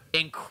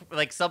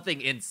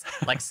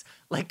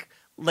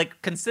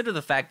like consider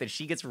the fact that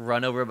she gets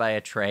run over by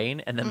a train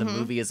and then the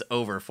movie is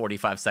over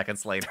 45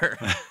 seconds later.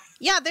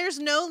 Yeah, there's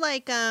no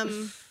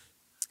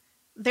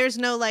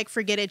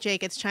forget it,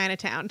 Jake, it's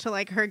Chinatown to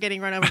like her getting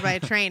run over by a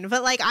train.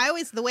 But like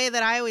the way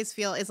that I always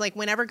feel is like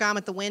whenever Gone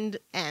with the Wind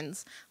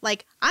ends,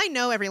 like I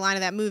know every line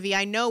of that movie.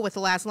 I know what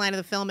the last line of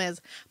the film is.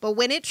 But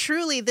when it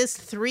truly, this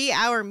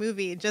 3-hour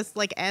movie just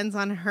like ends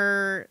on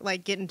her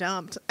like getting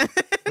dumped and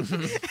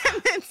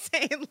then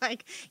saying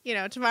like, you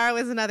know, tomorrow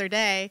is another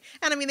day.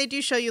 And I mean, they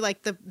do show you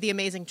like the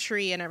amazing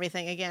tree and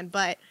everything again,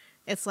 but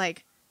it's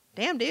like,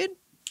 damn, dude.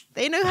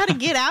 They know how to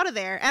get out of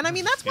there. And I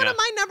mean, that's one of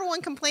my number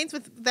one complaints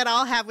that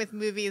I'll have with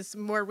movies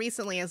more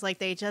recently is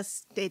like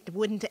it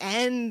wouldn't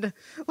end.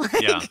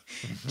 Like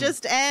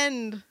just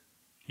end.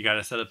 You got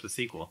to set up the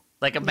sequel.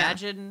 Like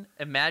imagine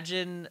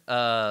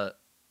the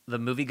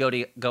movie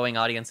going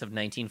audience of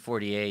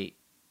 1948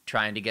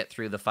 trying to get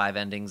through the 5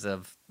 endings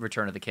of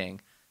Return of the King.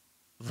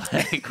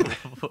 Like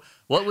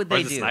what would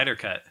they do? Or the Snyder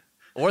Cut.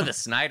 Or the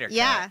Snyder Cut.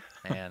 Yeah.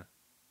 Man.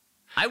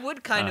 I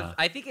would kind of.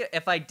 I think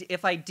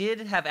if I did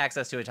have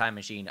access to a time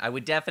machine, I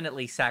would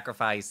definitely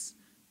sacrifice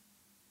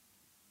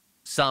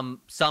some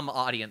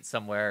audience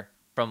somewhere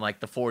from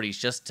like the 40s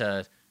just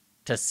to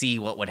see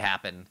what would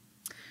happen,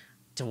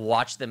 to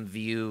watch them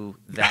view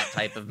that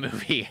type of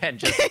movie and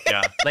just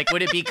like,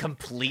 would it be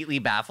completely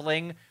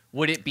baffling?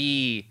 Would it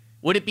be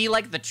Would it be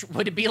like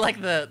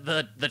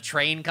the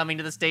train coming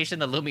to the station,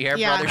 the Lumiere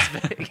brothers?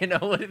 You know,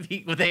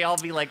 would they all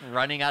be like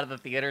running out of the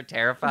theater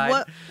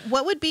terrified?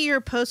 What would be your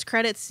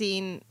post-credit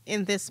scene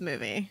in this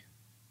movie?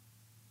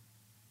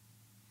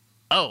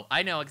 Oh,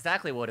 I know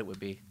exactly what it would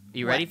be.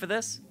 You ready for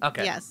this?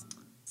 Okay. Yes.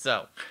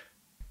 So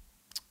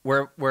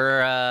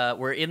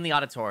we're in the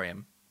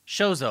auditorium.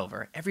 Show's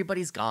over.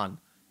 Everybody's gone.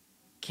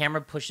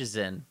 Camera pushes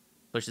in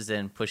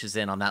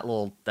on that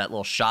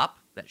little shop,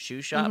 that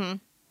shoe shop. Mm-hmm.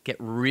 Get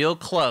real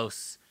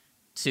close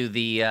to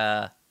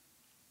the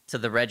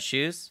red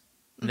shoes.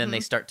 And then they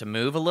start to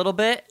move a little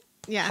bit.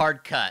 Yeah.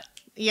 Hard cut.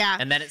 Yeah.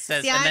 And then it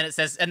says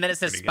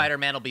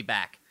Spider-Man will be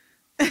back.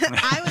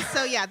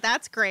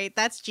 That's great.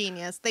 That's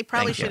genius. They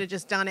probably should have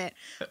just done it.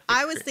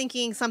 I was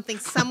thinking something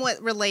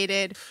somewhat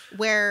related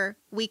where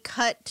we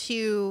cut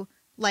to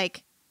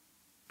like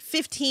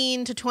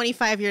 15 to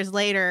 25 years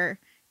later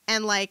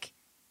and like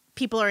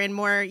people are in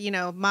more,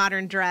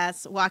 modern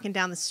dress walking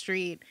down the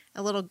street.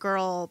 A little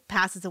girl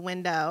passes a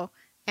window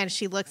and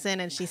she looks in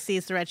and she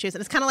sees the red shoes. And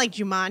it's kind of like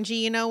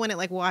Jumanji, when it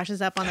like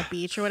washes up on the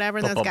beach or whatever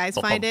and those guys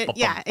find it.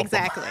 Yeah,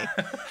 exactly.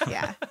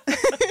 Yeah.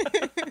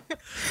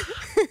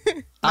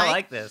 I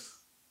like this.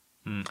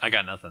 I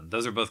got nothing.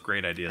 Those are both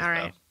great ideas. All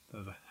right.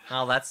 Though.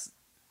 Well,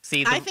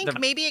 I think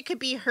maybe it could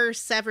be her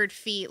severed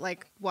feet,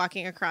 like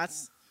walking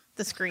across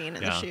the screen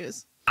in the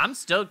shoes. I'm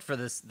stoked for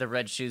the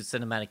Red Shoes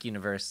cinematic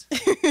universe.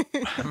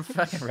 I'm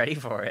fucking ready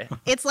for it.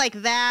 It's like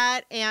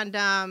that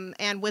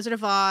and Wizard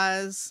of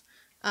Oz.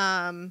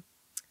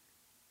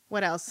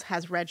 What else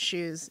has red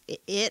shoes?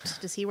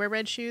 Does he wear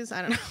red shoes?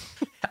 I don't know.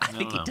 I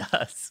think he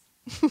does.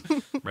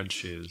 Red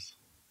shoes.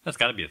 That's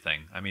got to be a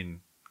thing. I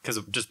mean, because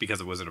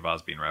of Wizard of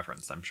Oz being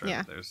referenced, I'm sure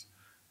that there's.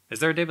 Is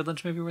there a David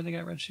Lynch movie where they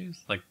got red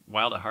shoes? Like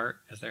Wild at Heart?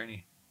 Is there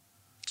any?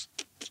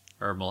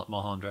 Or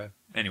Mulholland Drive?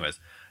 Anyways,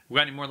 we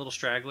got any more little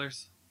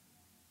stragglers?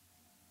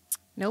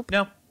 Nope.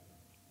 No.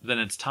 Then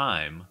it's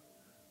time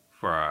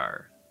for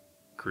our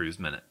cruise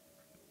minute.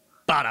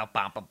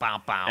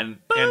 And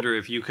Andrew,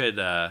 if you could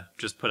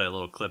just put a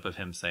little clip of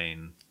him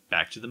saying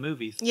 "Back to the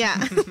movies."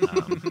 Yeah.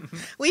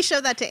 We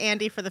showed that to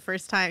Andy for the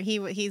first time.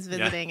 He's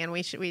visiting, and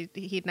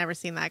he'd never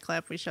seen that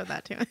clip. We showed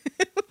that to him.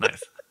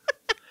 Nice.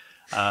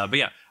 But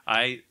yeah,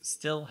 I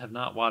still have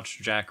not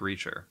watched Jack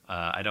Reacher.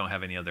 I don't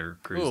have any other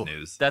cruise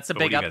news. That's a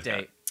big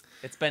update.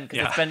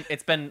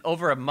 It's been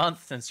over a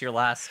month since your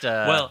last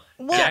Jack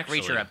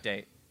Reacher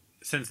update.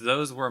 Since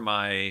those were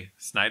my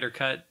Snyder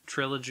Cut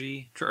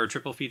trilogy or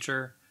triple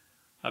feature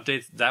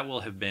updates, that will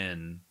have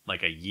been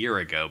like a year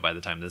ago by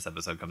the time this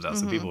episode comes out.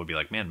 So people will be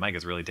like, man, Mike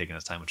is really taking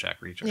his time with Jack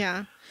Reacher.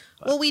 Yeah.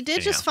 But we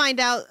did just find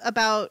out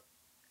about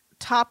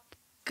Top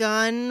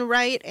Gun,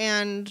 right?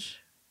 And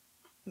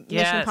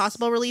Mission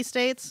Impossible release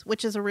dates,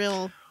 which is a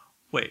real...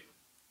 Wait.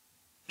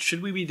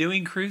 Should we be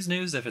doing cruise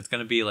news if it's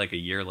going to be like a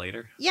year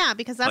later? Yeah,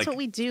 because that's what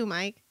we do,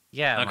 Mike.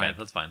 Yeah. Okay, Mike.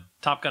 that's fine.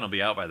 Top Gun will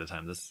be out by the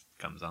time this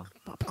comes out.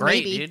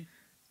 Great, Maybe. dude.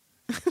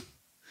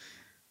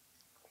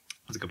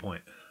 That's a good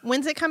point.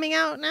 When's it coming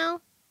out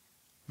now?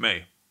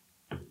 May.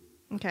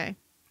 Okay.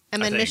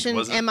 And then think. Mission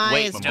Was it?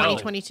 MI is Memorial.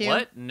 2022.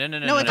 What? No,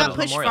 No, it got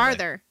pushed Memorial Day.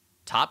 farther.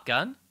 Top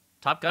Gun?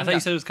 Top Gun? I thought you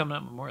said it was coming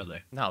out Memorial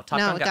Day. No, Top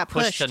No, Gun it got got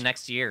pushed to pushed.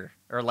 next year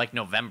or like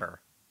November.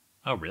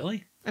 Oh,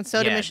 really? And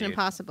so did Yeah, Mission dude.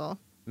 Impossible.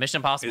 Mission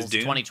Impossible Is is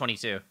Dune?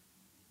 2022.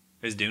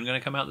 Is Dune going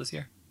to come out this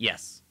year?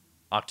 Yes,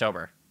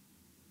 October.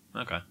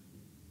 Okay.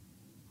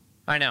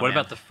 I know. What man.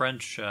 about the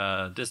French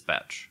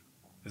Dispatch?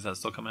 Is that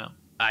still coming out?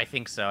 I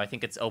think so. I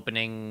think it's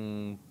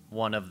opening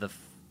one of the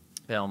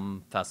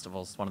film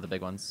festivals, one of the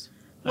big ones.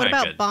 What Alright,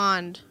 about good.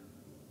 Bond?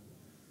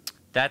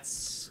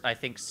 That's, I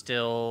think,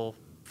 still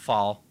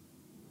fall.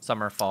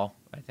 Summer, fall,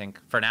 I think.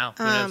 For now.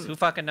 Who knows? Who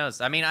fucking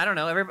knows? I mean, I don't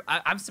know.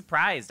 I'm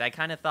surprised. I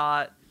kind of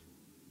thought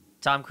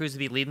Tom Cruise would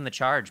be leading the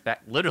charge.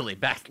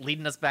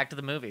 Leading us back to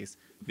the movies.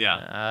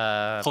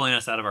 Yeah. Pulling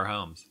us out of our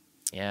homes.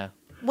 Yeah.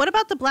 What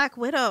about the Black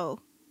Widow?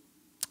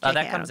 JK, That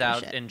I comes don't give a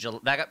out shit. in July.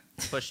 That got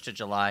pushed to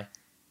July.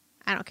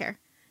 I don't care.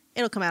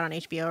 It'll come out on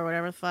HBO or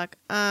whatever the fuck.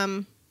 All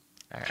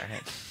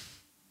right.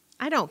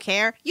 I don't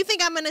care. You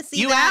think I'm gonna see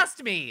You that?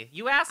 asked me.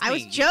 You asked me. I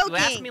was You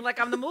asked joking. me like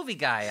I'm the movie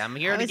guy. I'm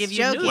here I to was give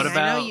joking. you news. What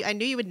about I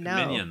knew you would know.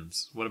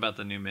 Minions. What about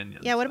the new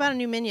Minions? Yeah, what about a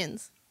new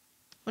Minions?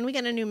 When we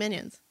get a new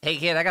Minions? Hey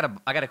kid, I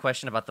got a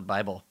question about the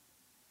Bible.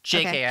 JK,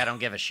 Okay. I don't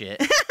give a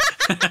shit.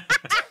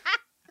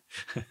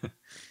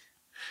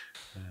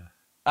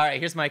 All right,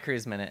 here's my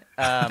cruise minute.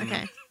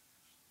 Okay.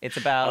 It's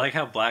I about like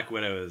how Black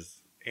Widow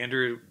is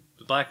Andrew.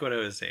 Black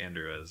Widow is to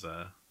Andrew as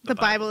The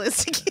Bible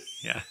is to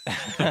Yeah.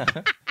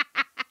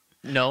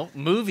 no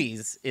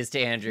movies is to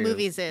Andrew.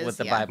 Movies is, what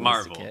the yeah. Bible is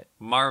Marvel. to Kit.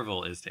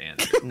 Marvel is to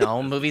Andrew.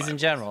 No, movies in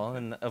general,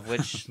 and of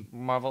which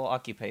Marvel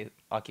occupy.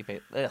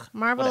 Ugh,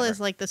 Marvel whatever. is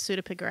like the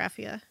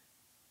pseudepigraphia.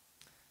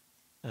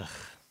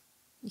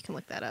 You can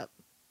look that up.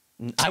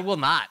 I will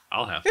not.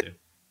 I'll have to.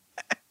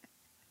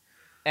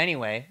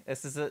 Anyway,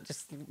 this is a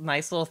just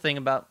nice little thing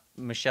about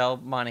Michelle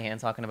Monaghan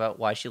talking about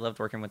why she loved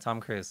working with Tom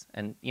Cruise.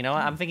 And you know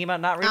what? I'm thinking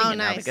about not reading Oh, it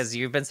now nice. because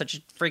you've been such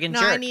a friggin' No,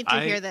 jerk. I need to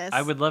hear this.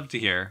 I would love to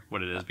hear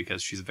what it is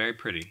because she's very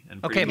pretty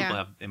and pretty Okay, people Yeah.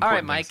 have All important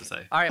right, Mike. things to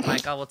say. All right,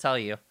 Mike. I will tell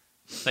you.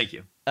 Thank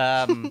you.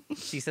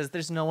 She says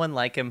there's no one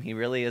like him. He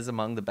really is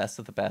among the best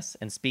of the best.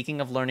 And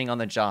speaking of learning on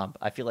the job,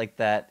 I feel like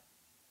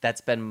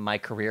that's been my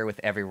career with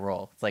every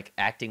role. It's like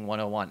acting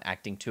 101,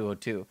 acting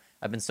 202.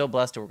 I've been so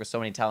blessed to work with so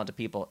many talented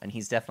people, and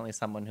he's definitely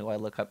someone who I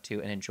look up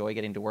to and enjoy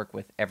getting to work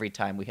with every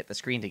time we hit the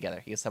screen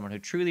together. He is someone who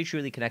truly,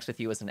 truly connects with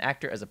you as an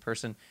actor, as a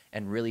person,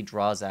 and really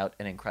draws out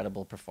an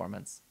incredible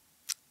performance.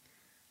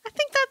 I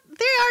think that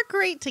they are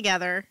great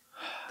together.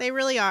 They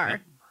really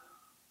are.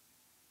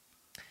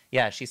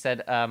 Yeah, she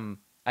said,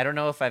 I don't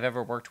know if I've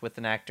ever worked with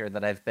an actor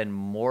that I've been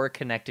more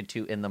connected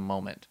to in the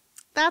moment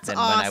That's than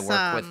awesome. when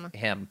I work with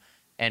him.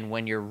 And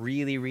when you're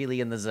really, really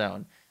in the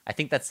zone. I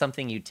think that's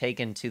something you take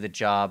into the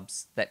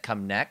jobs that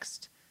come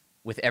next.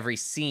 With every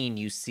scene,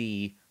 you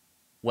see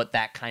what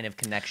that kind of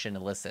connection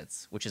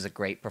elicits, which is a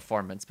great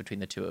performance between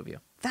the two of you.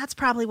 That's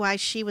probably why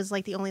she was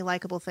like the only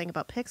likable thing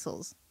about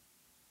Pixels.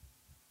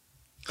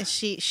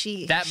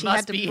 She had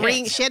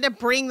to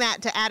bring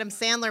that to Adam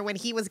Sandler when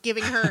he was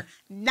giving her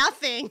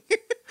nothing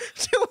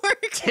to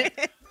work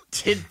with.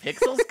 Did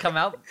Pixels come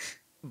out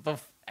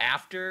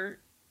after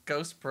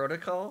Ghost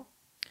Protocol?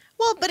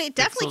 Well, but it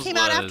definitely Pixels came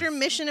out was- after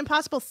Mission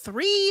Impossible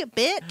 3,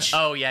 bitch.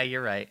 Oh yeah,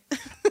 you're right.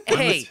 When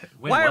Hey,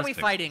 when why are was we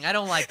Pixels? fighting? I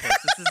don't like this.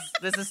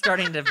 This is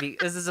starting to be.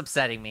 This is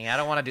upsetting me. I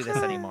don't want to do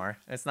this anymore.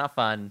 It's not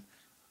fun.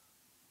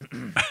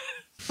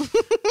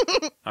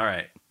 All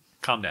right.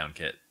 Calm down,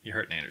 Kit. You're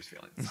hurting Andrew's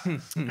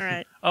feelings. All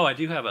right. Oh, I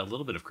do have a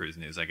little bit of cruise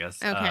news, I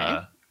guess. Okay.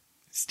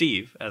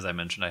 Steve, as I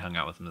mentioned, I hung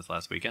out with him this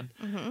last weekend.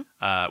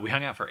 We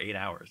hung out for 8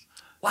 hours.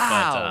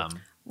 Wow. But,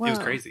 it was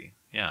Whoa. crazy.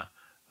 Yeah.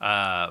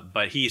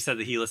 But he said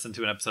that he listened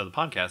to an episode of the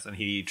podcast and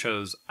he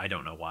chose, I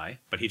don't know why,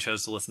 but he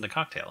chose to listen to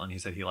Cocktail and he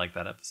said he liked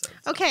that episode.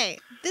 So. Okay,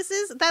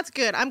 that's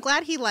good. I'm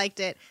glad he liked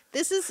it.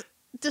 This is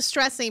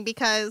distressing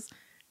because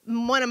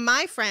one of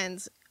my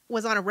friends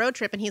was on a road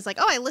trip and he's like,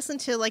 "Oh, I listened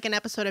to like an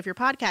episode of your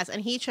podcast,"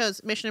 and he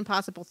chose Mission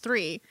Impossible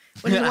 3,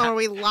 which is one where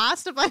we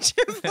lost a bunch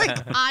of like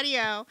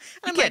audio. And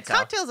I'm like, can't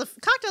tell.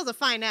 Cocktail's a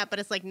fine app, but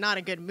it's like not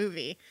a good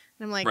movie.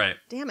 And I'm like, Right.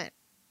 damn it.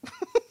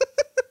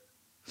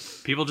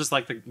 People just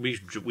like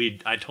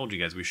I told you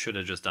guys we should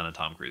have just done a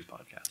Tom Cruise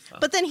podcast. So.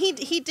 But then he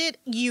did.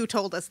 You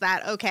told us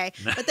that, okay?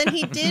 But then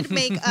he did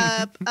make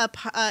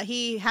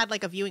he had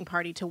like a viewing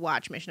party to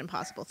watch Mission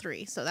Impossible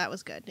 3, so that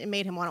was good. It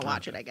made him want to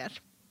watch it, I guess.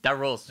 That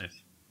rules.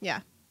 Nice. Yeah.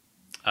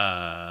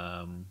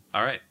 All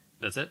right.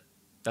 That's it.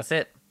 That's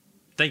it.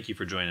 Thank you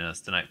for joining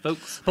us tonight,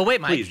 folks. But wait,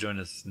 Mike. Please join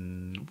us.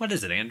 What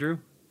is it, Andrew?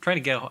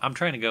 I'm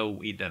trying to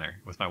go eat dinner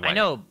with my wife. I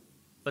know,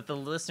 but the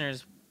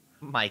listeners,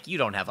 Mike, you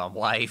don't have a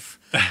wife.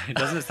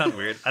 Doesn't it sound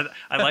weird?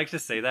 I like to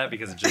say that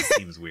because it just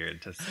seems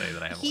weird to say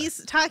that I have a wife.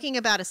 He's talking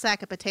about a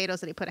sack of potatoes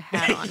that he put a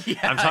hat on.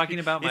 Yeah, I'm talking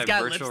about he's my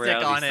got virtual lipstick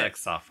on reality it.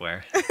 sex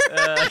software.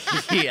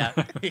 Yeah.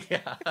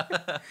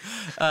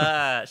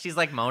 She's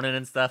like moaning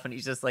and stuff, and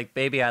he's just like,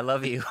 "Baby, I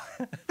love you."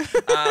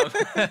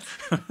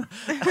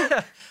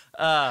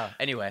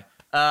 Anyway,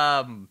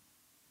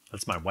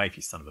 That's my wife,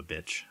 you son of a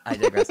bitch. I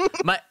digress.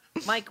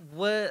 Mike,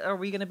 what are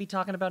we going to be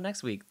talking about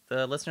next week?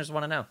 The listeners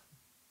want to know.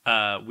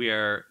 We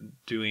are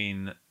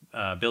doing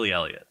Billy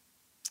Elliot.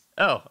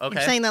 Oh, You're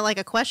okay. saying that like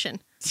a question.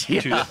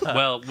 Yeah.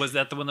 Well, was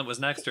that the one that was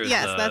next, or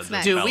Yes, that's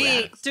next.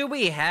 Do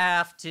we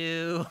have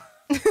to?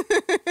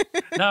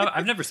 No,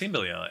 I've never seen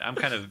Billy Elliot. I'm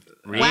kind of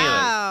Really?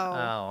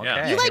 Wow. Oh, Yeah.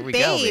 okay. You like Here we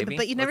Babe, go, baby.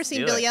 but you've never Let's seen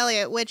do Billy it.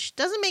 Elliot, which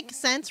doesn't make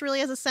sense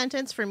really as a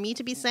sentence for me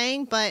to be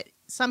saying, but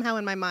somehow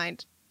in my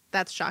mind,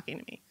 that's shocking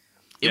to me.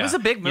 It was a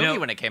big movie You know,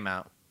 when it came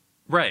out.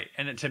 right?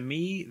 And to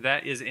me,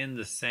 that is in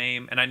the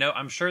same. And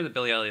I'm sure that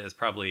Billy Elliot is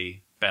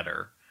probably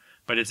better,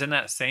 but it's in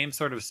that same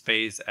sort of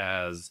space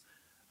as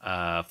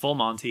Full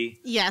Monty,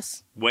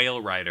 Yes.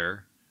 Whale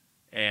Rider,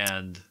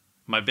 and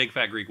My Big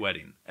Fat Greek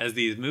Wedding, as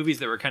these movies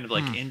that were kind of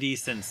like indie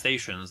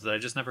sensations that I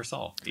just never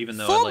saw, even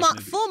though I like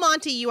movies. Full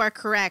Monty, you are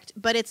correct,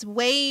 but it's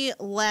way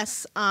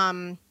less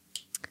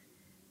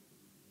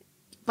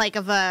like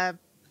of a,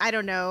 I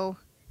don't know,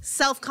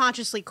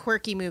 self-consciously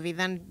quirky movie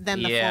than the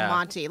Yeah, Full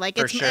Monty. Like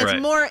for it's sure. it's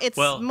Right. more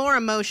Well- more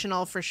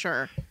emotional for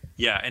sure.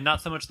 Yeah, and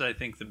not so much that I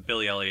think that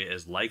Billy Elliot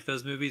is like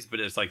those movies, but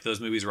it's like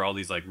those movies were all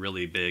these like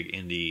really big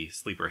indie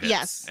sleeper hits.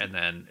 Yes. And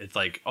then it's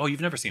like, oh,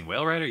 you've never seen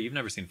Whale Rider? You've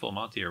never seen Full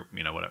Monty? Or,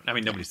 whatever. I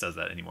mean, nobody says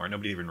that anymore.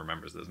 Nobody even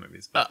remembers those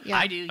movies. But Yeah.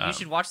 I do. You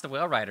should watch The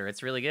Whale Rider.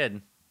 It's really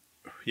good.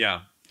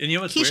 yeah. And you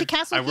know what's Keisha weird?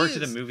 Castle I worked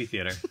at a Hughes. movie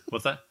theater.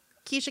 What's that?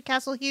 Keisha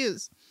Castle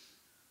Hughes.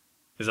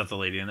 Is that the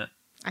lady in it?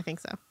 I think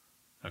so.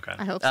 Okay.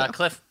 I hope so.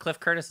 Cliff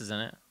Curtis is in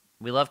it.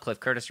 We love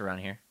Cliff Curtis around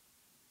here.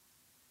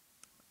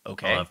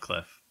 Okay. I love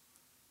Cliff.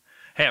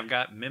 Hey, I've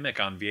got Mimic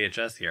on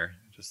VHS here.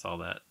 I just saw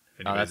that. If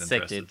anybody's that's sick,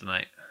 interested dude.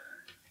 tonight.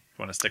 If you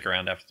want to stick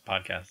around after the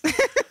podcast.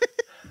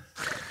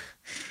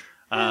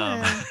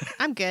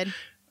 I'm good.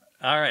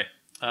 All right.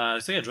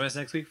 So yeah, join us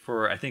next week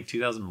for, I think,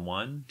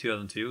 2001,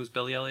 2002 was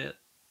Billy Elliot.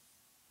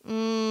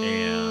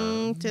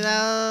 And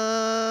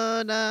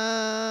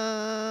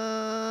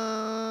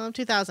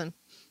 2000.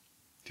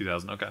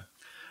 2000, okay.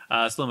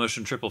 Slow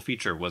Motion Triple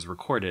Feature was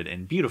recorded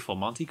in beautiful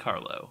Monte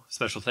Carlo.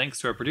 Special thanks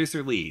to our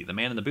producer Lee, the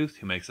man in the booth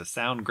who makes us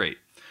sound great.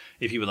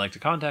 If you would like to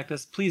contact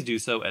us, please do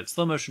so at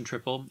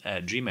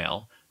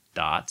slowmotiontriple@gmail.com.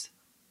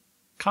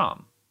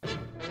 gmail.com.